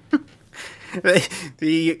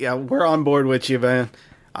 We're on board with you, man.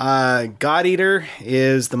 God Eater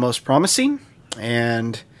is the most promising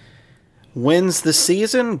and wins the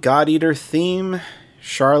season. God Eater theme.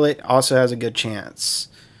 Charlotte also has a good chance.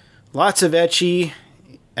 Lots of ecchi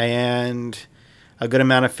and a good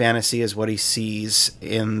amount of fantasy is what he sees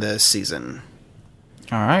in the season.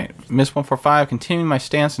 All right. Miss 145, continuing my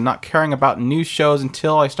stance and not caring about new shows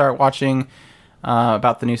until I start watching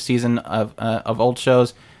about the new season of old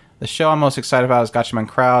shows. The show I'm most excited about is Gatchaman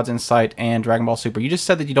Crowds, Insight, and Dragon Ball Super. You just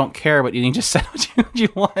said that you don't care, but you just said what you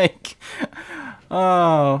like.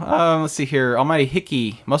 Let's see here. Almighty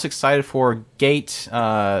Hickey, most excited for Gate,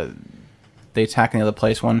 the Attack in the Other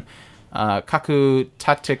Place one. Kaku,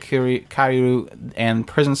 Tatakaeri, and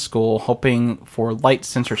Prison School, hoping for light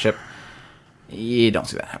censorship. You don't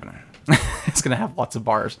see that happening. It's going to have lots of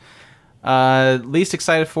bars. Least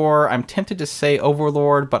excited for, I'm tempted to say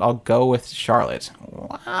Overlord, but I'll go with Charlotte.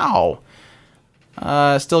 Wow.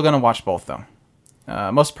 Still going to watch both, though.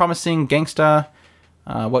 Most promising, Gangsta.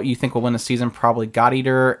 What you think will win the season, probably God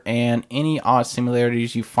Eater. And any odd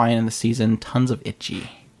similarities you find in the season, tons of ecchi.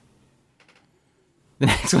 The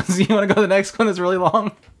next one, you want to go to the next one that's really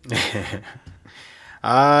long?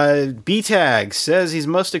 B-Tag says he's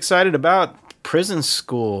most excited about Prison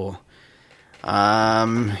School.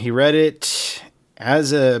 He read it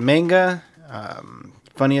as a manga.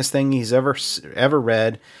 Funniest thing he's ever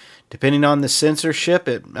read. Depending on the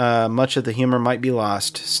censorship, much of the humor might be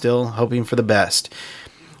lost. Still hoping for the best.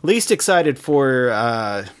 Least excited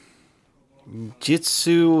for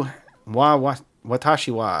Jitsu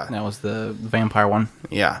Watashi wa. That was the vampire one.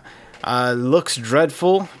 Yeah. Looks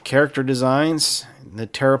dreadful. Character designs. The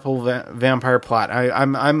terrible vampire plot.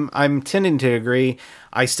 I'm tending to agree.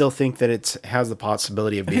 I still think that it has the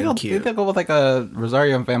possibility of being cute. They'll go with like a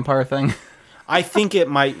Rosario vampire thing. I think it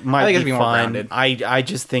might be fun. I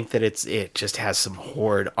just think that it just has some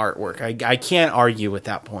horrid artwork. I can't argue with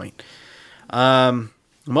that point.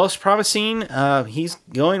 Most promising, he's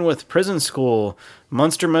going with Prison School.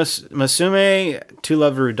 Monster Musume, To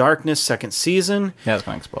Love Through Darkness, second season. Yeah, it's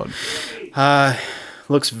going to explode.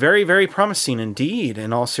 Looks very, very promising indeed.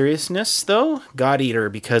 In all seriousness, though, God Eater,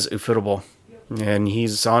 because ufotable. And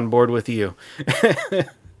he's on board with you.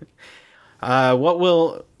 What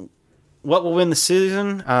will win the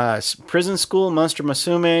season? Prison School, Monster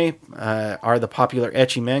Musume are the popular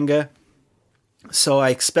ecchi manga. So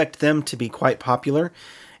I expect them to be quite popular.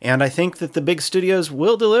 And I think that the big studios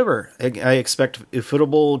will deliver. I expect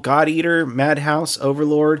ufotable, God Eater, Madhouse,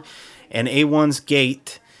 Overlord, and A1's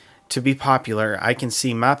Gate to be popular. I can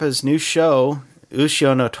see Mappa's new show,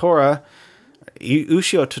 Ushio Totora,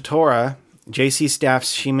 JC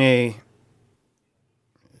Staff's Shimoneta,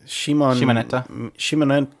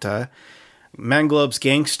 Manglobe's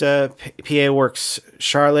Gangsta, PA Works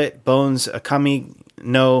Charlotte, Bones Akami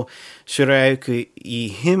no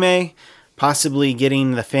Shiayuki-hime, possibly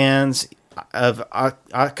getting the fans of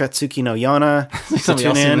Akatsuki no Yona to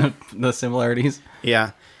tune in. The similarities.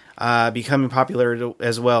 Yeah. Becoming popular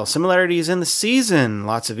as well. Similarities in the season.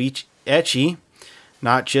 Lots of ecchi.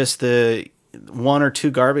 Not just the one or two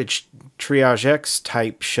garbage Triage X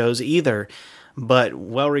type shows either, but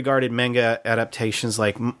well-regarded manga adaptations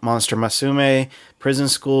like Monster Musume, Prison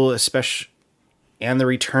School, especially, and the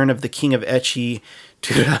return of the King of Ecchi,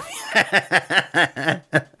 Tuda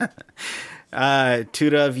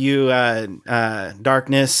View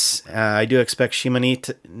Darkness. I do expect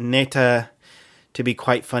Shimoneta to be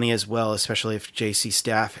quite funny as well, especially if JC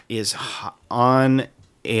Staff is on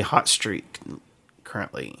a hot streak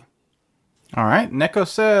currently. All right. Neko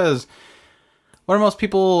says, what are most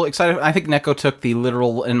people excited? I think Neko took the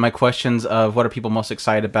literal in my questions of what are people most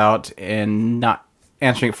excited about and not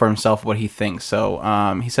answering it for himself what he thinks. So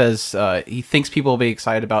he says he thinks people will be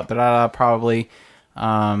excited about Durarara probably.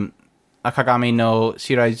 Akagami no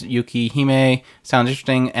Shiayuki-hime sounds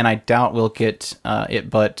interesting, and I doubt we'll get it,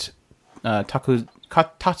 but Tatsu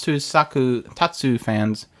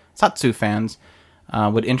fans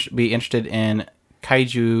would be interested in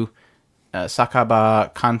Kaiju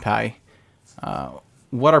Sakaba Kanpai.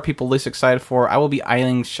 What are people least excited for? I will be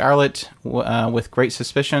eyeing Charlotte with great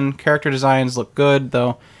suspicion. Character designs look good,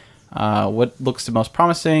 though. What looks the most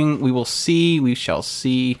promising? We will see. We shall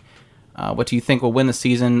see. What do you think will win the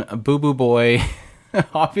season? Boo Boo Boy.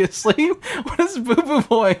 Obviously. What is Boo Boo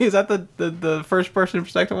Boy? Is that the first person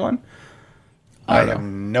perspective one? I have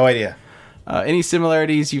no idea. Any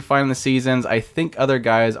similarities you find in the seasons? I think other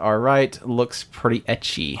guys are right. Looks pretty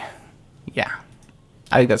ecchi. Yeah.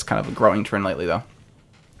 I think that's kind of a growing trend lately, though.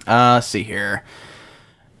 Let's see here.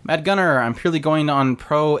 Mad Gunner, I'm purely going on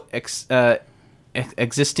pre-existing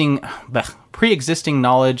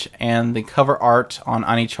knowledge and the cover art on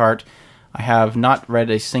AniChart. I have not read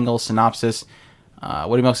a single synopsis.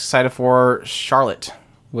 What are you most excited for? Charlotte.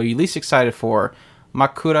 What are you least excited for?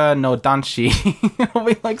 Makura no Danshi.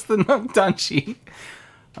 Nobody likes the no Danshi.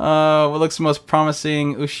 What looks most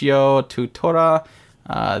promising? Ushio Tutora.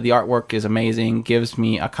 The artwork is amazing. Gives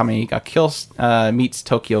me Akagami ga Kill meets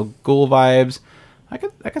Tokyo Ghoul vibes. I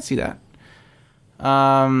could see that.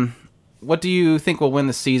 What do you think will win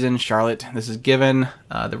the season, Charlotte? This is given.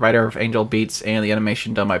 The writer of Angel Beats and the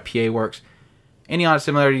animation done by PA Works. Any odd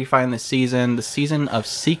similarity you find in this season? The season of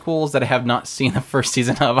sequels that I have not seen the first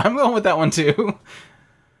season of. I'm going with that one too.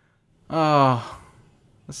 Oh,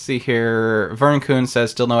 let's see here. Vern Kuhn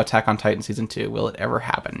says still no Attack on Titan season 2. Will it ever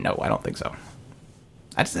happen? No, I don't think so.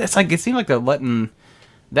 It seems like they're letting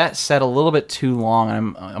that set a little bit too long,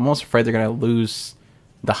 and I'm almost afraid they're gonna lose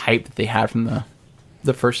the hype that they had from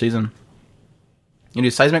the first season. You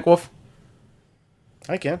do Seismic Wolf?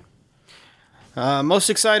 I can. Most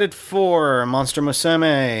excited for Monster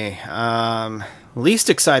Musume. Least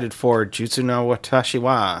excited for Jutsu no Watashi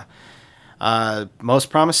wa. Most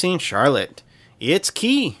promising, Charlotte. It's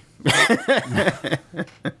key.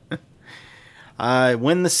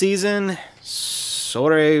 Win the season,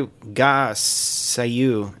 Sore ga see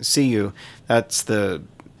you. That's the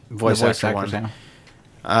voice actor one.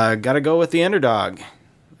 Gotta go with the underdog.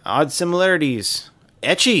 Odd similarities.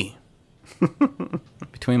 Ecchi.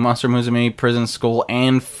 Between Monster Musume, Prison School,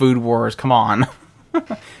 and Food Wars. Come on.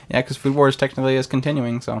 Yeah, because Food Wars technically is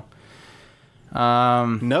continuing, so.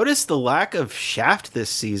 Notice the lack of Shaft this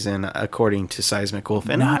season, according to Seismic Wolf.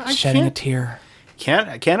 And not shedding a tear.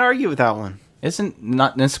 Can't argue with that one.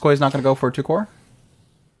 Nisekoi's not going to go for a 2-core?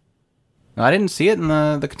 No, I didn't see it in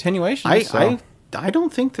the continuation. I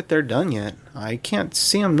don't think that they're done yet. I can't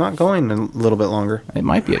see them not going a little bit longer. It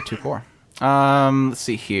might be a 2-core. Let's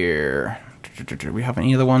see here. Do we have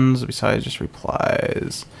any other ones besides just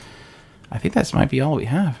replies? I think that might be all we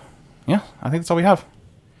have. Yeah, I think that's all we have.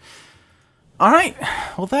 All right.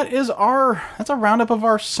 Well, that's a roundup of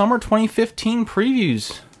our summer 2015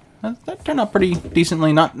 previews. That turned out pretty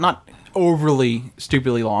decently. Not overly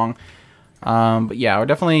stupidly long. But yeah, we're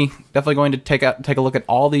definitely going to take a look at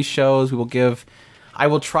all these shows. I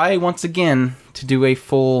will try once again to do a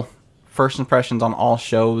full first impressions on all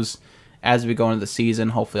shows as we go into the season.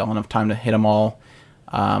 Hopefully I'll have enough time to hit them all.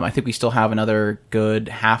 I think we still have another good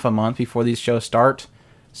half a month before these shows start.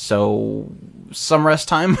 So some rest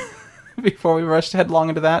time before we rush headlong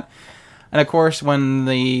into that. And of course, when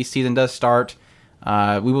the season does start,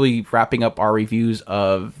 we will be wrapping up our reviews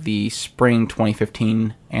of the spring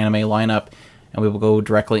 2015 anime lineup, and we will go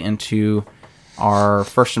directly into our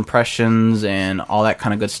first impressions and all that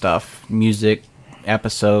kind of good stuff, music,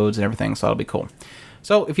 episodes, and everything, so that'll be cool.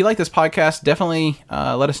 So if you like this podcast, definitely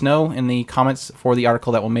let us know in the comments for the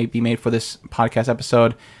article that will be made for this podcast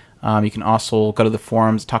episode. You can also go to the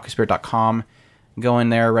forums, takuspirit.com, go in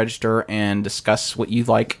there, register, and discuss what you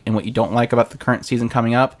like and what you don't like about the current season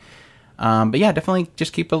coming up. But yeah, definitely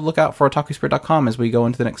just keep a lookout for takuspirit.com as we go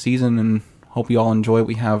into the next season, and hope you all enjoy what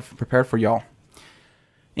we have prepared for y'all.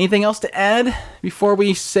 Anything else to add before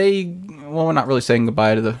we say, well, we're not really saying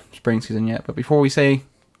goodbye to the spring season yet, but before we say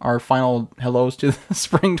our final hellos to the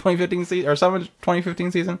spring 2015 season, or summer 2015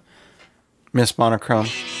 season? Miss Monochrome.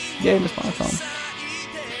 Yay, Miss Monochrome.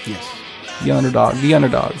 Yes. The underdog. The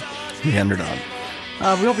underdog.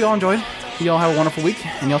 We hope you all enjoyed. You all have a wonderful week,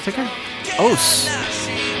 and y'all take care. Os.